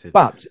 That's it.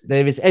 But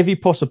there is every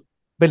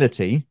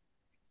possibility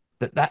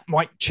that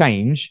might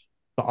change.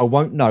 But I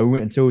won't know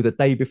until the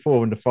day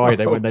before on the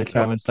Friday when they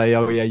come and say,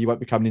 "Oh yeah, you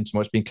won't be coming in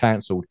tomorrow. It's been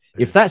cancelled."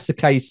 If that's the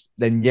case,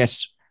 then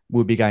yes,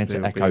 we'll be going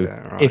to Echo.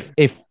 There, right.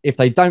 If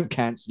they don't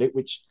cancel it,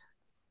 which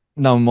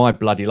no, my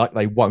bloody luck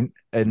they won't,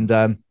 and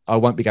I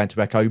won't be going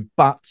to Echo.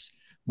 But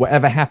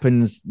whatever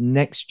happens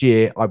next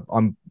year,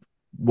 I'm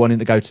wanting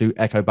to go to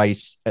Echo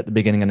Base at the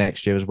beginning of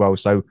next year as well.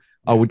 So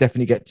I will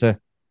definitely get to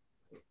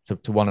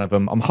one of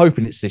them. I'm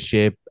hoping it's this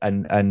year,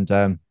 and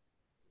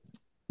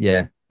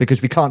yeah.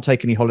 Because we can't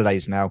take any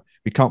holidays now.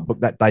 We can't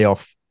book that day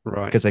off.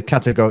 Right. Because they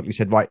categorically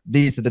said, right,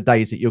 these are the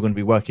days that you're going to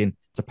be working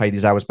to pay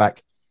these hours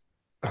back.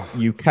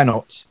 You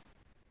cannot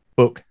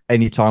book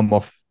any time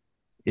off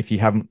if you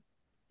haven't,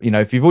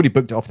 if you've already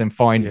booked it off, then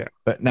fine. Yeah.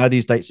 But now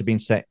these dates have been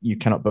set, you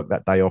cannot book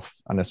that day off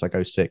unless I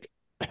go sick.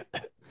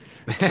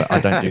 But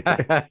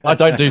I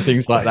don't do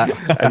things like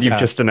that. And you've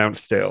just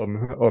announced it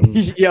on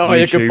yeah,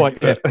 YouTube, good point.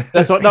 Yeah.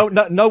 That's what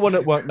no one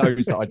at work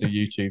knows that I do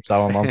YouTube,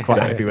 so I'm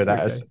quite happy with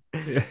that.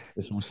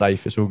 It's all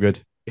safe. It's all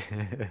good.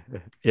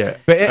 Yeah,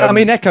 but I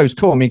mean, Echo's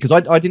cool. I mean, because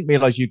I didn't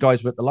realize you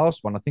guys were at the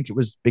last one. I think it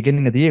was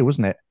beginning of the year,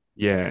 wasn't it?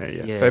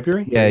 Yeah.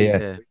 February.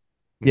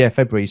 Yeah,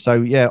 February.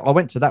 So yeah, I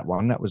went to that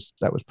one. That was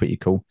pretty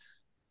cool.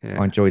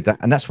 I enjoyed that,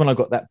 and that's when I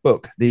got that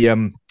book,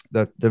 the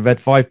Red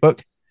 5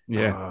 book.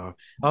 Yeah.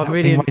 Oh,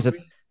 really?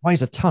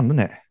 Weighs a ton,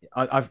 doesn't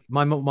it?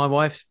 My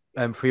wife's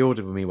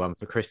pre-ordered me one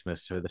for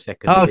Christmas for the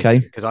second. Oh, okay.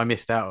 Because I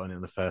missed out on it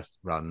in the first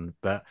run,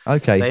 but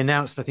okay. They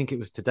announced, I think it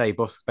was today,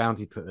 Boss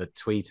Bounty put a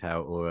tweet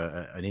out or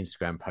an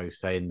Instagram post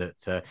saying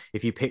that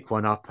if you pick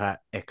one up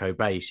at Echo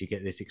Base, you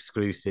get this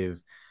exclusive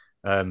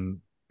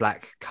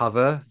black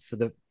cover for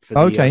the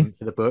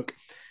book.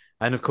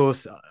 And of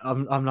course,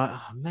 I'm like,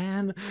 oh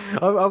man,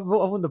 I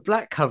want the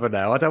black cover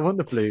now. I don't want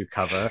the blue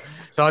cover.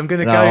 So I'm going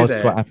to go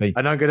there, quite happy.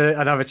 and I'm going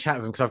to have a chat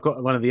with them because I've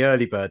got one of the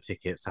early bird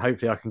tickets. So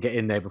hopefully, I can get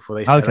in there before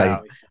they sell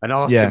out and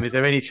ask them, is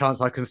there any chance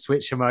I can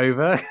switch them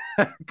over?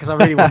 Because I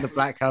really want the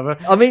black cover.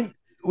 I mean,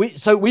 we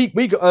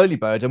got early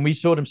bird and we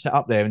saw them set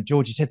up there. And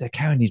Georgie said they're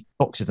carrying these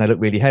boxes and they look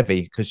really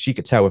heavy because she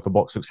could tell if a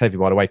box looks heavy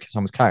by the way because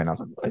someone's carrying. I was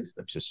like,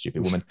 that's just a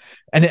stupid woman.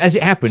 And as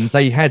it happens,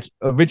 they had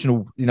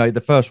original,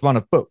 the first run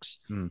of books.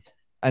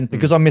 And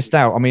because I missed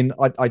out, I mean,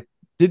 I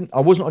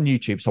wasn't on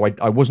YouTube, so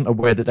I wasn't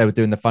aware that they were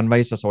doing the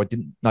fundraiser, so I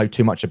didn't know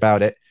too much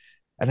about it.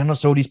 And then I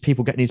saw these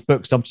people getting these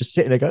books. I'm just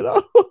sitting there going,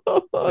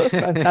 oh, that's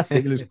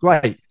fantastic. It looks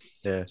great.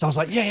 Yeah. So I was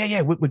like,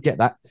 yeah, we'll get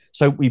that.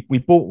 So we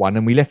bought one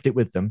and we left it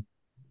with them.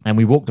 And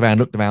we walked around,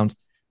 looked around,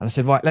 and I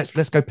said, right,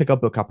 let's go pick our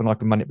book up and I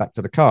can run it back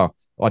to the car.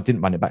 Well, I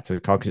didn't run it back to the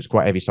car because it's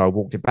quite heavy, so I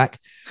walked it back.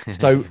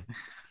 So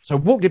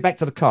walked it back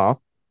to the car.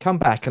 Come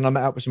back and I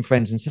met up with some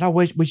friends and said, oh,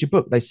 where's your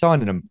book? They're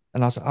signing them.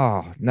 And I was like,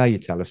 oh, now you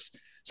tell us.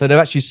 So they're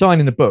actually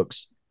signing the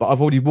books, but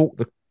I've already walked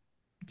the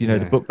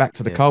book back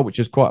to the car, which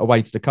is quite a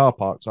way to the car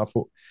park. So I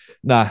thought,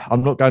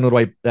 I'm not going all the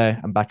way there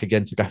and back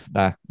again to go.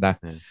 Nah. Yeah.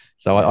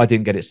 So I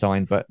didn't get it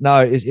signed, but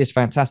no, it's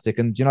fantastic.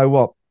 And you know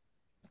what?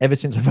 Ever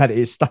since I've had it,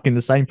 it's stuck in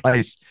the same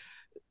place,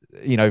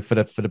 for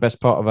the best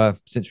part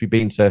of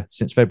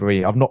since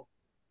February. I've not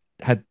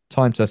had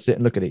time to sit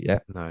and look at it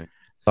yet. No.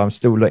 So I'm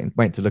still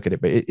waiting to look at it,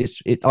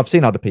 but I've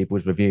seen other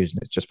people's reviews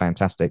and it's just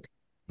fantastic.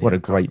 What a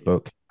great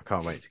book! I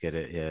can't wait to get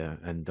it. Yeah,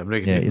 and I'm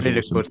really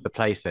looking forward to the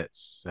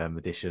playsets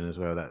edition as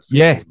well. That's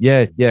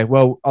yeah.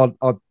 Well,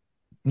 I'll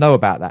know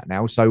about that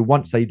now. So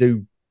once they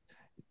do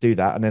do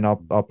that, and then I'll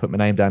put my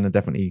name down and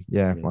definitely,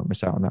 won't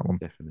miss out on that one.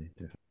 Definitely.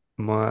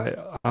 My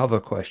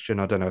other question,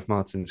 I don't know if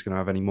Martin's going to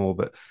have any more,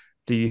 but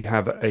do you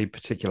have a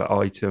particular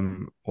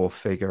item or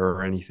figure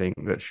or anything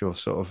that's your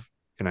sort of,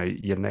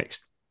 your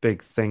next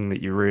big thing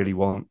that you really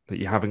want that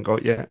you haven't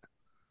got yet?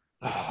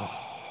 Have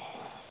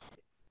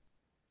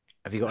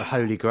you got a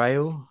Holy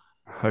Grail?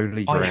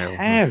 Holy Grail.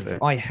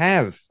 I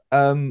have.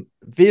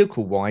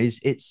 Vehicle wise,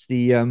 it's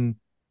the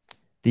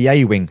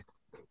A-wing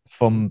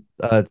from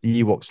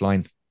the Ewoks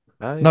line.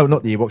 Oh, No,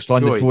 not the Ewoks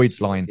line, Droids. the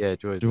Droids line. Yeah,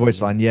 Droids.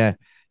 Droids line, yeah.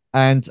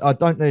 And I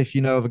don't know if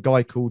you know of a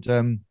guy called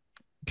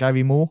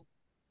Gary Moore.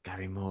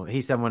 Gary Moore.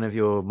 He's done one of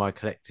your My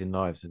Collecting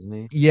Lives, hasn't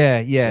he?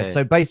 Yeah.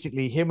 So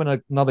basically, him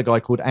and another guy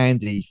called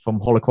Andy from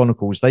Holo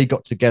Chronicles, they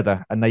got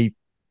together and they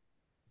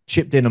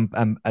chipped in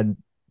and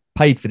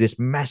paid for this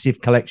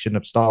massive collection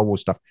of Star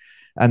Wars stuff.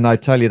 And I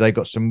tell you, they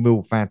got some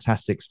real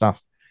fantastic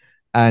stuff.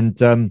 And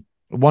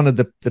one of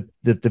the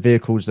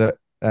vehicles that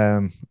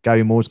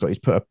Gary Moore's got, he's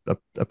put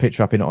a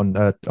picture up in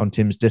it on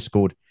Tim's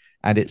Discord,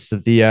 and it's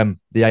the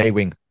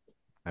A-wing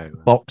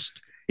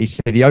boxed. He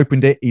said he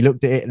opened it, he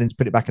looked at it, and then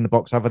put it back in the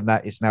box. Other than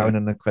that, it's now in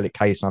an acrylic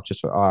case. And I've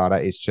just thought,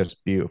 that is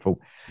just beautiful,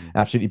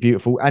 absolutely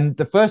beautiful. And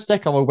the first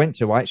deco I went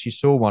to, I actually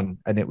saw one,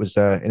 and it was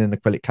in an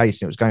acrylic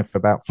case, and it was going for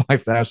about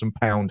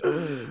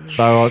 £5,000.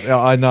 So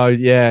I know,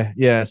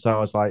 yeah. So I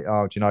was like,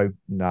 do you know,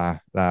 nah,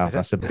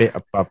 that's a bit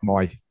above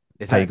my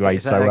pay grade.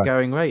 Is that a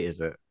going rate? Is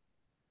it?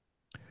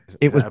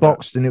 It was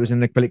boxed and it was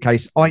in an acrylic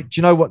case. Do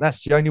you know what?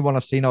 That's the only one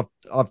I've seen.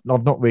 I've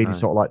not really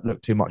sort of like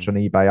looked too much on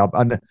eBay.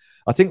 And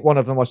I think one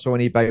of them I saw on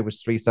eBay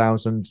was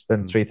 3,000,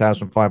 then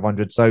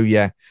 3,500. So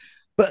yeah,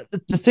 but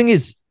the thing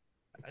is,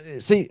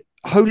 see,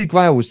 Holy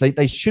Grails,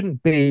 they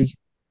shouldn't be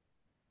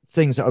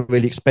things that are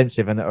really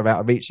expensive and that are out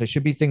of reach. They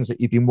should be things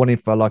that you've been wanting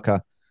for like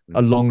a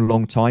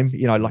long time.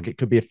 Like it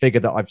could be a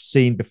figure that I've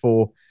seen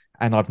before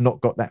and I've not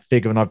got that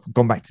figure and I've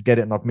gone back to get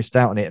it and I've missed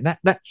out on it. And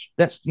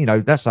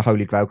that's a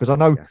Holy Grail, because I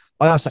know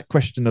I ask that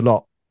question a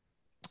lot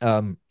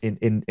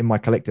in my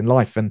collecting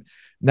life. And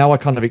now I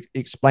kind of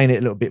explain it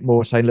a little bit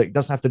more, saying, look, it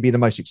doesn't have to be the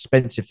most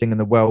expensive thing in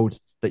the world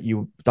that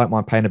you don't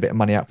mind paying a bit of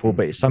money out for,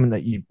 but it's something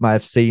that you may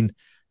have seen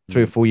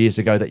 3 or 4 years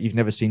ago that you've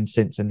never seen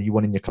since and you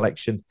want in your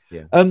collection.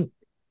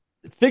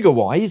 Figure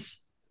wise,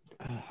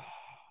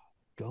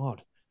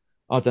 God,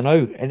 I don't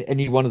know,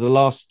 any one of the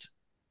last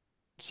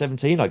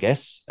 17, I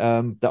guess,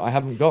 that I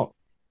haven't got.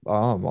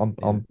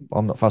 I'm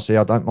not fussy.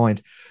 I don't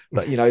mind,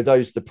 but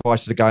the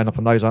prices are going up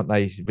on those, aren't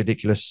they?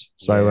 Ridiculous.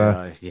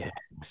 So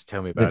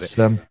tell me about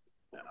it.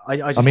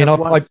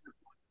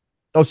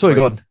 Oh, sorry,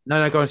 go on.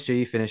 No, go on, Stu.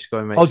 You finish. Go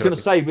on, mate. I was going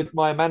to say, with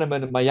my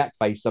Manaman and my Yak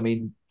Face, I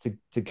mean,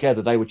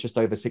 together they were just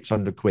over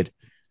 600 quid.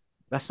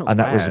 That's not and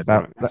bad.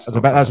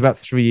 That was about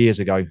 3 years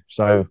ago.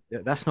 So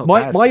that's not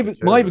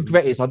my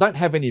regret is I don't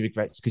have any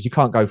regrets, because you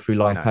can't go through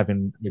life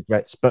having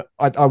regrets. But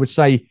I would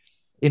say,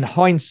 in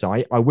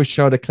hindsight, I wish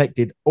I'd have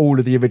collected all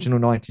of the original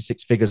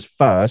 96 figures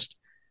first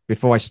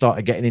before I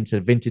started getting into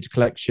the vintage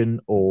collection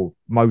or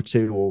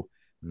Motu or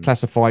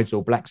classifieds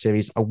or Black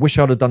Series. I wish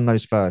I'd have done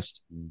those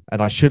first,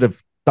 and I should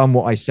have done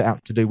what I set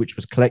out to do, which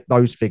was collect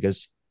those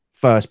figures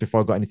first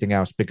before I got anything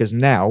else. Because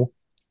now,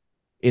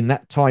 in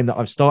that time that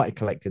I've started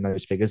collecting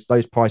those figures,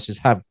 those prices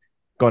have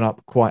gone up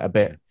quite a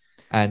bit,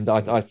 and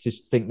I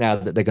just think now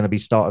that they're going to be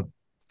started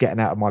getting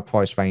out of my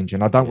price range,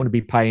 and I don't want to be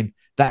paying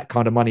that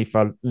kind of money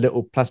for a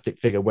little plastic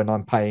figure when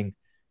I'm paying,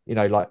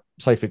 like,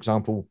 say for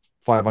example,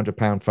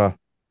 £500 for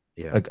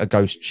a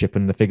ghost ship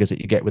and the figures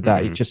that you get with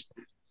that. It just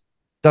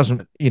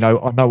doesn't, I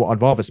know what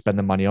I'd rather spend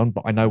the money on,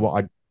 but I know what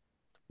I'd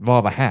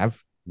rather have,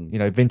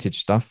 vintage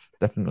stuff,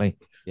 definitely.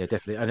 Yeah,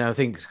 definitely. And I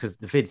think because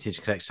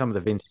some of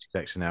the vintage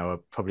collection now are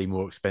probably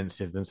more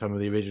expensive than some of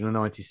the original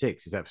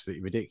 96. It's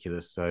absolutely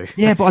ridiculous. So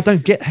yeah, but I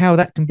don't get how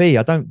that can be.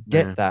 I don't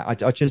get that. I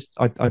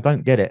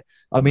don't get it.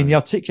 I mean, the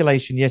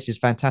articulation, yes, is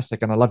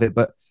fantastic and I love it.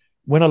 But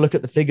when I look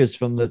at the figures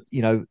from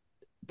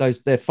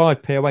they're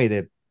 5 POA,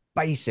 they're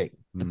basic,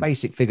 the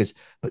basic figures.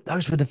 But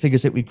those were the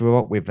figures that we grew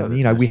up with. And,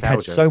 we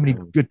had so many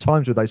good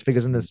times with those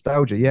figures and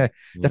nostalgia. Yeah,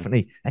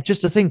 definitely. And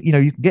just to think, you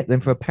can get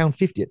them for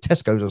 £1.50 at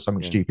Tesco's or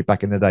something stupid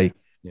back in the day.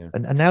 Yeah.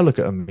 And now look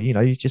at them,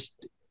 you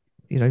just,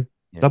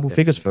 double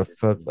figures for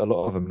a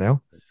lot of them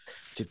now.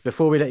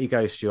 Before we let you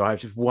go, Stu, I have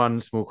just one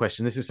small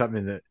question. This is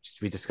something that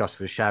we discussed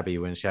with Shabby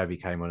when Shabby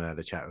came on and had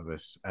a chat with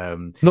us.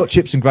 Not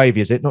chips and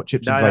gravy, is it? Not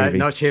chips and gravy.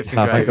 No, not chips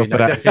and gravy. No,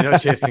 definitely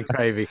not chips and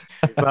gravy.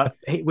 But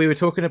we were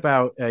talking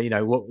about,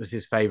 what was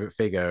his favourite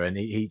figure, and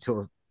he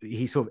sort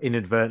of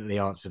inadvertently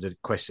answered a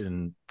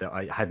question that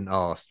I hadn't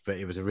asked, but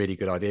it was a really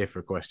good idea for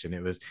a question.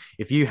 It was,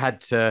 if you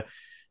had to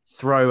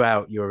throw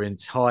out your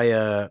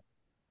entire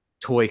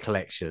toy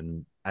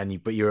collection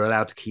but you're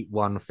allowed to keep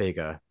one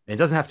figure, it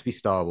doesn't have to be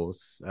Star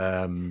Wars,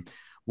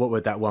 what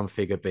would that one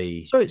figure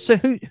be? So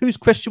whose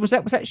question was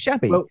that? Was that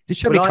Shabby? Did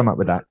Shabby come up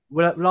with that?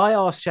 Well, I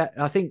asked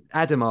I think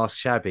Adam asked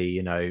Shabby,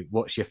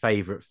 what's your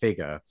favorite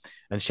figure,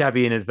 and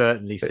Shabby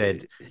inadvertently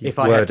said, if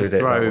I had to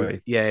throw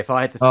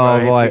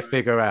every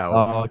figure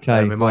out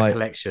in my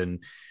collection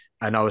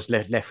and I was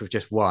left with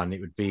just one,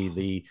 it would be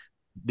the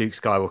Luke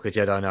Skywalker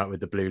Jedi Knight with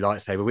the blue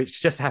lightsaber,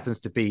 which just happens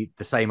to be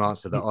the same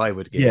answer that I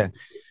would give. Yeah.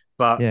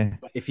 But Yeah.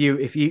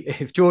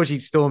 if Georgie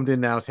stormed in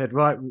now, said,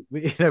 right,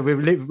 we're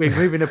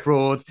moving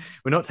abroad,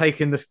 we're not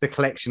taking the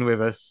collection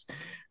with us,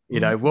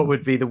 what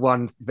would be the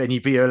one? Then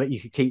you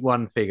could keep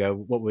one figure.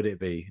 What would it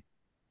be?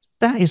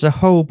 That is a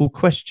horrible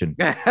question.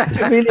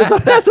 It really is.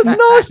 That's a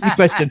nasty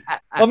question.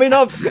 I mean,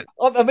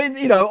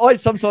 I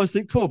sometimes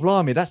think, cool,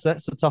 blimey, that's a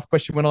tough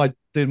question when I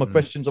do my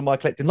questions on my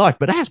collecting life,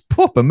 but that's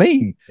proper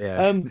mean.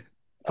 Yeah.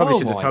 Probably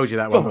should have told you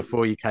that one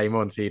before you came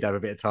on, so you'd have a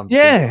bit of time.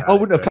 Yeah, I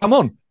wouldn't have come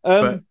on.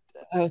 What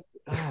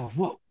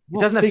it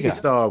doesn't have to be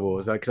Star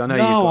Wars, because I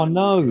know.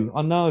 No,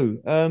 I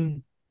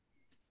know.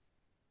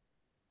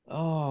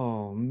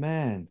 Oh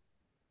man.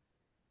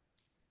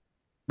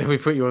 We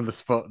put you on the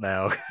spot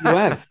now. You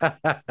have.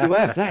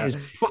 That is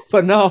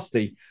proper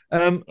nasty.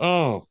 Don't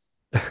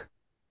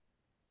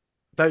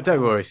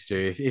worry,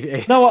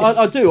 Stu. No,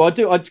 I do,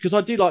 because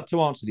I do like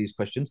to answer these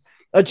questions.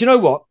 Do you know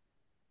what?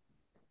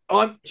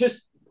 I'm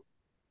just.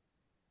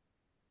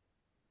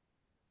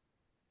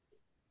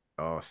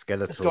 Oh,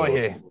 Skeletor. This guy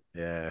here.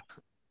 Yeah.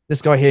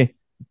 This guy here,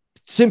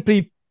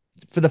 simply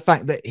for the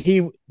fact that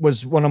he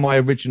was one of my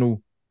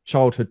original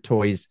childhood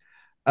toys.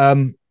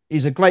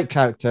 He's a great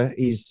character.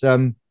 He's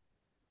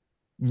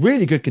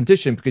really good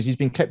condition because he's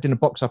been kept in a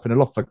box up in a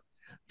loft for,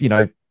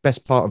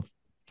 best part of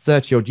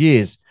 30 odd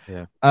years.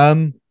 Yeah.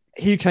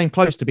 He came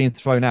close to being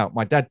thrown out.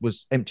 My dad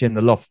was emptying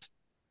the loft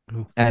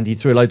and he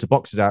threw loads of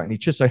boxes out, and he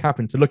just so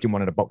happened to look in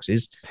one of the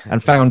boxes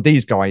and found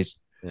these guys.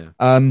 Yeah.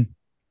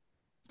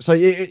 So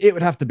it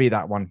would have to be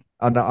that one.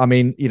 And I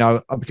mean,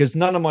 because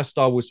none of my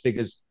Star Wars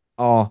figures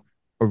are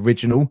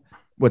original.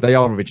 Well, they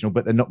are original,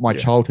 but they're not my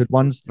childhood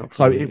ones.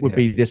 So it would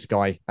be this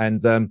guy. And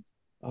I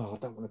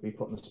don't want to be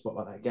put on the spot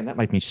like that again. That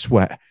made me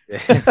sweat.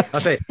 I'll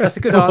say that's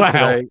a good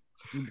answer.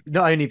 Wow.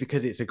 Not only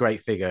because it's a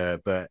great figure,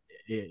 but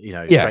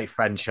great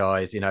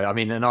franchise. I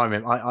mean, and I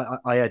remember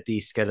I had the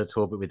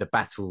Skeletor, but with the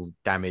battle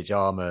damage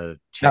armor.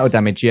 Battle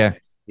damage, yeah.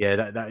 Yeah,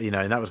 that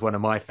and that was one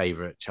of my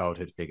favorite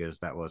childhood figures.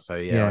 That was so.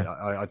 Yeah.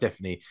 I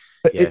definitely.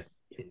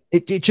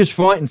 It just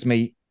frightens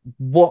me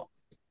what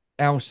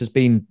else has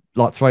been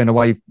like thrown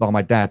away by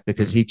my dad,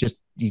 because he's just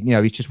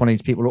one of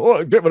these people.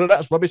 Oh, get rid of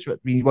that's rubbish.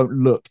 He won't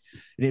look.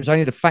 And it was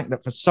only the fact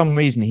that for some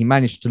reason he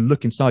managed to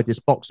look inside this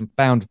box and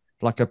found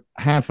like a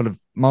handful of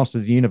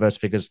Masters of the Universe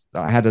figures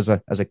that I had as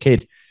a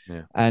kid.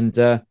 Yeah. And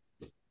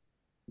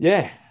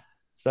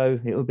so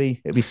it'll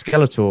be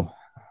Skeletor.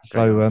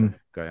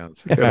 Great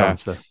answer. Good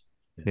answer.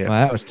 Yeah,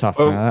 well, that was tough.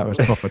 Well, that was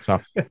proper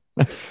tough.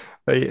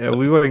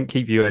 We won't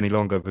keep you any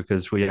longer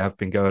because we have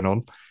been going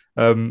on.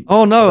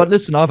 Oh no!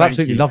 Listen, I've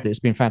absolutely loved it. It's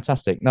been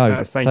fantastic.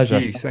 No, thank pleasure.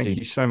 you. Thank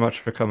you so much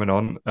for coming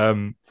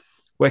on.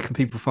 Where can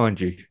people find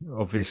you?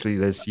 Obviously,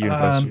 there's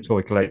Universal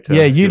Toy Collector.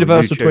 Yeah,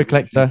 Universal Toy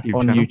Collector YouTube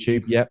on channel.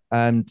 YouTube. Yep,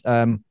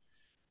 and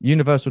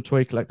Universal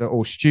Toy Collector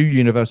or Stu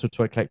Universal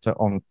Toy Collector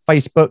on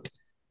Facebook,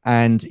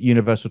 and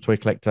Universal Toy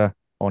Collector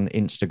on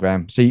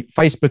Instagram. See,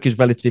 Facebook is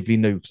relatively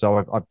new,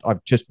 so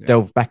I've just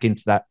delved back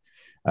into that.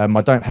 I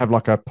don't have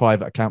like a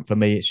private account for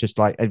me. It's just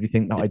like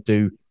everything that I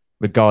do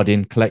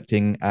regarding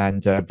collecting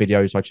and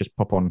videos, I just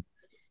pop on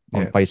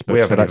Facebook. We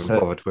haven't even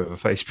bothered with a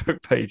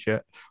Facebook page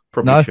yet.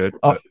 Probably no? should.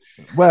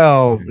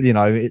 Well,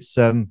 it's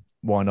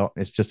why not?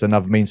 It's just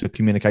another means of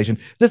communication.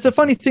 The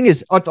funny thing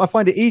is, I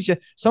find it easier.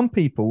 Some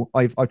people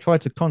I've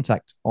tried to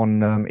contact on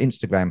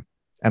Instagram,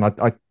 and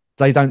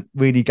they don't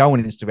really go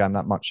on Instagram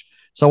that much.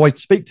 So I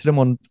speak to them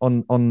on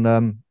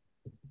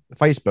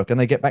Facebook, and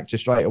they get back to you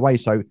straight away.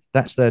 So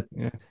that's their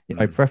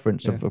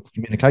preference of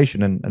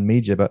communication and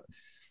media. But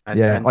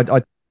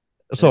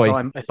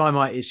sorry. If I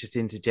might, it's just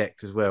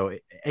interject as well.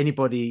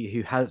 Anybody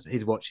who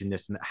is watching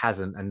this and that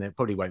hasn't, and there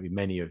probably won't be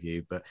many of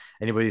you, but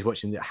anybody who's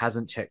watching that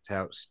hasn't checked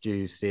out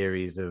Stu's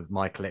series of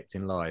My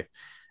Collecting Life,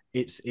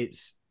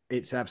 it's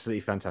absolutely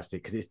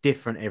fantastic because it's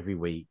different every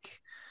week.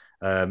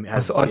 I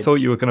thought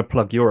you were going to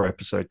plug your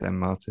episode then,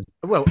 Martin.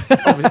 Well,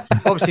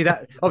 obviously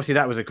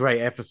that was a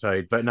great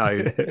episode, but no,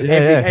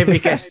 every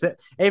guest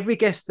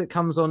that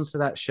comes onto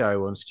that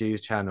show on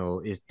Stu's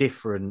channel is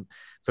different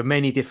for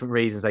many different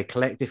reasons. They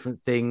collect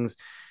different things.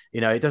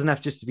 It doesn't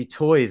have just to be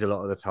toys a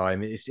lot of the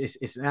time.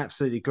 It's an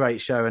absolutely great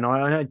show, and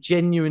I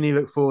genuinely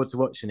look forward to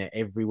watching it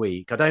every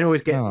week. I don't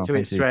always get to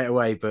it straight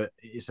away, but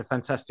it's a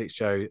fantastic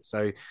show.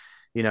 So,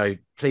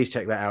 please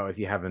check that out if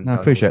you haven't. I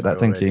appreciate that.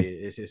 Thank you.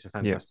 It's a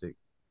fantastic.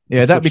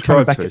 Yeah, that'll be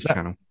coming back to his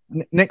channel.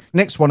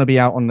 Next one will be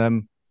out on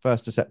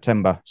 1st of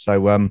September.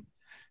 So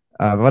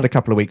I've had a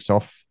couple of weeks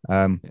off.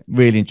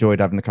 Really enjoyed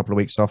having a couple of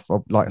weeks off.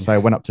 Like I say, I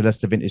went up to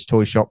Leicester Vintage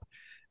Toy Shop,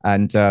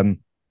 and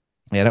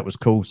that was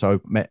cool.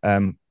 So met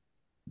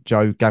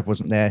Joe. Gav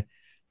wasn't there,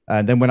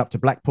 and then went up to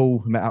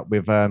Blackpool. Met up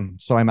with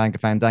Simon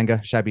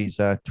Gafandanga, Shabby's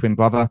twin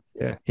brother.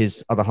 Yeah,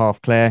 his other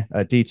half Claire,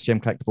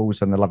 DTM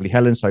Collectibles, and the lovely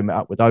Helen. So met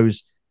up with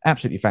those.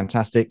 Absolutely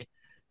fantastic.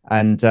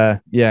 And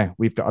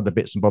we've got other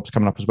bits and bobs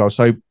coming up as well.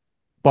 So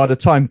by the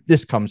time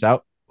this comes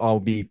out,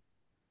 the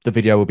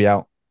video will be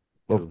out.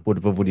 Would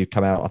have already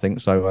come out, I think.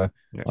 So I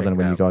don't know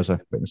when you guys are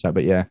putting this out,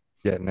 but yeah.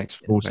 Yeah,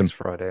 next Awesome.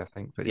 Friday, I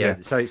think. But yeah.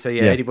 So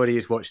Yeah. anybody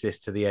who's watched this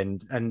to the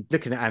end and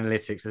looking at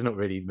analytics, there's not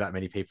really that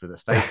many people that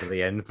stay to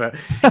the end. But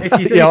if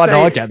you do Yeah, I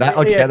know, I get that.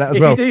 I get that as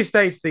well. If you do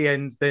stay to the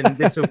end, then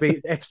this will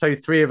be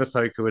episode 3 of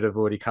Ahsoka would have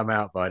already come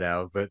out by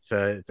now. But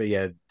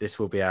yeah, this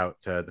will be out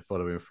the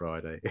following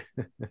Friday.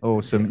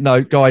 Awesome.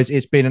 No, guys,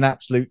 it's been an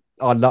absolute.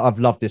 I've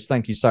loved this.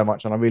 Thank you so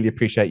much, and I really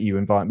appreciate you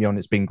inviting me on.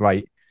 It's been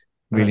great.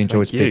 Really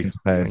enjoyed speaking to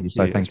pair of you.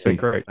 So thanks, been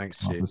great. Thanks,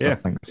 Stu. Yeah,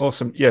 thanks.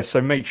 Awesome. Yeah,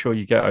 so make sure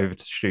you get over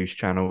to Stu's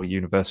channel,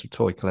 Universal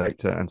Toy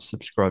Collector, and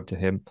subscribe to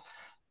him.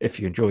 If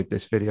you enjoyed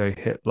this video,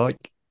 hit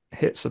like,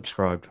 hit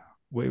subscribe.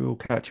 We will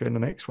catch you in the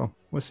next one.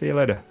 We'll see you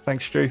later.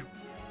 Thanks, Stu.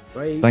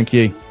 Bye. Thank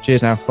you.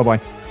 Cheers now. Bye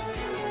bye.